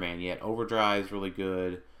Spider-Man yet. Overdrive's really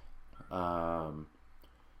good. And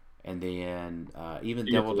then even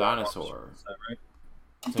Devil Dinosaur. Is that right?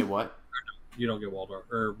 Say what? You don't get walled arms,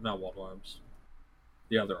 or not walled arms.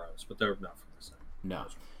 The other arms, but they're not from the same. No.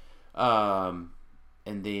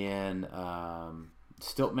 And then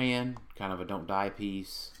Stiltman, kind of a don't die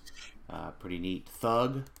piece. Pretty neat.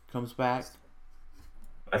 Thug comes back.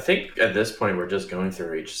 I think at this point we're just going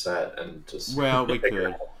through each set and just. Well, we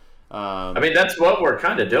could. I mean, that's what we're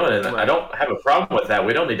kind of doing, and right. I don't have a problem with that.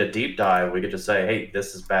 We don't need a deep dive. We could just say, "Hey,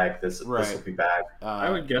 this is back. This will be back." I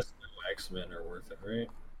would guess no X-Men are worth it, right?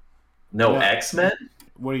 No X-Men?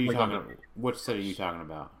 What are you talking about? What set are you talking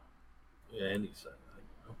about? Yeah, any set.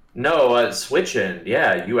 No, Switch In.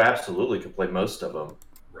 Yeah, you absolutely could play most of them.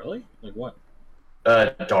 Really? Like what?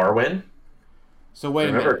 Darwin. So wait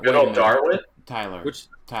a minute. Remember good old Darwin? Tyler,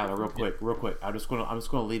 real quick. I'm just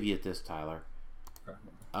gonna leave you at this, Tyler.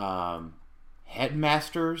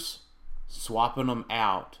 Headmasters swapping them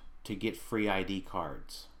out to get free ID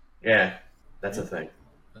cards. Yeah, that's a thing.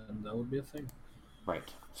 And that would be a thing.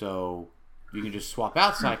 Right. So you can just swap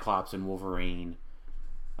out Cyclops and Wolverine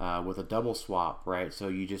with a double swap, right? So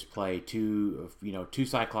you just play two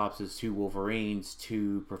Cyclopses, 2 Wolverines,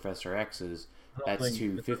 2 Professor X's. That's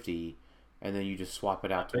 250, and then you just swap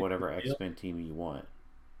it out to whatever X-Men team you want.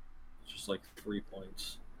 It's just like 3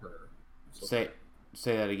 points per. Say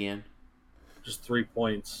that again. Just 3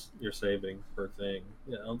 points you're saving per thing.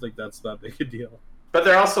 Yeah, I don't think that's that big a deal. But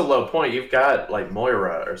they're also low point. You've got like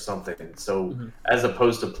Moira or something. So as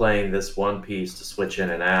opposed to playing this one piece to switch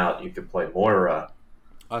in and out, you could play Moira.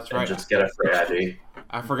 That's right. Just get a free ID.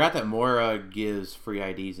 I forgot that Moira gives free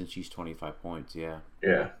IDs and she's 25 points. Yeah.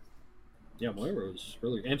 Yeah. Yeah, Moira was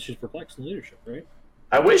really, and she's perplexed in leadership, right?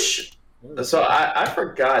 I wish. So I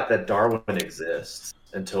forgot that Darwin exists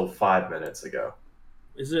until 5 minutes ago.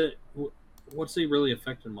 Is it? What's he really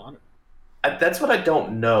affect in Modern? That's what I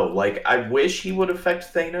don't know. Like, I wish he would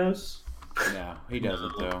affect Thanos. No, he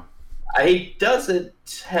doesn't though. He doesn't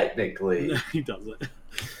technically. No, he doesn't.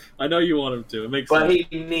 I know you want him to. It makes but sense.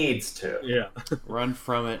 He needs to. Yeah. Run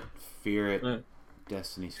from it, fear it.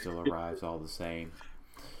 Destiny still arrives all the same.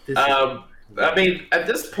 I mean, at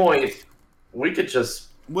this point, we could just.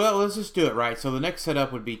 Well, let's just do it right. So the next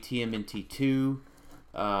setup would be TMNT 2.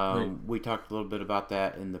 We talked a little bit about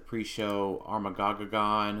that in the pre-show.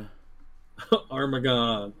 Armageddon.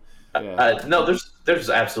 Armageddon. Yeah. No, there's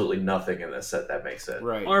absolutely nothing in this set that makes it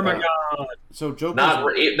right. Armageddon. So Joker's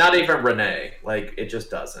not even Renee. Like, it just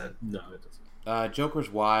doesn't. No, it doesn't. Joker's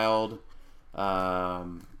wild.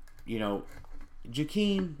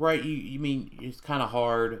 Jakeem, right? You mean it's kind of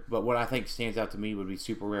hard, but what I think stands out to me would be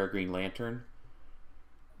super rare Green Lantern.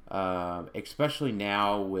 Especially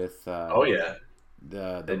now with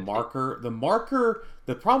the marker. The marker.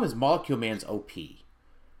 The problem is Molecule Man's OP,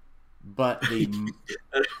 but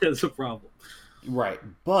that's a problem. Right,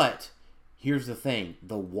 but here's the thing: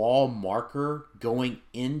 the wall marker going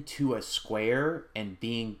into a square and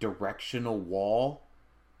being directional wall.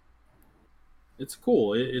 It's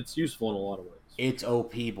cool. It's useful in a lot of ways. It's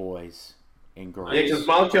OP, boys and girls. Yeah, because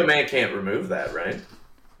Molecule Man can't remove that, right?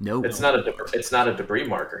 Nope. It's not a debris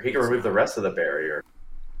marker. He can remove the rest of the barrier,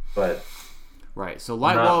 but right. So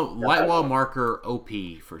light wall marker OP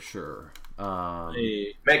for sure.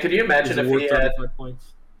 Man, could you imagine if he had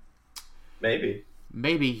points?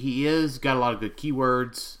 Maybe he is got a lot of good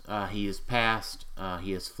keywords. He is fast.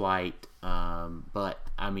 He is flight. But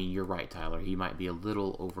I mean, you're right, Tyler. He might be a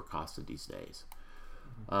little overcosted these days.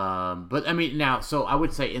 But I mean, now, so I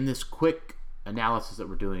would say in this quick analysis that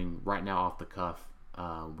we're doing right now off the cuff,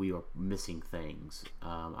 we are missing things.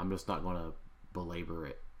 I'm just not going to belabor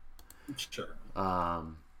it. Sure. I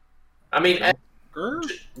mean,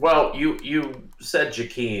 well, you said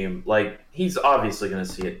Jakeem. Like, he's obviously going to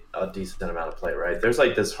see a decent amount of play, right? There's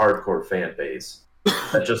like this hardcore fan base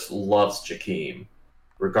that just loves Jakeem,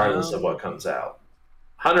 regardless of what comes out.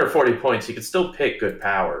 140 points, he could still pick good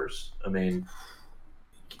powers. I mean,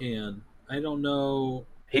 I don't know.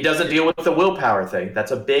 He doesn't deal with the willpower thing.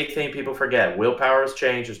 That's a big thing people forget. Willpower has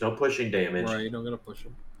changed. There's no pushing damage. Right, you're not going to push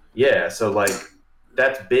him. Yeah, so, like,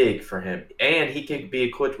 that's big for him. And he could be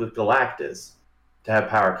equipped with Galactus to have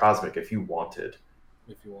power cosmic if you wanted.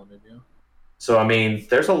 If you wanted, yeah. So, I mean,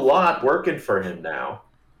 there's a lot working for him now.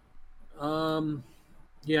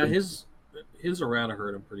 Yeah, his errata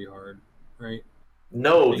hurt him pretty hard, right?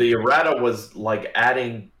 No, the errata was, like,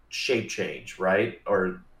 adding shape change, right?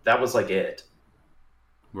 Or that was, like, it.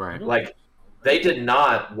 Right. Like, they did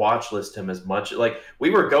not watch list him as much. Like,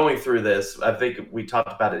 we were going through this. I think we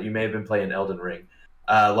talked about it. You may have been playing Elden Ring.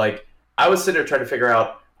 Like, I was sitting there trying to figure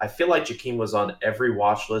out, I feel like Jakeem was on every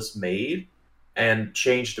watch list made and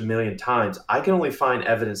changed a million times. I can only find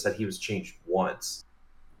evidence that he was changed once.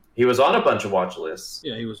 He was on a bunch of watch lists.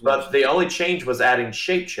 Yeah, he was. But the only change was adding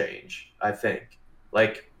shape change, I think.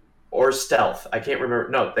 Like, or stealth. I can't remember.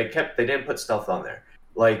 No, they didn't put stealth on there.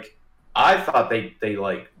 Like, I thought they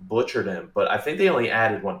like butchered him, but I think they only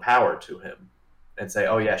added one power to him and say,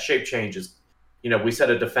 oh yeah, shape change is, we said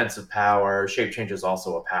a defensive power, shape change is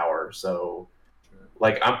also a power. So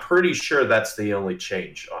like, I'm pretty sure that's the only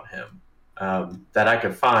change on him that I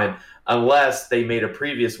could find, unless they made a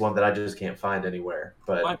previous one that I just can't find anywhere.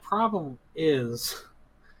 But my problem is,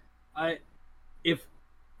 if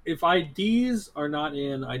IDs are not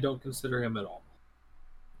in, I don't consider him at all.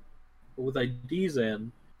 But with IDs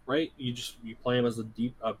in, right, you play him as a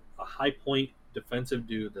high point defensive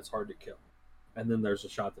dude that's hard to kill, and then there's a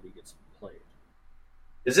shot that he gets played.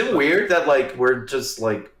 Is it weird that like we're just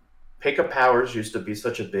like pickup powers used to be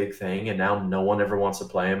such a big thing, and now no one ever wants to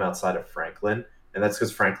play him outside of Franklin, and that's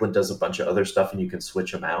because Franklin does a bunch of other stuff, and you can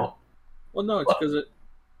switch him out. Well, no, it's because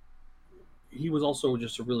he was also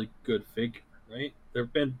just a really good figure, right? There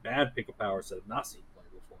have been bad pickup powers that have not seen play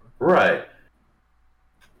before. Right.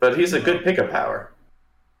 But he's a good pickup power.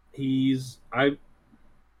 I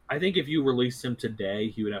think if you released him today,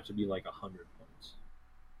 he would have to be like 100 points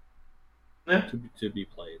to be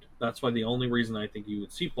played. That's why the only reason I think you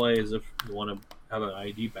would see play is if you want to have an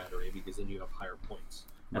ID battery, because then you have higher points.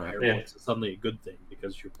 And higher points is suddenly a good thing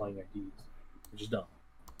because you're playing IDs, which is dumb.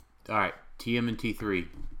 All right, TMNT 3.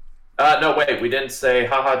 No, wait, we didn't say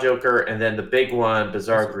Haha Joker, and then the big one,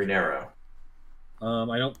 Bizarre Green Arrow.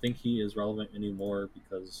 I don't think he is relevant anymore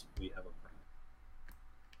because we have a Prime.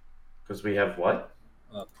 Because we have what?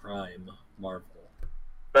 Prime Marvel.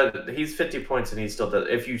 But he's 50 points, and he still does.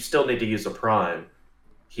 If you still need to use a Prime,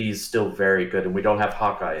 he's still very good, and we don't have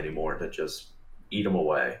Hawkeye anymore to just eat him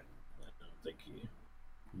away. I don't think he.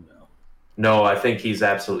 No. No, I think he's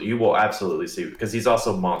absolutely. You will absolutely see, because he's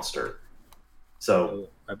also Monster. So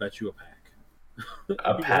I bet you a pack.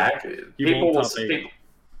 A pack? People will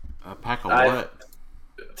a pack of what?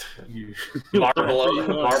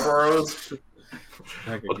 Marlboros?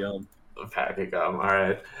 Pack of gum. A pack of gum. All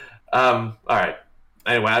right.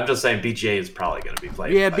 Anyway, I'm just saying BGA is probably going to be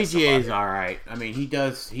played. Yeah, BGA is all right. I mean, he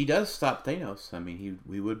does stop Thanos. I mean,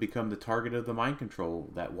 we would become the target of the mind control.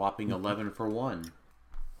 That whopping 11 for 1.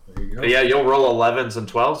 There you go. Yeah, you'll roll 11s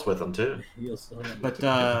and 12s with him too. But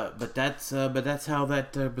that's how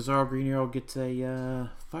that Bizarre Green Arrow gets a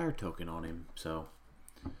fire token on him. So.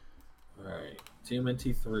 All right,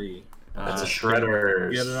 TMNT 3. That's a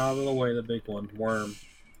Shredder. Get it out of the way, the big one, Worm.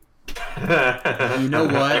 You know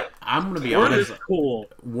what? I'm gonna be honest. Cool.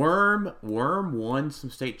 Worm won some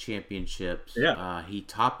state championships. Yeah. He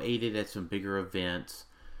top 8'd at some bigger events.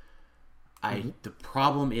 The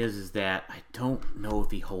problem is that I don't know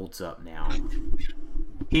if he holds up now.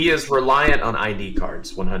 He is reliant on ID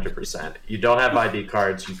cards, 100%. You don't have ID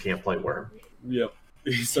cards, you can't play Worm. Yep.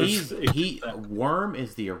 Worm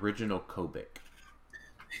is the original Kobik.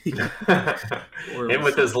 Him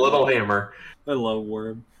with his little hammer. I love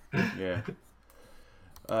Worm. Yeah.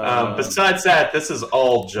 Besides that, this is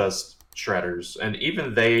all just Shredders, and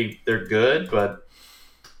even they're good, but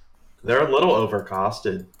they're a little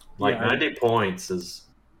overcosted. 90 points is.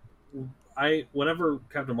 Whenever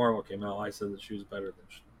Captain Marvel came out, I said that she was better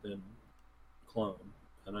than Clone,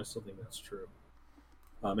 and I still think that's true.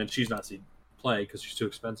 And she's not seen play because she's too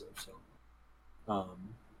expensive. So,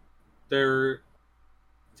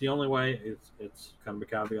 the only way it's kind of a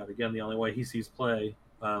caveat again. The only way he sees play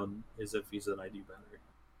is if he's an ID battery.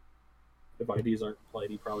 If IDs aren't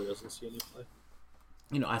played, he probably doesn't see any play.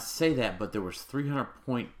 I say that, but there was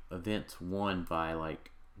 300-point events won by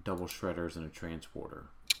like double shredders and a transporter.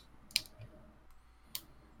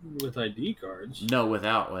 With ID cards? No,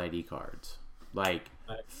 without ID cards. Like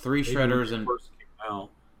 3 shredders and. First came out.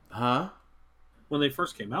 Huh? When they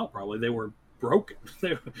first came out, probably they were broken.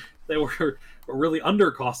 They were really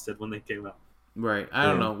undercosted when they came out. Right. I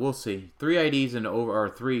don't know. We'll see. 3 IDs and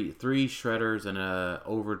three shredders and a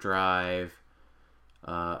overdrive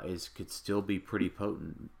could still be pretty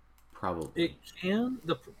potent. Probably. It can.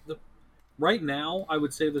 The right now, I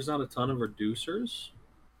would say there's not a ton of reducers.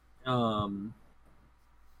 Not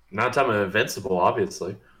a ton of Invincible,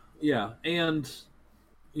 obviously. Yeah, and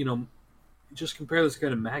just compare this guy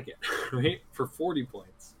to Maggot, right? For 40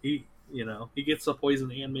 points, he gets a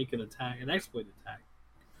poison and make an exploit attack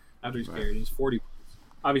after he's carried. He's 40 points.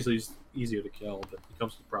 Obviously, he's easier to kill, but he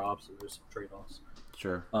comes to props, so there's some trade-offs.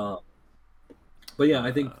 Sure. But yeah,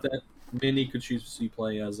 I think that Minnie could choose to see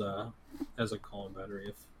play as a calling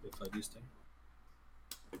battery if I do stay.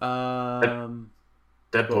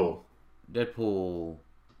 Deadpool.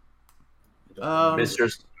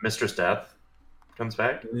 Mistress Death comes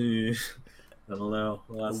back. I don't know.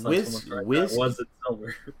 Was it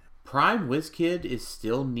Silver? Prime WizKid is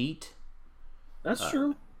still neat. That's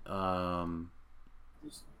true.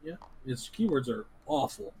 His keywords are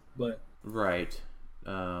awful, but right.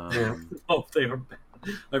 They are bad.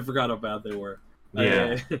 I forgot how bad they were.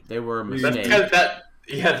 Yeah, they were a mistake.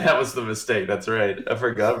 That was the mistake. That's right. I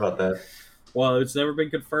forgot about that. Well, it's never been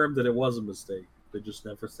confirmed that it was a mistake. They just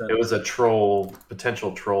never said it was a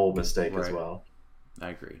potential troll mistake as well. I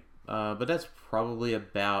agree. But that's probably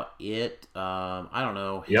about it. I don't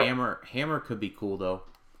know. Yep. Hammer could be cool though.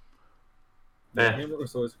 Hammer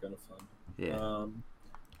was always kind of fun. Yeah.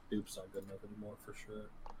 Dupe's not good enough anymore for sure.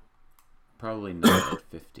 Probably not at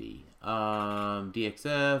 50.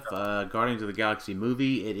 DXF, Guardians of the Galaxy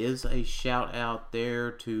movie. It is a shout out there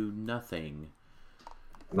to nothing.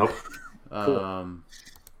 Nope.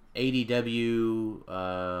 ADW,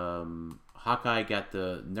 Hawkeye got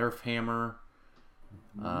the Nerf hammer.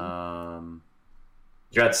 You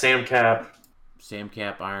got Sam Cap,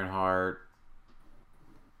 Ironheart.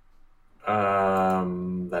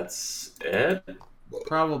 That's it.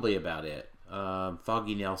 Probably about it.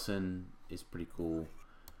 Foggy Nelson is pretty cool.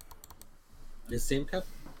 Is Sam Cap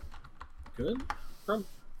good?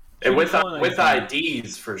 And with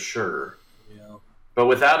IDs for sure. Yeah. But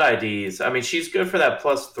without IDs, I mean, she's good for that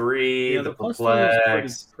 +3, Yeah, the plus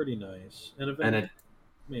perplex, is pretty nice. And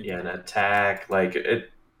an attack, like it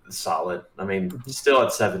solid. I mean, still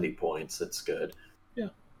at 70 points, it's good. Yeah.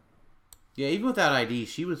 Yeah, even without ID,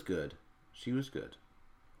 she was good.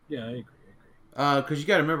 Yeah, I agree. Because you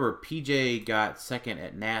got to remember, PJ got second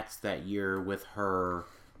at Nats that year with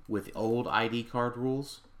old ID card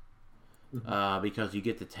rules. Because you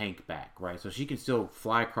get the tank back, right? So she can still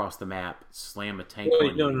fly across the map, slam a tank.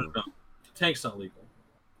 No. Tank's not legal.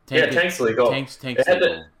 Tank's legal. Tank's legal.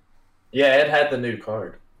 It had the new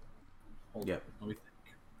card. Yep.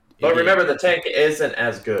 But remember, the tank isn't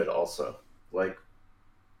as good. Also, like,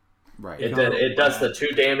 right? It does the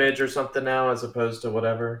 2 damage or something now, as opposed to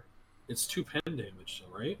whatever. It's 2 pen damage,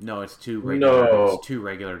 though, right? No, it's 2 regular. No. It's 2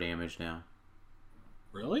 regular damage now.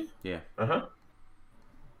 Really? Yeah.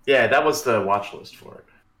 Yeah, that was the watch list for it.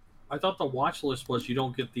 I thought the watch list was you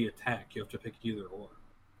don't get the attack. You have to pick either or.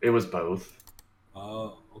 It was both.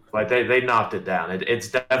 Oh, okay. Like they knocked it down. It's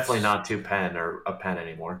definitely not 2 pen or a pen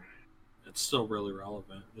anymore. It's still really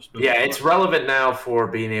relevant. It's relevant now for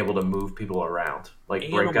being able to move people around, like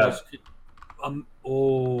break up.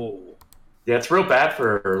 Yeah, it's real bad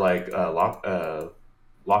for like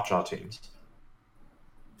lockjaw teams.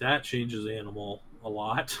 That changes Animal a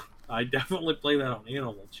lot. I definitely play that on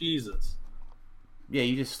Animal. Jesus. Yeah,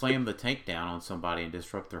 you just slam the tank down on somebody and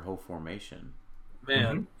disrupt their whole formation.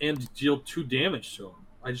 Man, and deal 2 damage to them.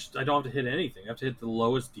 I don't have to hit anything. I have to hit the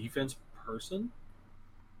lowest defense person.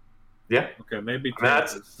 Yeah. Okay, maybe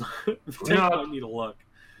Tank might need a look.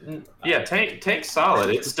 Yeah, Tank's solid.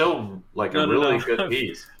 It's still like a really good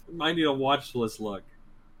piece. Might need a watch list look.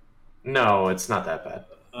 No, it's not that bad.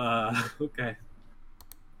 Okay.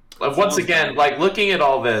 Once again, like looking at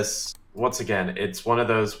all this, it's one of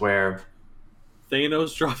those where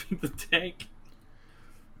Thanos dropping the tank.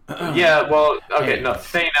 Yeah, well, okay, no,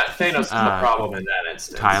 Thanos is the problem in that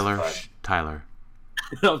instance. Tyler.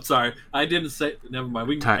 I'm sorry, I didn't say. Never mind.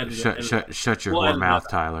 We can edit it. Shut your whore mouth,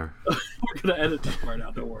 Tyler. We're gonna edit this part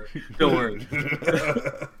out. Don't worry.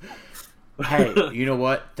 Hey, you know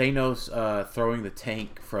what? Thanos throwing the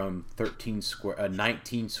tank from 19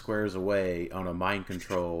 squares away on a mind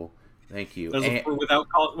control. Thank you.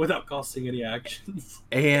 Without costing any actions.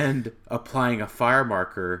 And applying a fire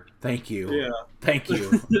marker. Thank you. Yeah. Thank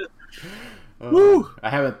you. Woo! I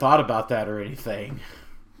haven't thought about that or anything.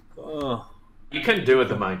 You couldn't do it with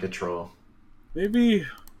the mind control. Maybe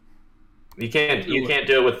you can't do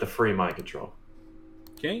it with the free mind control.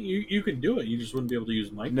 Can't you? You can do it. You just wouldn't be able to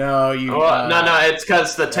use mind. No, no. It's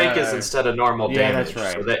because the tank is instead of normal damage. Yeah,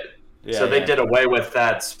 that's right. So they did away with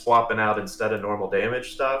that swapping out instead of normal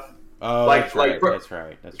damage stuff. Oh, that's right.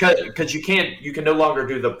 Because you can no longer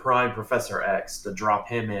do the Prime Professor X to drop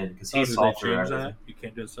him in because he's all through everything. You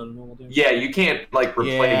can't do instead of normal damage. Yeah, you can't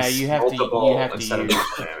replace multiple instead of normal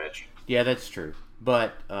damage. Yeah, that's true.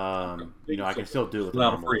 But I can still do it with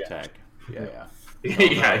normal attack. Yeah.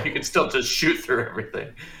 Yeah, you can still just shoot through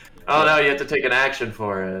everything. Oh no, you have to take an action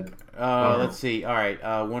for it. Let's see. All right,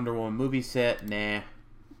 Wonder Woman movie set. Nah.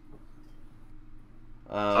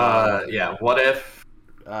 Yeah. What if?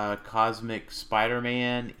 Cosmic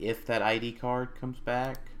Spider-Man, if that ID card comes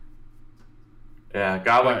back. Yeah,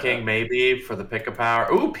 Goblin King maybe for the pick of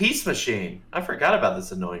power. Ooh, Peace Machine. I forgot about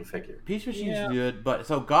this annoying figure. Peace Machine's good, but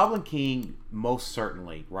so Goblin King most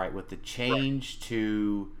certainly, right, with the change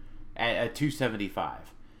to at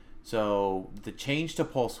 275. So the change to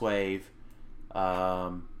Pulse Wave,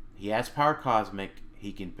 he has Power Cosmic.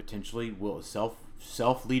 He can potentially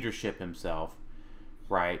self leadership himself.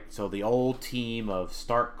 Right, so the old team of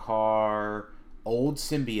Stark Car, old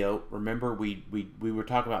Symbiote. Remember, we were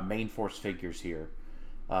talking about main force figures here.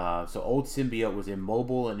 So old Symbiote was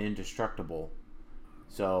immobile and indestructible.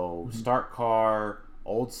 So Stark Car,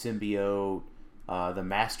 old Symbiote, the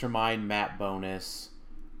Mastermind map bonus.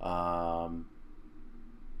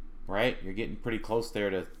 Right, you're getting pretty close there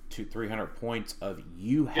to 300 points of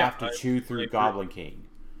you have to chew through Goblin King.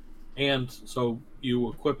 And so you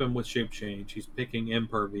equip him with shape change. He's picking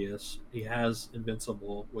impervious. He has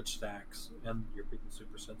invincible, which stacks, and you're picking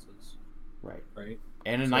super senses. Right.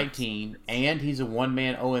 And a 19, and he's a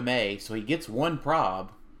one-man OMA, so he gets one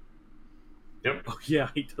prob. Yep. Oh yeah,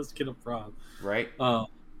 he does get a prob. Right.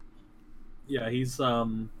 Yeah, he's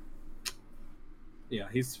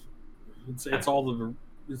it's all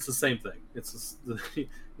it's the same thing. It's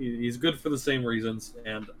he's good for the same reasons,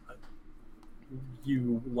 and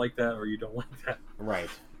you like that or you don't like that. Right.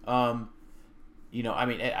 You know, I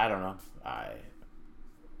mean, I don't know.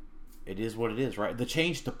 It is what it is, right? The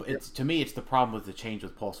change to me, it's the problem with the change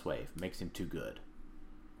with Pulse Wave. It makes him too good.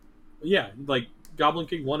 Yeah, like Goblin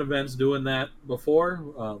King won events doing that before.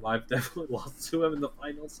 I've definitely lost to him in the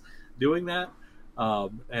finals doing that,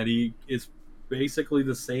 and he is basically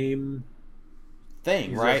the same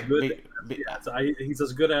thing, right? He's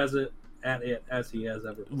as good at it as he has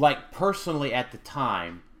ever been. Like, personally at the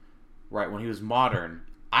time, right, when he was modern,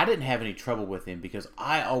 I didn't have any trouble with him because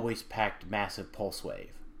I always packed massive Pulse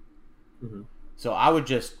Wave. Mm-hmm. So I would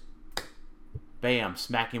just, bam,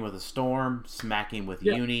 smack him with a Storm, smack him with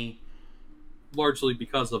Uni. Largely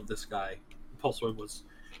because of this guy, Pulse Wave was,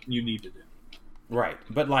 you needed it. Right,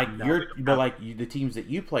 but like the teams that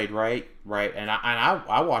you played, right, and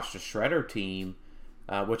I watched a Shredder team,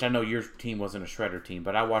 which I know your team wasn't a Shredder team,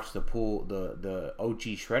 but I watched the OG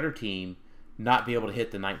Shredder team not be able to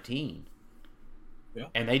hit the 19. Yeah.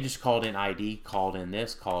 And they just called in ID, called in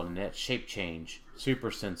this, called in that, shape change,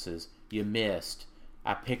 super senses. You missed.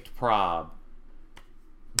 I picked prob.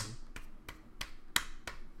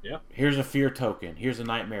 Yeah. Here's a fear token. Here's a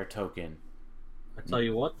nightmare token. I tell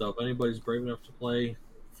you what, though, if anybody's brave enough to play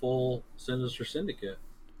full Sinister Syndicate,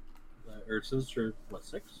 or Sinister, what,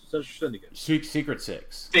 6? Sinister Syndicate. Secret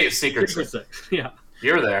 6. Secret 6. Yeah.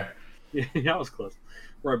 You're there. Yeah, that was close.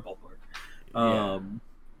 Right ballpark.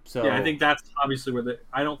 So yeah, I think that's obviously where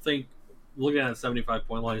I don't think, looking at a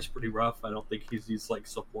 75-point line is pretty rough. I don't think he's like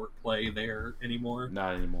support play there anymore.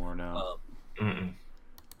 Not anymore, no.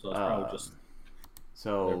 So it's probably just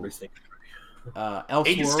everybody's thinking.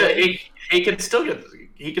 Elseworld, he can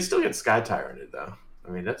still get Sky Tyranted though.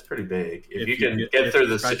 I mean, that's pretty big. If you can get through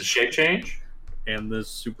the shape change and the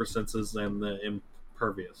super senses and the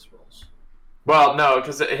impervious rolls. Well, no,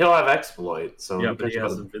 because he'll have exploit. So yeah, but he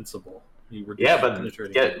has invincible. But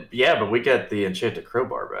we get the enchanted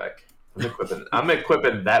crowbar back. I'm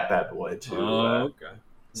equipping that bad boy too. Okay.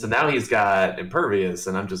 So now he's got impervious,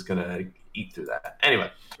 and I'm just gonna eat through that.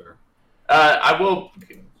 Anyway, sure. I will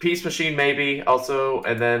Peace Machine maybe also,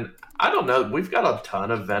 and then I don't know. We've got a ton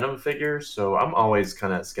of Venom figures, so I'm always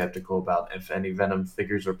kind of skeptical about if any Venom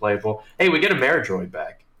figures are playable. Hey, we get a Maridroid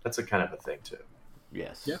back. That's a kind of a thing too.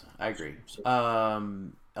 Yes, yeah, I agree.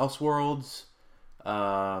 Elseworlds,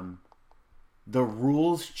 the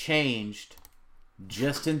rules changed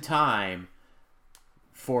just in time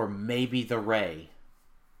for maybe the Ray.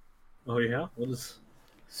 Oh yeah, what is?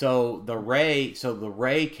 So the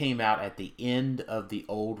Ray came out at the end of the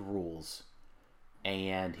old rules,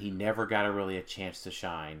 and he never got a chance to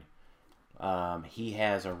shine. He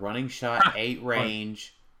has a running shot, 8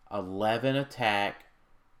 range, 11 attack,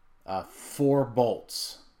 4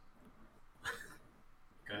 bolts.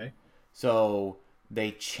 Okay. So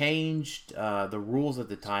they changed the rules at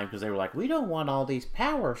the time because they were like, we don't want all these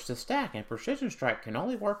powers to stack, and Precision Strike can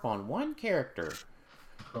only work on one character.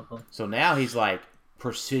 So now he's like,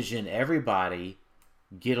 precision everybody,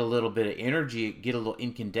 get a little bit of energy, get a little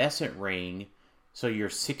incandescent ring, so your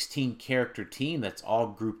 16 character team that's all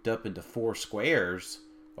grouped up into 4 squares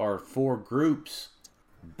or 4 groups,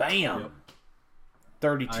 bam, yep.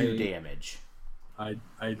 32 damage. I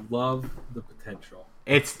love the potential.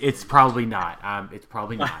 It's probably not. It's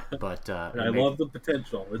probably not. But I love the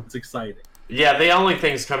potential. It's exciting. Yeah, the only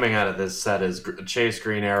things coming out of this set is Chase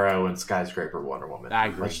Green Arrow and Skyscraper Wonder Woman. I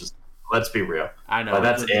agree. Let's be real. I know. But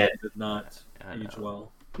that's it. Did not age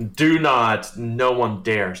well. No one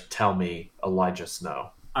dares tell me Elijah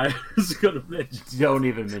Snow. I was going to mention. Don't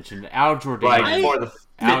even mention Al Jordan. Like, for the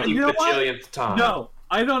 50 bajillionth time. No,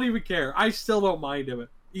 I don't even care. I still don't mind him.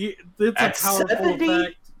 It's At a powerful 70?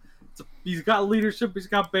 effect. He's got leadership. He's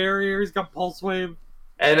got barrier. He's got pulse wave.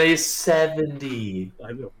 And he's 70. I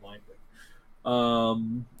don't mind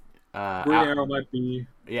him. Green Arrow might be.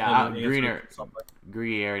 Yeah, Green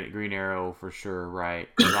Arrow for sure. Right,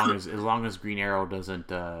 as long as Green Arrow doesn't,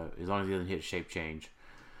 as long as he doesn't hit shape change,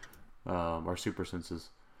 or super senses.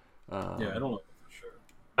 Yeah, I don't know for sure.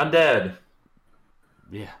 Undead.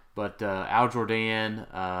 Yeah, But Al Jordan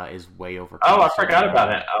is way over. Oh, I forgot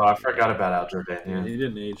about it. Oh, I forgot about Al Jordan. Yeah. He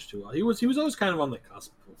didn't age too well. He was always kind of on the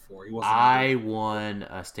cusp before. He wasn't. I won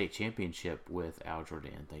a state championship with Al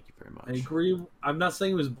Jordan. Thank you very much. I agree. I'm not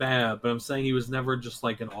saying he was bad, but I'm saying he was never just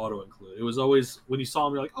like an auto include. It was always when you saw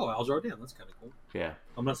him, you're like, oh, Al Jordan, that's kind of cool. Yeah.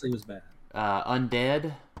 I'm not saying he was bad.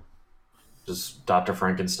 Undead. Just Dr.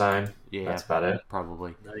 Frankenstein. Yeah, that's about it.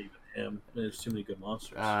 Probably. Not even him. There's too many good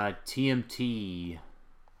monsters. TMT.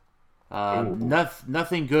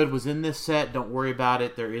 Nothing good was in this set. Don't worry about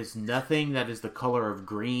it. There is nothing that is the color of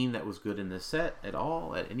green that was good in this set at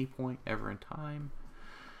all at any point ever in time.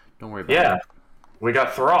 Don't worry about it. Yeah, we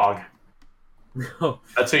got Throg.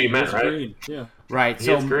 That's who you meant, right? Green. Yeah. Right.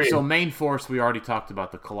 So main force, we already talked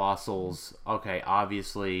about the Colossals. Okay,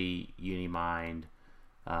 obviously Unimind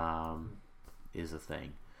is a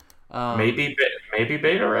thing. Maybe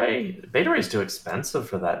Beta Ray. Beta Ray's too expensive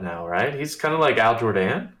for that now, right? He's kind of like Al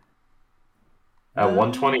Jordan. At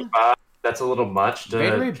 125, that's a little much.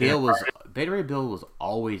 Beta Ray Bill was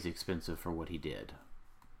always expensive for what he did.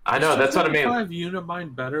 I know, that's what I mean. Is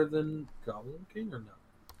Unimind better than Goblin King or no?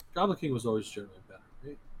 Goblin King was always generally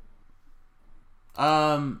better,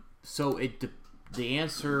 right? So the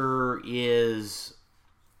answer is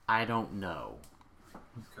I don't know.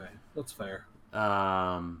 Okay, that's fair.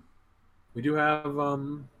 We do have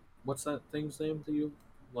what's that thing's name that you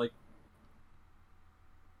like?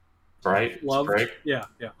 Sprite? Love? Sprite? Yeah.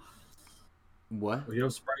 What? We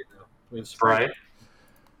have Sprite now. We have Sprite.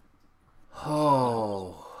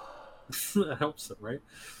 Oh. That helps it, right?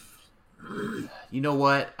 You know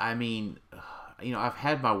what? I mean, I've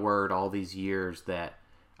had my word all these years that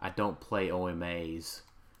I don't play OMAs.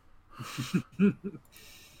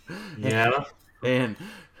 Yeah. And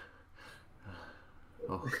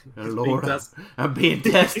oh Lord, I'm being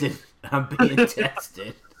tested. I'm being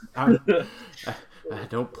tested. I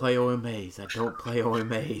don't play OMAs. I don't play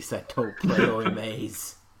OMAs. I don't play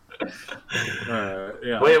OMAs.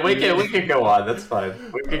 Yeah. We can go on. That's fine.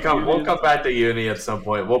 We'll come back to Uni at some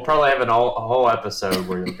point. We'll probably have a whole episode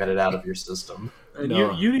where you'll get it out of your system. And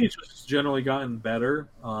Uni's just generally gotten better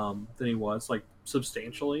than he was, like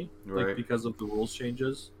substantially, right. Like because of the rules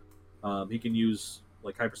changes. He can use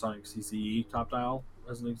like hypersonic CCE top dial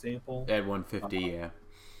as an example. At 150, yeah.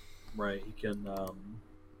 Right. He can.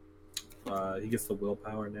 He gets the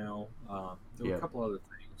willpower now. There were a couple other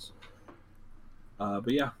things.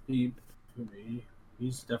 But yeah, he's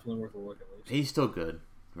definitely worth a look at least. He's still good,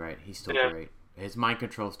 right? He's still great. His mind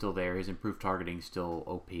control's still there. His improved targeting's still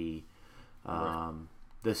OP. Right.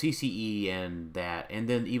 The CCE and that, and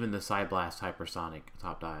then even the Psyblast hypersonic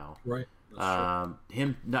top dial. Right.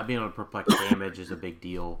 Him not being able to perplex damage is a big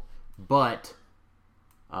deal, but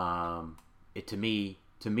to me,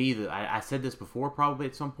 I said this before probably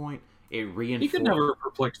at some point. It reinforced. He could never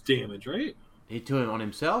perplex damage, right? To him on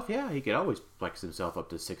himself, yeah, he could always flex himself up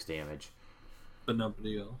to 6 damage. But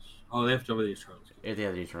nobody else. Oh, they have to have the Eternals. If they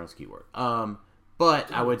have the Eternals keyword.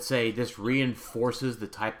 But I would say this reinforces the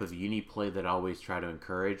type of uni play that I always try to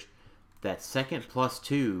encourage. That second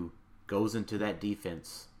 +2 goes into that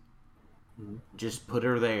defense. Mm-hmm. Just put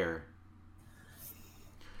her there.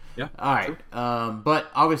 Yeah. All right.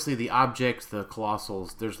 But obviously the objects, the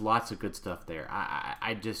Colossals, there's lots of good stuff there.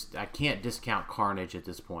 I can't discount Carnage at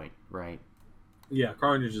this point, right? Yeah,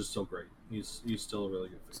 Carnage is still great. He's still a really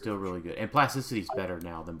good figure. Still really good. And Plasticity's better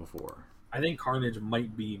now than before. I think Carnage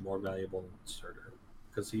might be more valuable than Starter.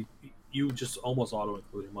 Because you just almost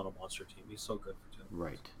auto-include him on a monster team. He's so good for 10.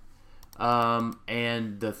 Right.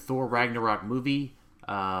 And the Thor Ragnarok movie,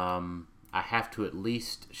 I have to at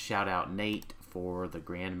least shout out Nate for the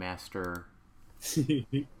Grandmaster.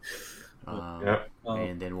 And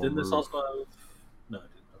then we'll didn't this also have... No, it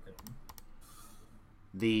didn't. Okay.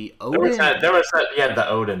 The Odin... the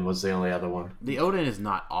Odin was the only other one. The Odin is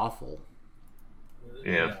not awful.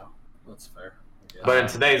 Yeah. That's fair. But in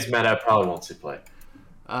today's meta, I probably won't see play.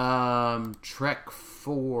 Trek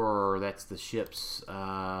 4, that's the ships.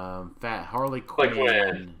 Fat Harley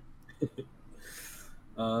Quinn.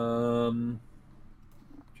 I'm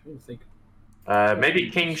trying to think. Maybe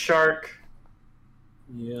King Shark.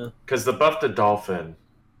 Yeah. Because the buff to Dolphin,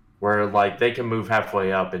 where like they can move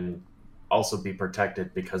halfway up and also be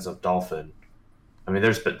protected because of Dolphin. I mean,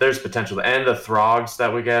 there's potential, and the Throgs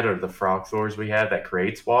that we get, or the Frog Thors we had that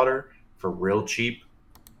creates water for real cheap.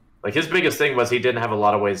 Like his biggest thing was he didn't have a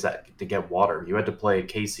lot of ways to get water. You had to play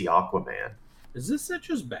Casey Aquaman. Is this set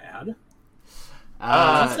just bad?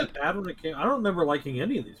 Was this set bad when it came? I don't remember liking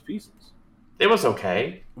any of these pieces. It was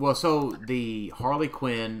okay. Well, so the Harley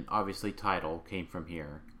Quinn, obviously, title came from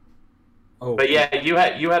here. Oh, But yeah, you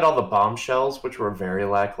had all the bombshells, which were very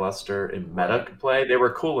lackluster in meta play. They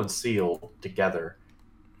were cool and sealed together.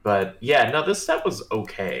 But yeah, no, this set was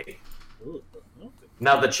okay.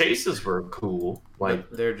 Now the chases were cool. Like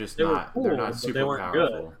they're just they not. cool, they're not but super they weren't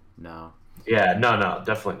powerful. good. No. yeah, no,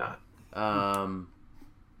 definitely not.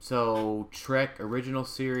 So Trek original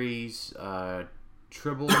series,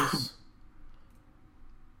 Tribbles,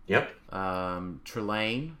 Yep.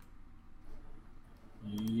 Trelane,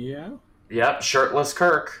 Yeah. Yep. Shirtless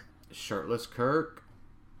Kirk. Shirtless Kirk.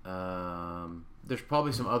 There's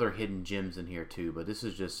probably some other hidden gems in here too, but this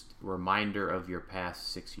is just a reminder of your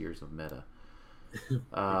past 6 years of meta.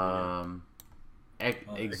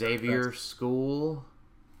 Xavier School.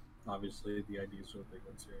 Obviously, the IDs are the big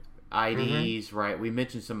ones here. IDs, right? We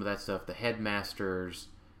mentioned some of that stuff. The headmasters,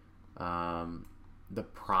 the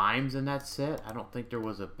primes in that set. I don't think there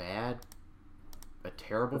was a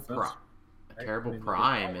terrible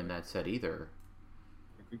prime in that set either.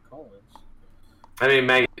 Good call. I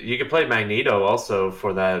mean, you could play Magneto also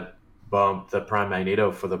for that bump, the Prime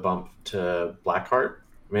Magneto for the bump to Blackheart.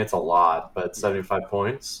 I mean, it's a lot, but 75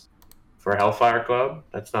 points for Hellfire Club.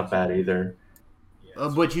 That's not bad either.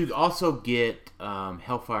 But you also get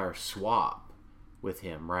Hellfire swap with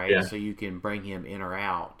him, right? Yeah. So you can bring him in or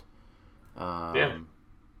out. Yeah.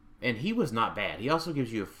 And he was not bad. He also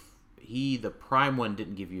gives you the Prime one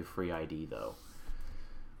didn't give you a free ID though.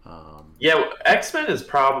 Yeah, X-Men is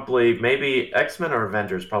maybe X-Men or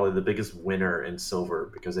Avengers probably the biggest winner in Silver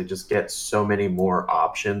because they just get so many more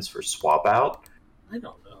options for swap out. I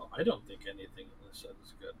don't know. I don't think anything in this set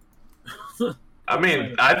is good. I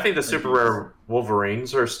mean, I think the super rare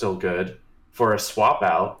Wolverines are still good for a swap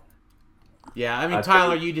out. Yeah, I mean,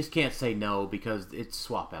 Tyler, you just can't say no because it's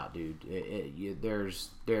swap out, dude. There's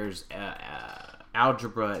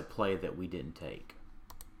algebra at play that we didn't take.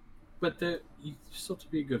 But you still have to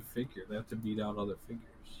be a good figure. They have to beat out other figures.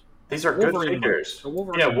 These are good figures.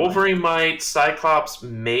 Wolverine might, Cyclops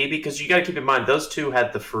maybe, because you got to keep in mind those two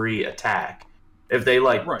had the free attack. If they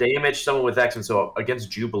damage someone with X-Men, so against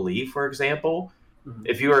Jubilee, for example,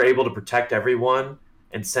 if you are able to protect everyone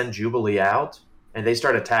and send Jubilee out, and they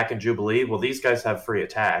start attacking Jubilee, well, these guys have free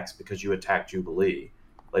attacks because you attack Jubilee.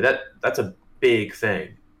 Like that's a big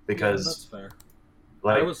thing because that's fair.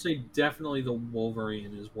 Like, I would say definitely the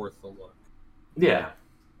Wolverine is worth the look. Yeah.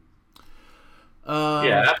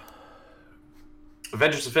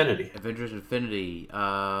 Avengers Infinity.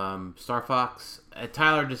 Star Fox.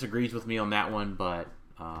 Tyler disagrees with me on that one, but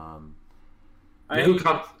go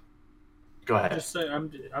ahead. Just say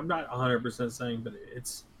I'm not 100% saying, but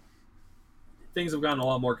things have gotten a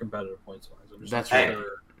lot more competitive points wise. That's right.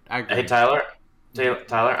 I agree. Hey Tyler,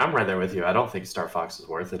 I'm right there with you. I don't think Star Fox is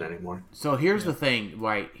worth it anymore. So here's the thing,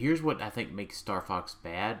 right? Here's what I think makes Star Fox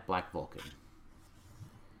bad: Black Vulcan.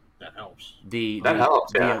 That helps. That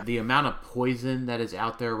helps. The amount of poison that is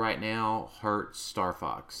out there right now hurts Star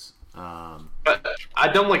Fox. But I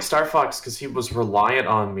don't like Star Fox because he was reliant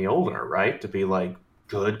on Mjolnir, right, to be like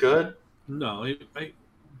good. No,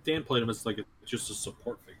 Dan played him as just a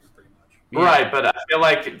support figure, pretty much. Yeah. Right, but I feel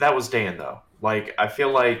like that was Dan though. Like I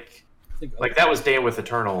feel like that was Dan with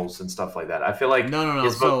Eternals and stuff like that. I feel like no.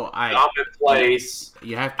 His So dominant place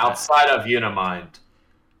you have to, outside of Unimind.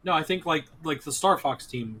 No, I think like the Star Fox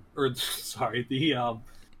team, or sorry, the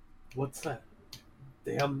what's that?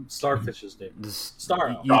 Damn Starfish's name.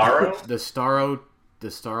 Starro. The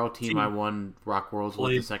Starro team I won Rock Worlds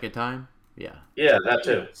with the second time. Yeah. Yeah, that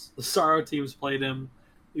too. The Starro teams played him.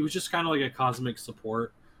 It was just kind of like a cosmic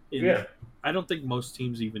support. And I don't think most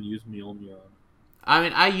teams even use Mjolnir. I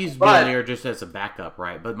mean, I used Mjolnir just as a backup,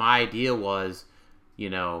 right? But my idea was,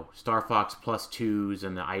 Star Fox +2s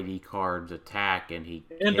and the ID cards attack, and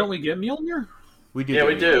don't we get Mjolnir? We do. Yeah,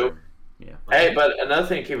 we do. Yeah. Hey, but another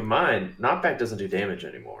thing to keep in mind: knockback doesn't do damage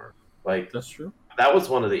anymore. Like that's true. That was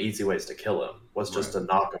one of the easy ways to kill him. Was just to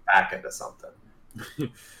knock him back into something.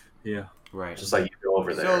 Yeah. Right. Just like you go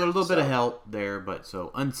over there. So there's a little bit of help there, but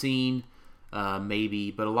so unseen,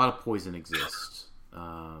 maybe, but a lot of poison exists.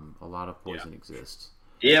 Exists.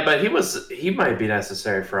 Yeah, but he might be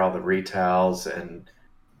necessary for all the retails and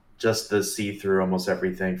just the see through almost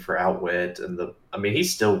everything for Outwit and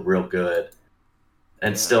he's still real good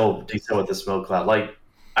and still decent with the smoke cloud. Like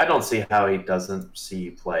I don't see how he doesn't see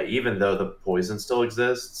you play, even though the poison still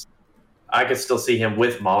exists. I could still see him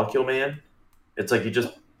with Molecule Man. It's like you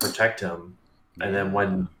just protect him, and then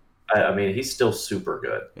when he's still super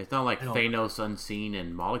good. It's not like Thanos, Unseen,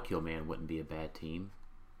 and Molecule Man wouldn't be a bad team.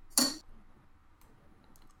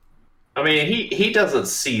 I mean, he doesn't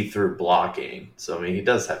see through blocking, so I mean, he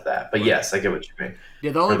does have that. But yes, I get what you mean.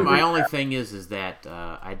 Yeah, my only thing is that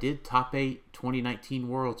I did top 8 2019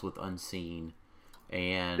 Worlds with Unseen,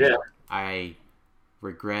 and I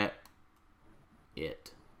regret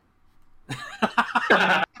it.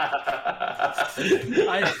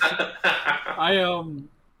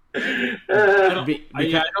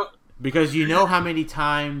 Because you know how many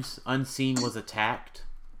times Unseen was attacked?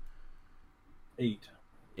 8.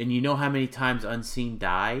 And you know how many times Unseen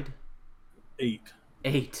died?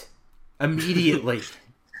 8. Immediately.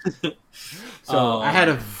 So I had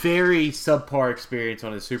a very subpar experience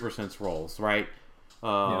on his Super Sense rolls, right?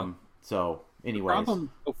 So, anyways. The problem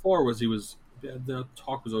before was the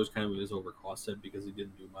talk was always kind of he was overcosted because he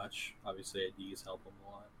didn't do much. Obviously, IDs help him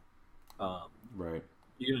a lot. Right.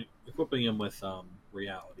 Equipping him with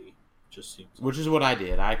reality just seems. Which is what I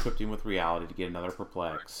did. I equipped him with reality to get another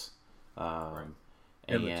perplex. Right.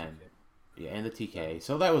 And the TK.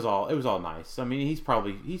 So that was all. It was all nice. I mean, he's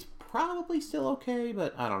probably still okay,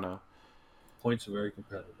 but I don't know. Points are very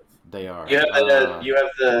competitive. They are. You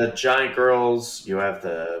have the giant girls. You have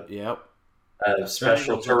the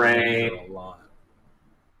special terrain. A lot.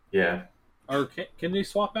 Yeah. Or can they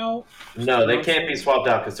swap out? No, they can't be swapped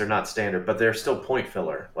out because they're not standard, but they're still point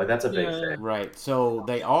filler. Like that's a big thing. Right. So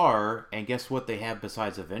they are, and guess what they have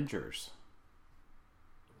besides Avengers?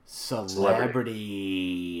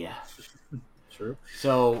 Celebrity. True.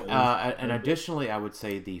 So, and additionally, I would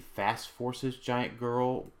say the Fast Forces giant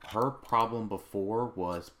girl, her problem before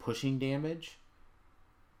was pushing damage,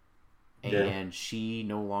 and she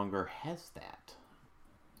no longer has that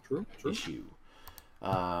issue.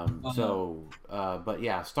 But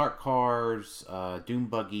yeah, Stark cars, Doom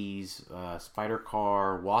buggies, Spider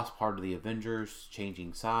car, Wasp part of the Avengers,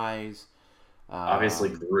 changing size. Obviously,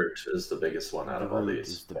 Groot is the biggest one out of all these. Groot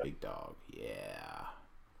is the big dog. Yeah.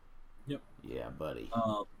 Yep. Yeah, buddy.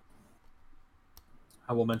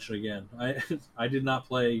 I will mention again. I did not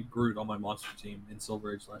play Groot on my monster team in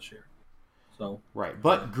Silver Age last year. So right,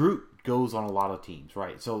 but Groot goes on a lot of teams,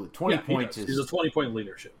 right? So 20 points is he's a 20-point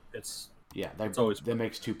leadership. It's always that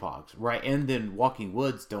makes 2 pogs, right? And then Walking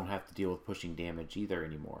Woods don't have to deal with pushing damage either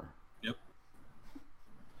anymore. Yep.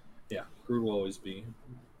 Yeah, Groot will always be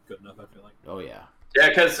good enough, I feel like. Oh yeah. Yeah,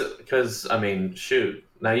 because I mean, shoot,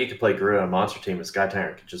 now you could play Groot on a monster team, and Sky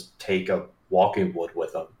Tyrant could just take a Walking Wood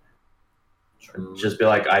with him. True. Just be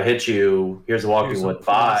like, I hit you. Here's a Walking Wood.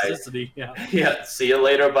 Bye. Yeah. See you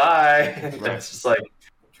later. Bye. Right. That's just like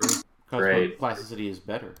great. Plasticity is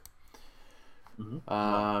better.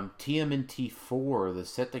 Mm-hmm. TMNT4, the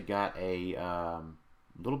set that got a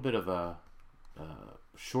little bit of a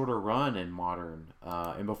shorter run in Modern.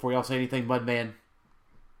 And before y'all say anything, Mudman.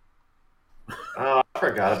 Oh, I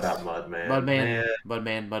forgot about Mudman.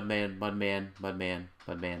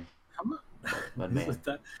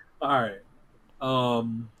 Mudman. All right.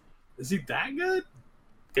 Is he that good?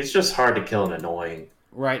 It's just hard to kill and annoying.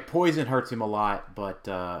 Right, poison hurts him a lot, but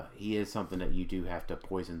he is something that you do have to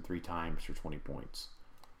poison 3 times for 20 points.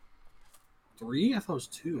 3? I thought it was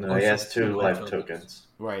 2. No, he has 2 life tokens.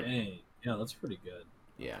 Right. Dang. Yeah, that's pretty good.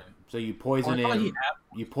 Yeah. So you poison him.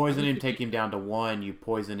 You poison him, take him down to 1. You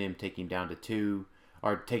poison him, take him down to 2,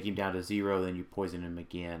 or take him down to 0. Then you poison him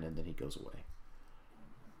again, and then he goes away.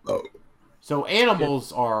 Oh. So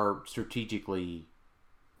animals are strategically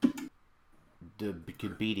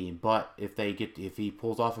could beat him, but if he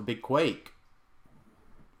pulls off a big quake,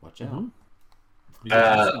 watch out.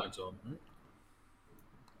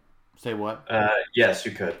 Say what? Yes,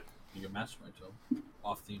 you could. You can mastermind zone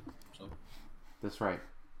off theme. So that's right.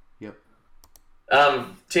 Yep.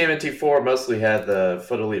 TMNT4 mostly had the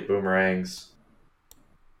Foot Elite boomerangs.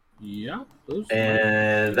 Yeah,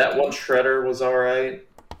 and that one shredder was all right.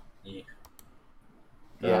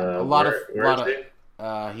 Yeah,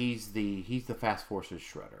 he's the Fast Forces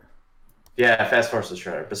shredder. Yeah, Fast Forces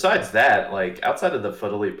shredder. Besides that, like outside of the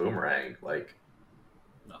Foot Elite boomerang, like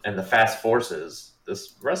and the Fast Forces,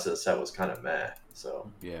 this rest of the set was kind of meh.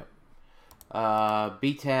 So yeah.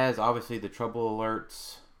 BTAS, obviously the trouble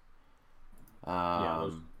alerts.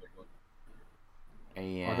 Those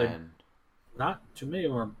and not to me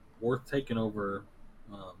are worth taking over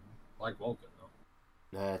Black Vulcan though.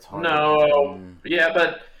 That's hard. No, yeah,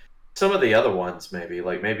 but some of the other ones maybe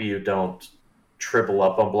you don't triple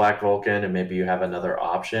up on Black Vulcan and maybe you have another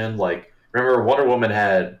option. Like remember Wonder Woman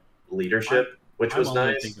had leadership, which was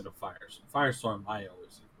nice. I'm thinking of Firestorm. I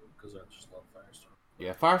always think because I just love Firestorm.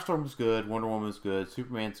 Yeah, Firestorm's good. Wonder Woman's good.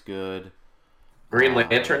 Superman's good. Green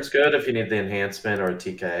Lantern's good if you need the enhancement or a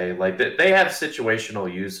TK. Like they have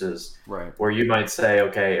situational uses, right? Where you might say,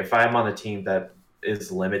 okay, if I'm on a team that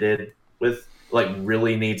is limited with like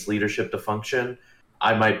really needs leadership to function,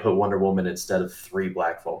 I might put Wonder Woman instead of 3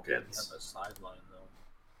 Black Vulcans. Yeah, the sideline though.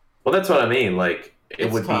 Well, that's what I mean. Like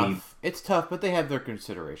it's tough. It's tough, but they have their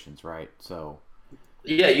considerations, right? So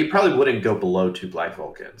yeah, you probably wouldn't go below 2 Black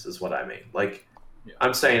Vulcans, is what I mean. Like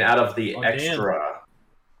I'm saying, out of the extra,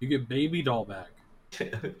 you get Baby Doll back.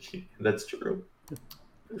 That's true.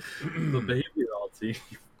 The Baby Doll team.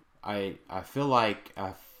 I feel like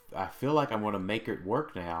I'm going to make it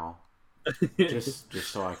work now, just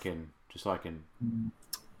so I can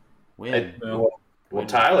win. Well,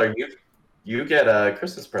 Tyler, you get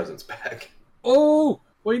Christmas presents back. Oh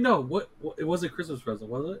wait, no. What? It wasn't Christmas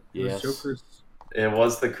present, was it? Yes. It was Joker's. It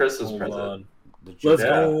was the Christmas present. Let's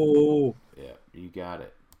go. Yeah, you got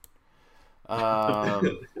it. All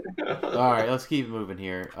right, let's keep moving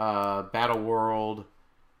here. Battle World.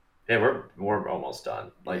 Yeah, we're almost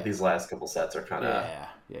done. Like these last couple sets are kind of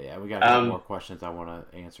yeah. We got more questions I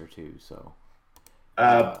want to answer too. So,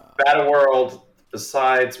 Battle World.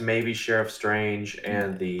 Besides maybe Sheriff Strange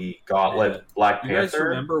and the Gauntlet Black Panther. You guys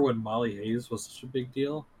remember when Molly Hayes was such a big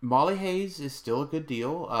deal? Molly Hayes is still a good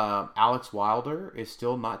deal. Alex Wilder is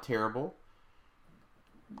still not terrible.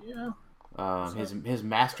 Yeah. His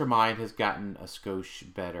mastermind has gotten a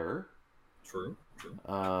skosh better. True.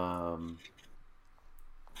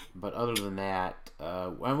 But other than that, I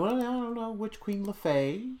don't know which Queen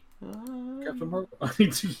LeFay. Captain Marvel.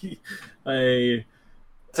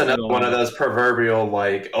 It's another one of those proverbial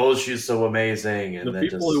like, oh, she's so amazing, and the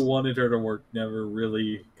people who wanted her to work never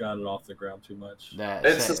really got it off the ground too much.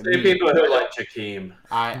 It's the same people who like Jakeem.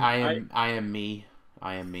 I am me.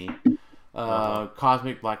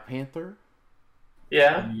 Cosmic Black Panther.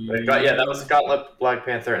 Yeah, that was Gauntlet Black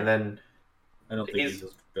Panther, and then I don't think he's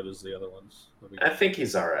as good as the other ones. I think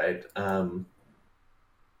he's all right.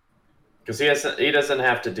 Because he doesn't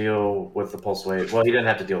have to deal with the pulse wave. Well, he didn't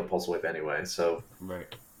have to deal with pulse wave anyway. So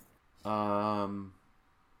right.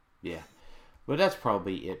 Yeah, but that's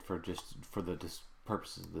probably it for the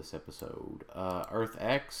purposes of this episode. Earth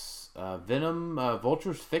X, Venom,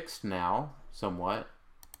 Vulture's fixed now somewhat.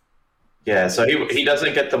 Yeah, so he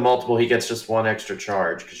doesn't get the multiple. He gets just one extra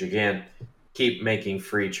charge because you can't keep making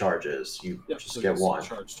free charges. You just get one.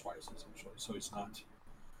 Charged twice essentially, so he's not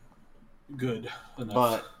good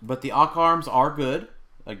enough. But the Arc Arms are good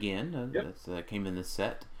again. That came in this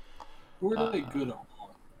set. Who are they good on?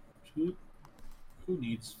 Who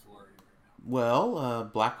needs Flurry right now?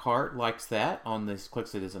 Well, Blackheart likes that on this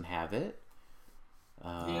clicks. It doesn't have it.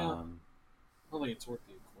 I don't think it's worth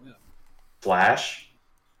the equip. Flash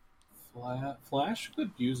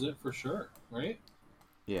could use it for sure, right?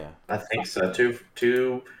 Yeah, I think so.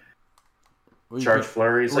 Two charge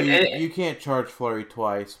flurries. You can't charge Flurry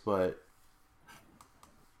twice, but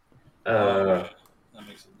that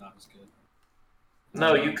makes it not as good.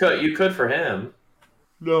 No, you could for him.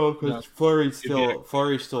 No, because Flurry's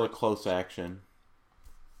still a close action.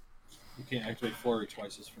 You can't activate Flurry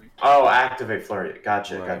twice as free. Oh, activate Flurry.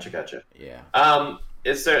 Gotcha. Yeah.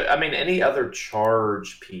 Is there? I mean, any other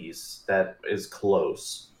charge piece that is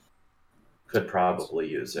close could probably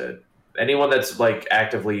use it. Anyone that's like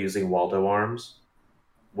actively using Waldo arms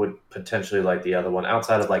would potentially like the other one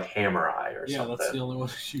outside of like Hammer Eye or something. Yeah, that's the only one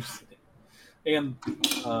who's using it. And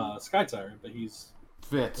Sky Tyrant, but he's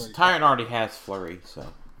fits. Tyrant already has Flurry, so.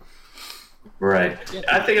 Right.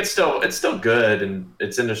 I think it's still good and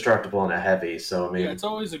it's indestructible and a heavy. So I mean, it's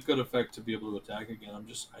always a good effect to be able to attack again. I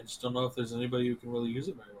just don't know if there's anybody who can really use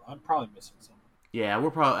it very well. I'm probably missing something. Yeah, we're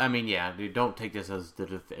probably. I mean, yeah, dude, don't take this as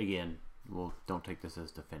don't take this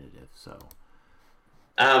as definitive. So.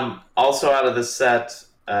 Also out of this set,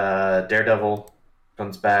 Daredevil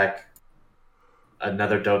comes back.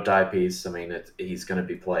 Another Don't Die piece. I mean, he's going to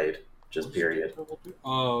be played. Just period.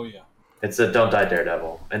 Oh yeah. It's a Don't Die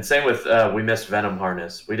Daredevil. And same with, we missed Venom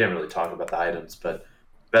Harness. We didn't really talk about the items, but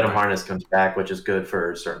Venom Harness comes back, which is good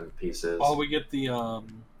for certain pieces. Oh, we get the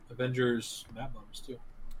Avengers map bonus too.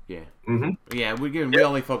 Yeah. Mm-hmm. Yeah, we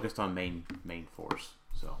only focused on main force.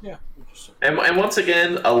 So yeah. And once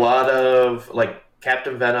again, a lot of, like,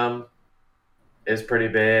 Captain Venom is pretty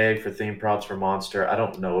big for theme props for Monster. I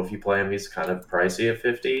don't know if you play him. He's kind of pricey at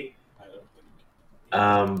 $50.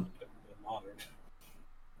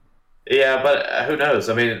 Yeah, but who knows?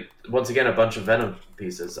 I mean, once again, a bunch of Venom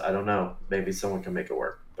pieces. I don't know. Maybe someone can make it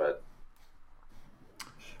work, but.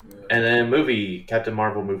 And then Captain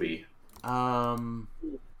Marvel movie. I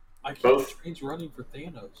keep both Strange running for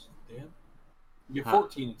Thanos. Dan, you get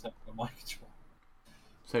 14 attack on my control.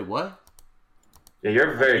 Say what? Yeah,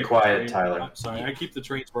 you're very quiet, Tyler. I'm sorry, I keep the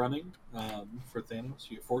trains running for Thanos.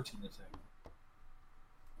 You get 14 attack.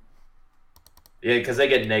 Yeah, because they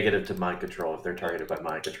get negative to mind control if they're targeted by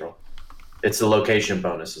mind control. It's the location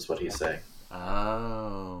bonus, is what he's saying.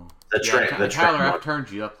 Oh. Tyler, I've turned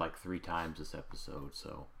you up like 3 times this episode,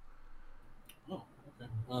 so. Oh, okay.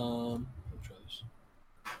 Let me try this.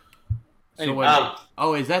 Anyway,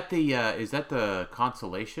 is that the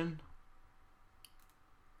consolation?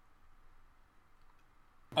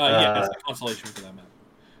 Yeah, it's the consolation for that map.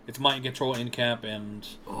 It's mind control, in cap, and.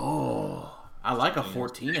 Oh, I like a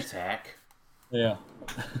 14 attack. Yeah.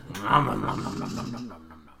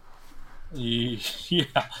 Yeah.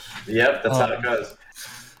 Yep, that's how it goes.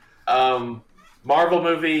 Marvel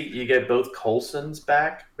movie, you get both Coulsons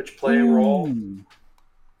back, which play a role.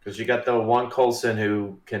 Because you got the one Coulson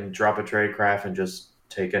who can drop a trade craft and just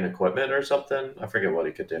take in equipment or something. I forget what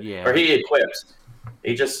he could do. Yeah. Or he equips.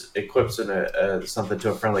 He just equips something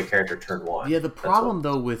to a friendly character turn 1. Yeah, the problem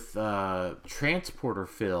though with Transporter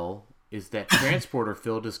Phil is that Transporter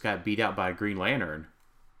Phil just got beat out by a Green Lantern.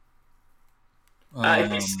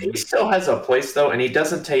 He still has a place though, and he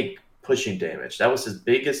doesn't take pushing damage. That was his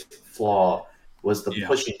biggest flaw. Was the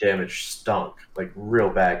pushing damage stunk like real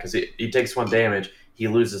bad because he takes 1 damage, he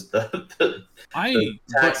loses the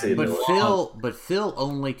taxi. But Phil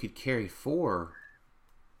only could carry 4.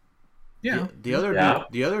 Yeah. The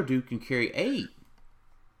other dude can carry 8.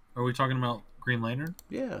 Are we talking about Green Lantern?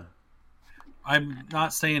 Yeah. I'm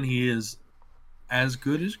not saying he is as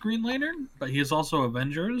good as Green Lantern, but he is also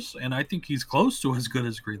Avengers, and I think he's close to as good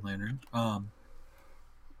as Green Lantern.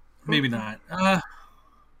 Maybe not.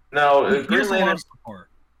 No, Green Lantern.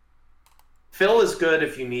 Phil is good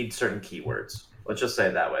if you need certain keywords. Let's just say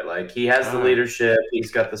it that way. Like he has the leadership,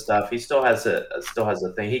 he's got the stuff. He still has a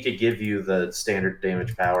thing. He could give you the standard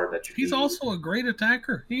damage power that you. He's also a great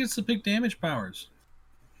attacker. He gets the big damage powers.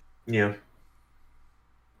 Yeah.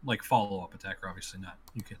 Like follow-up attacker, obviously not.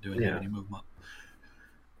 You can't do anything when you move him up.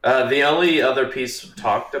 The only other piece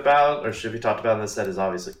talked about, or should be talked about in this set, is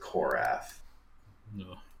obviously Korath.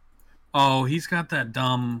 No. Oh, he's got that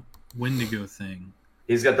dumb Wendigo thing.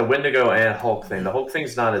 He's got the Wendigo and Hulk thing. The Hulk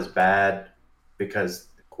thing's not as bad because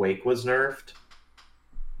Quake was nerfed.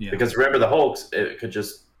 Yeah. Because remember, the Hulks, it could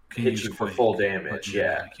just hit you for full damage.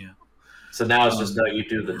 Yeah. So now it's just you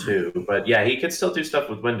do the 2. But yeah, he could still do stuff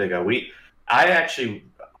with Wendigo. I actually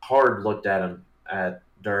hard looked at him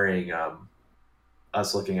during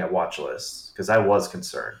us looking at watch lists because I was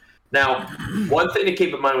concerned. Now, one thing to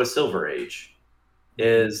keep in mind with Silver Age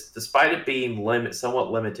is, despite it being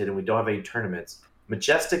somewhat limited and we don't have any tournaments,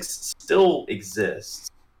 Majestics still exists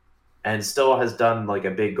and still has done like a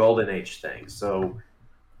big Golden Age thing. So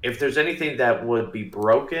if there's anything that would be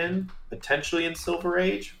broken potentially in Silver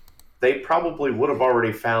Age, they probably would have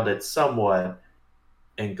already found it somewhat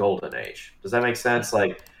in Golden Age. Does that make sense?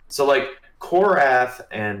 Like Korath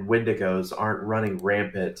and Wendigos aren't running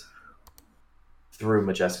rampant through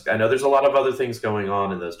Majestic. I know there's a lot of other things going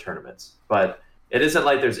on in those tournaments, but it isn't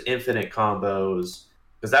like there's infinite combos.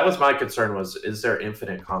 Because that was my concern is there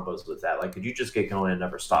infinite combos with that? Like, could you just get going and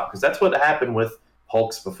never stop? Because that's what happened with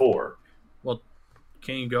Hulks before. Well,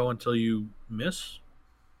 can you go until you miss?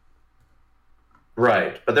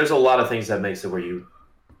 Right. But there's a lot of things that makes it where you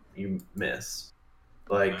miss.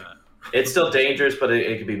 Like, it's still dangerous, but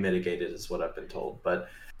it can be mitigated is what I've been told. But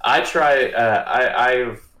I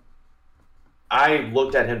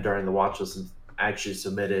looked at him during the watch list and actually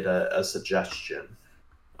submitted a suggestion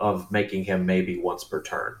of making him maybe once per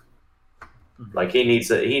turn. Mm-hmm. Like he needs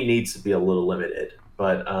to be a little limited,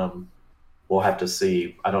 but we'll have to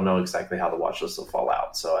see. I don't know exactly how the watch list will fall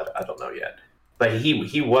out, so I don't know yet. But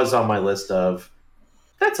he was on my list of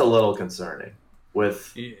that's a little concerning.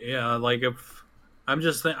 With like if I'm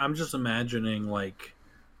just imagining like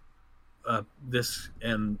this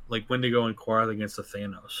and like Wendigo and Korath against the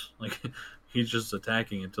Thanos. Like he's just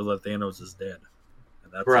attacking until the Thanos is dead.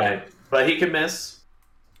 And that's right, but he can miss.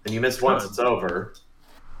 And you miss once, it's over.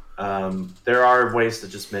 There are ways to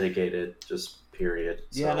just mitigate it, just period.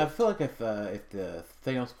 Yeah, so. And I feel like if the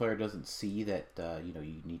Thanos player doesn't see that you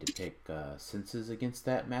need to take senses against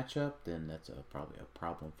that matchup, then that's probably a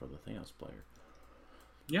problem for the Thanos player.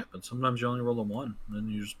 Yeah, but sometimes you only roll a 1, and then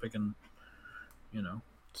you're just picking,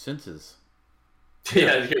 senses.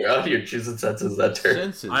 Yeah, you're choosing senses that turn.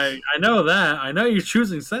 Senses. I know that. I know you're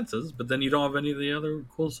choosing senses, but then you don't have any of the other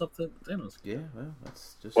cool stuff that Thanos. Yeah, well,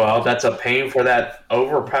 that's just. Well, that's a pain for that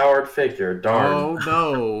overpowered figure. Darn. Oh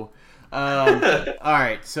no. All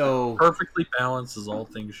right, so perfectly balanced as all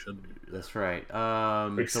things should be. That's right.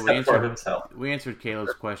 Except for himself. We answered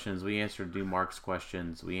Caleb's questions. We answered Dumark's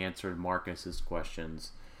questions. We answered Marcus's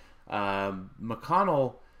questions.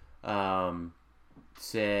 McConnell.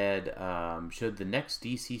 Said, should the next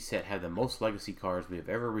DC set have the most legacy cards we have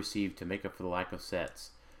ever received to make up for the lack of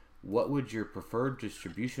sets? what would your preferred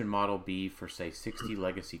distribution model be for, say, 60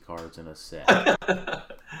 legacy cards in a set?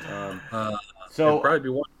 So it'd probably be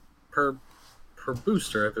one per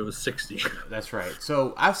booster if it was 60. That's right.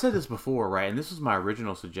 So I've said this before, right? And this was my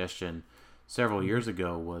original suggestion several years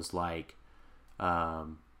ago, was like,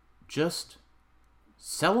 just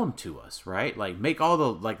sell them to us, right? Like,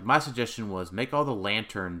 my suggestion was make all the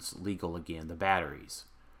lanterns legal again, the batteries,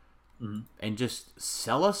 and just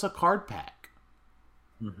sell us a card pack.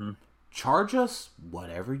 Charge us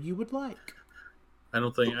whatever you would like. I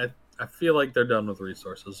don't think I feel like they're done with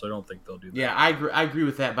resources, so I don't think they'll do that. Yeah, I agree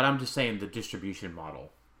with that, but I'm just saying the distribution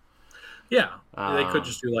model. Yeah, they could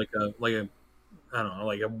just do like a I don't know,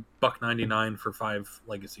 like $1.99 for 5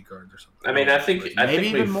 legacy cards or something. I mean, I think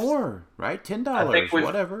even more, right? $10,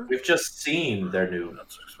 whatever. We've just seen their new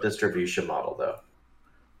distribution model, though.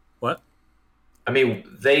 What? I mean,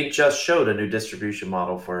 they just showed a new distribution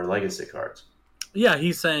model for legacy cards. Yeah,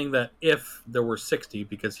 he's saying that if there were 60,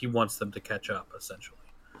 because he wants them to catch up, essentially.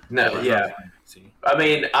 No, yeah. I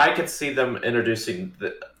mean, I could see them introducing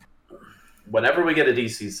whenever we get a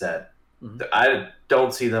DC set. I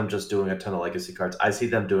don't see them just doing a ton of legacy cards. I see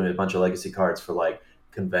them doing a bunch of legacy cards for like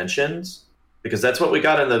conventions, because that's what we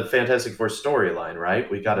got in the Fantastic Four storyline,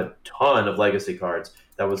 right? We got a ton of legacy cards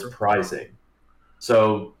that was prizing.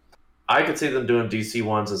 So I could see them doing DC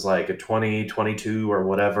ones as like a 20, 22 or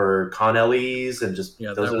whatever con LEs, and just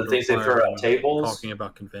those are the things they throw at tables. Talking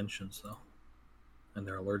about conventions though, and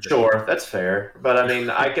they're allergic. Sure, that's fair, but I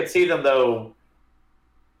mean, I could see them though.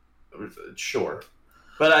 Sure.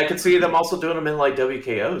 But I could see them also doing them in like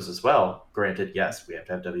WKOs as well. Granted, yes, we have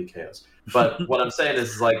to have WKOs. But what I'm saying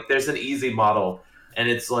is like there's an easy model, and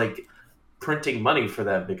it's like printing money for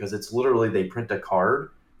them, because it's literally they print a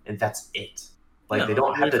card and that's it. Like they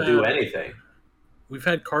don't have to do anything. We've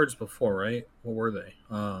had cards before, right? What were they?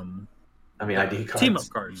 I mean, ID cards. Team up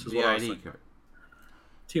cards. Is what I was ID card.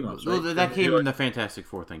 Team ups. Well, right? that came in the Fantastic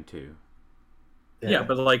Four thing too. Yeah,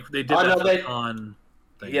 but like they did that on.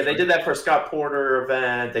 Yeah, they did that for a Scott Porter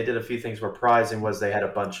event. They did a few things where prizing was they had a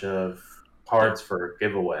bunch of cards for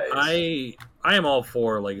giveaways. I am all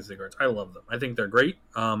for legacy cards. I love them. I think they're great.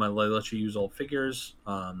 I let you use old figures.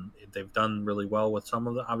 They've done really well with some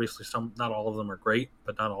of them. Obviously, not all of them are great,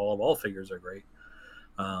 but not all figures are great.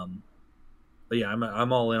 But yeah,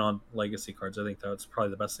 I'm all in on legacy cards. I think that's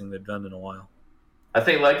probably the best thing they've done in a while. I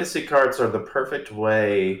think legacy cards are the perfect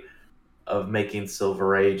way of making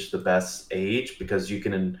Silver Age the best age, because you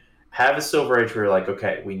can have a Silver Age where you're like,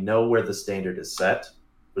 okay, we know where the standard is set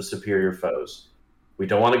with superior foes. We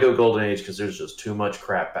don't want to go Golden Age because there's just too much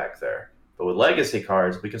crap back there. But with legacy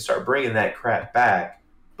cards, we can start bringing that crap back,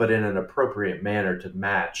 but in an appropriate manner to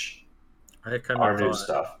match our new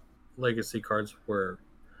stuff. Legacy cards were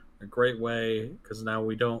a great way, because now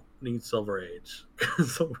we don't need Silver Age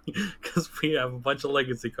because we have a bunch of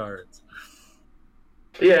legacy cards.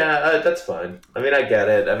 Yeah, that's fine. I mean, I get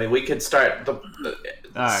it. I mean, we could start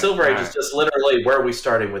Silver Age is just literally where are we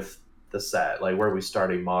starting with the set, like where are we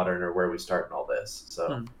starting modern, or where are we starting all this.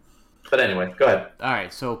 So, but anyway, go ahead. All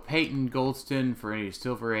right. So Peyton Goldston, for any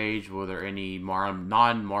Silver Age, were there any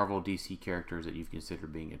non-Marvel DC characters that you've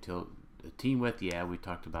considered being a team with? Yeah, we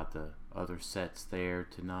talked about the other sets there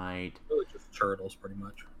tonight. Really just Turtles, pretty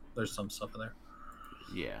much. There's some stuff in there.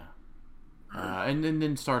 Yeah. And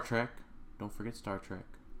then Star Trek. Don't forget Star Trek.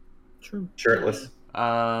 True. Shirtless.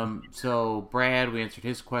 So Brad, we answered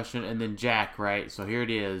his question, and then Jack, right? So here it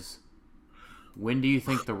is. When do you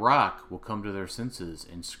think The Rock will come to their senses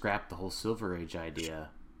and scrap the whole Silver Age idea?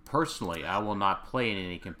 Personally, I will not play in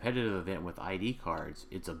any competitive event with ID cards.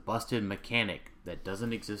 It's a busted mechanic that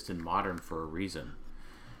doesn't exist in Modern for a reason.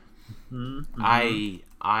 Mm-hmm.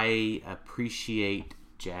 I appreciate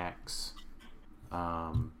Jack's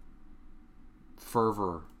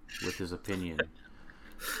fervor with his opinion.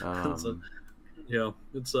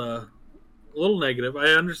 It's a little negative. I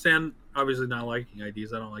understand, obviously, not liking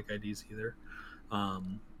IDs. I don't like IDs either.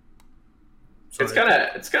 It's kind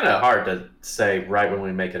of hard to say right when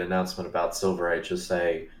we make an announcement about Silver Age. Just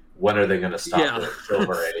say, when are they going to stop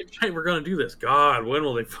Silver Age? Hey, we're going to do this. God, when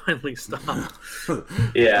will they finally stop?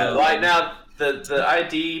 Like now the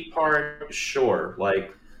ID part, sure.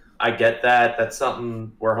 Like I get that. That's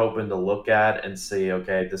something we're hoping to look at and see,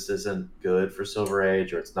 okay, this isn't good for Silver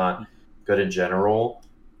Age, or it's not good in general.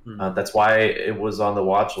 That's why it was on the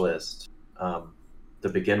watch list to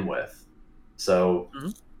begin with. So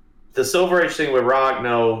the Silver Age thing with Rock,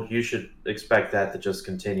 no, you should expect that to just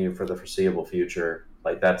continue for the foreseeable future.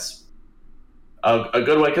 Like, that's a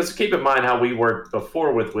good way. Because keep in mind how we worked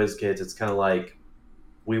before with WizKids. It's kind of like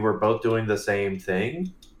we were both doing the same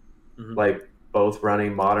thing. Like, both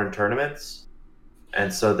running modern tournaments,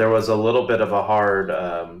 And so there was a little bit of a hard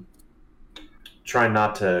trying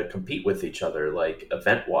not to compete with each other, like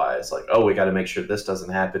event-wise. Like, oh, we got to make sure this doesn't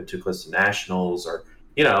happen too close to nationals, or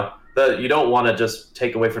you don't want to just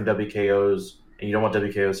take away from WKOs, and you don't want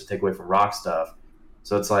WKOs to take away from Rock stuff.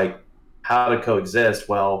 So it's like how to coexist.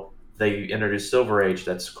 Well, they introduced Silver Age.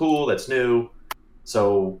 That's cool. That's new.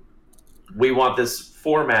 So we want this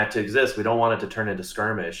format to exist. We don't want it to turn into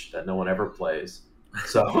skirmish that no one ever plays.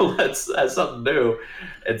 So let's add something new.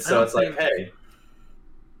 And so it's like, hey.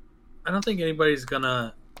 I don't think anybody's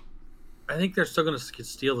gonna. I think they're still gonna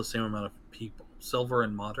steal the same amount of people, Silver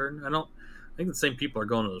and Modern. I think the same people are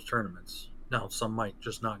going to those tournaments. Now, some might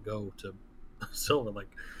just not go to Silver, like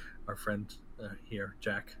our friend here,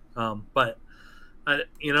 Jack. But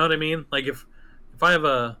you know what I mean? Like if I have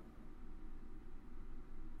a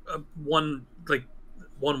one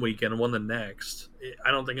weekend and one the next,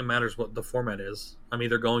 I don't think it matters what the format is. I'm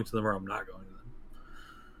either going to them or I'm not going to them.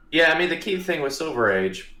 Yeah, I mean the key thing with Silver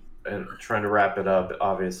Age, and trying to wrap it up,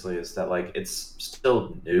 obviously, is that like it's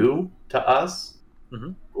still new to us.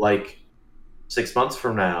 Mm-hmm. Like 6 months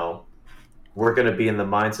from now, we're going to be in the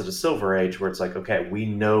mindset of Silver Age, where it's like, okay, we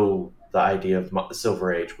know the idea of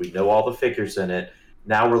Silver Age, we know all the figures in it.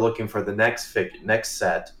 Now we're looking for the next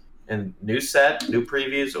set. And new set, new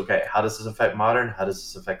previews. Okay, how does this affect Modern? How does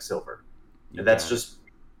this affect Silver? And that's just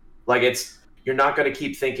like you're not going to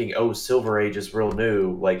keep thinking, oh, Silver Age is real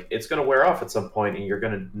new. Like it's going to wear off at some point, and you're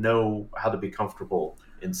going to know how to be comfortable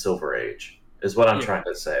in Silver Age. Is what I'm trying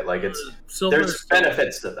to say. Like there's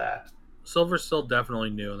benefits to that. Silver's still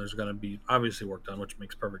definitely new, and there's going to be obviously work done, which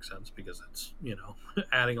makes perfect sense because it's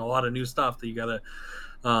adding a lot of new stuff that you got to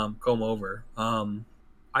comb over.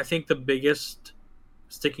 I think the biggest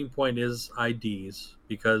sticking point is IDs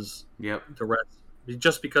because the rest,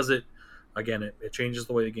 just because it changes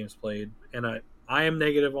the way the game's played, and I am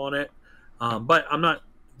negative on it, but I'm not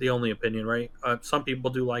the only opinion, right? Some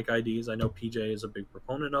people do like IDs. I know PJ is a big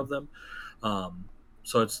proponent of them,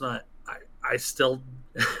 so it's not. I still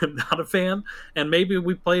am not a fan, and maybe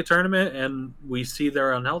we play a tournament and we see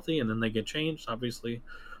they're unhealthy, and then they get changed. Obviously,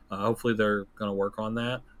 hopefully they're going to work on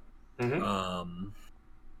that. Mm-hmm.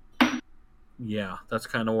 Yeah, that's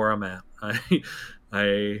kind of where I'm at.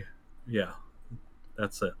 That's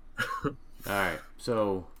it. All right,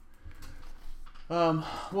 so,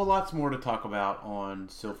 lots more to talk about on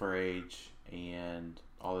Silver Age and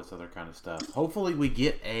all this other kind of stuff. Hopefully, we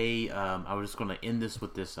get I was just going to end this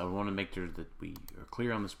with this. I want to make sure that we are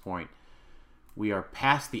clear on this point. We are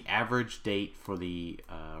past the average date for the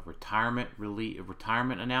retirement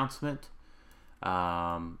announcement.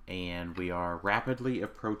 And we are rapidly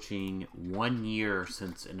approaching 1 year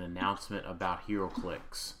since an announcement about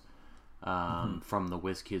HeroClix from the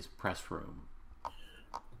WizKids press room.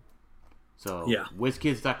 So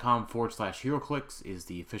WizKids.com/HeroClix is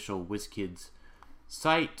the official WizKids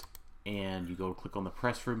site, and you go click on the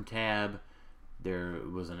press room tab. There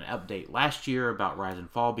was an update last year about Rise and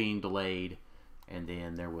Fall being delayed, and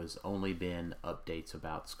then there was only been updates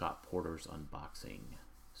about Scott Porter's unboxing.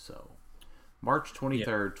 So March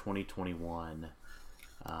 23rd, 2021.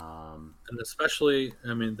 And especially,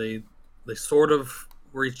 I mean, they sort of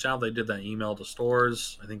reached out. They did that email to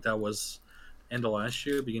stores. I think that was end of last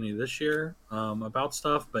year, beginning of this year, about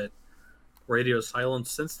stuff. But radio silence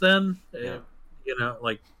since then.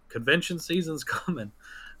 Like convention season's coming.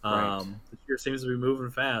 Right. This year seems to be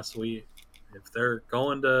moving fast. If they're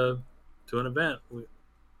going to an event,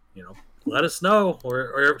 let us know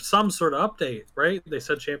or some sort of update, right? They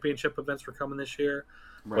said championship events were coming this year.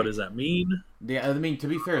 Right. What does that mean? Yeah, I mean, to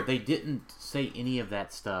be fair, they didn't say any of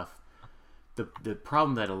that stuff. The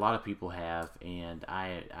problem that a lot of people have, and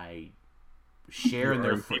I share in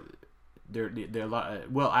their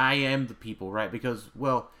lot. Well, I am the people, right? Because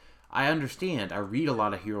I understand. I read a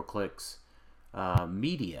lot of HeroClix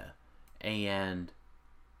media, and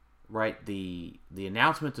right, the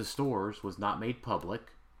announcement to stores was not made public.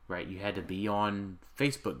 Right, you had to be on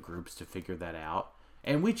Facebook groups to figure that out,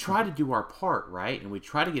 and we try to do our part, right, and we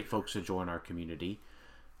try to get folks to join our community.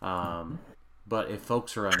 But if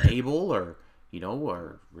folks are unable, or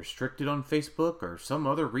are restricted on Facebook, or some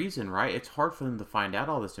other reason, right, it's hard for them to find out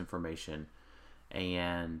all this information,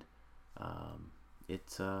 and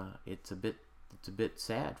it's a bit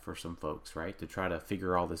sad for some folks, right, to try to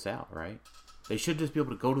figure all this out, right? They should just be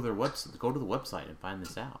able to go to the website and find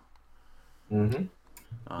this out. Mm-hmm.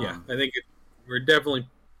 I think we're definitely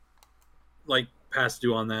past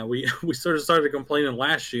due on that. We sort of started complaining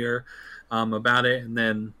last year about it, and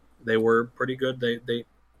then they were pretty good. They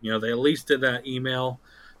at least did that email,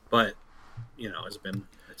 but it's been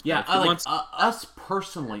a few months. Us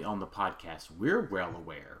personally on the podcast, we're well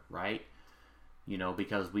aware, right? You know,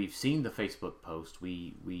 because we've seen the Facebook post.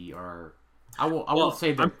 We are. I will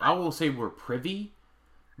say we're privy,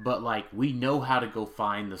 but like we know how to go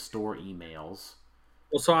find the store emails.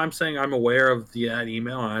 Well, so I'm saying I'm aware of that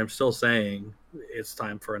email, and I'm still saying it's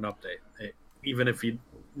time for an update. Even if you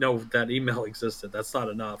know that email existed, that's not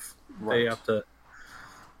enough. Right. They have to.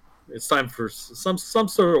 It's time for some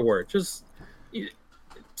sort of work. Just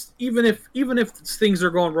even if things are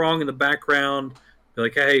going wrong in the background, be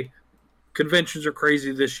like, hey, conventions are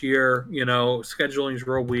crazy this year. You know, scheduling is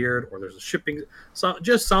real weird, or there's a shipping.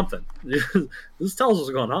 Just something. This tells us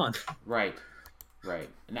what's going on. Right. Right.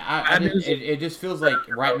 And it just feels like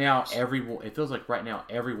right now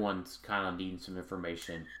everyone's kind of needing some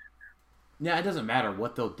information. Yeah, it doesn't matter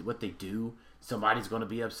what they do. Somebody's going to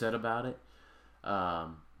be upset about it.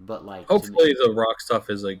 But like, hopefully the rock stuff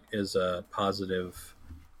is a positive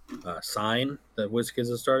sign that WizKids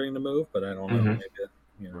is starting to move. But I don't know. Maybe,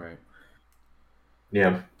 you know. Right.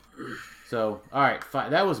 Yeah. So all right,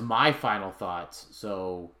 that was my final thoughts.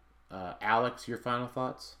 So, Alex, your final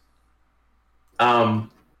thoughts?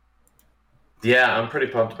 Yeah, I'm pretty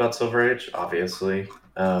pumped about Silver Age, obviously.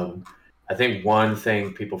 I think one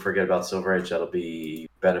thing people forget about Silver Age that'll be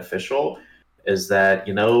beneficial is that,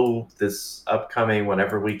 you know, this upcoming,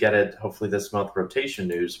 whenever we get it, hopefully this month, rotation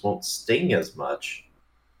news won't sting as much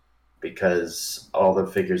because all the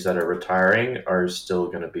figures that are retiring are still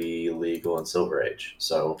going to be legal in Silver Age.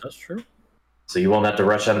 So that's true. So you won't have to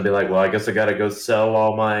rush out and be like, well, I guess I got to go sell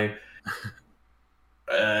all my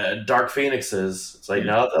Dark Phoenixes. It's like,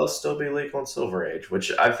 no, they'll still be legal in Silver Age,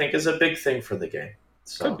 which I think is a big thing for the game.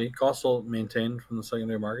 So. Could be. Costs will maintain from the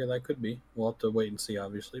secondary market. That could be. We'll have to wait and see,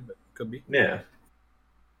 obviously, but could be. Yeah.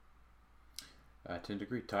 I tend to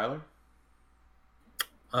agree. Tyler?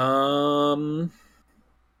 I don't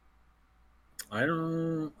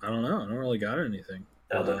know. I don't really got anything.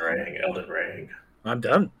 Elden Ring. I'm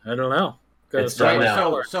done. I don't know. It's done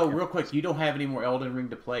now. So real quick, you don't have any more Elden Ring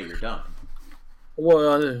to play. You're done.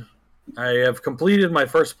 Well, I have completed my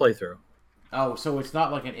first playthrough. Oh, so it's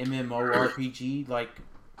not like an MMORPG, like?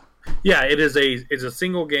 Yeah, it's a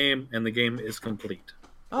single game, and the game is complete.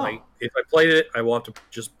 Oh. Like, if I played it, I will have to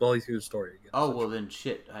just play through the story again. Oh, well then,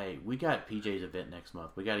 shit. Hey, we got PJ's event next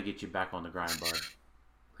month. We got to get you back on the grind, bud.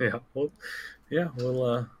 Well,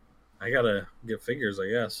 I gotta get figures, I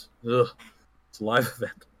guess. Ugh, it's a live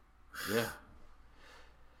event. Yeah.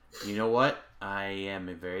 You know what? I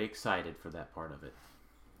am very excited for that part of it.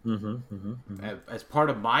 As part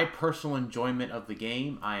of my personal enjoyment of the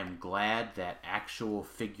game, I am glad that actual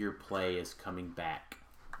figure play is coming back.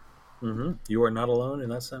 You are not alone in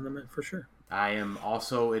that sentiment, for sure. I am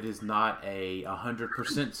also. It is not a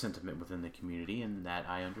 100% sentiment within the community, and that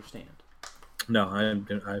I understand. No,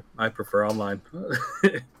 I prefer online.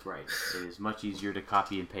 Right. It is much easier to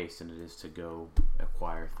copy and paste than it is to go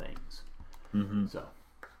acquire things. So,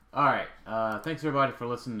 all right. Thanks everybody for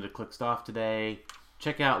listening to Clickstuff today.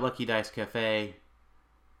 Check out Lucky Dice Cafe,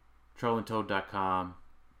 TrollandToad.com,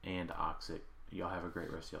 and Oxic. Y'all have a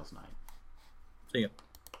great rest of y'all's night. See ya.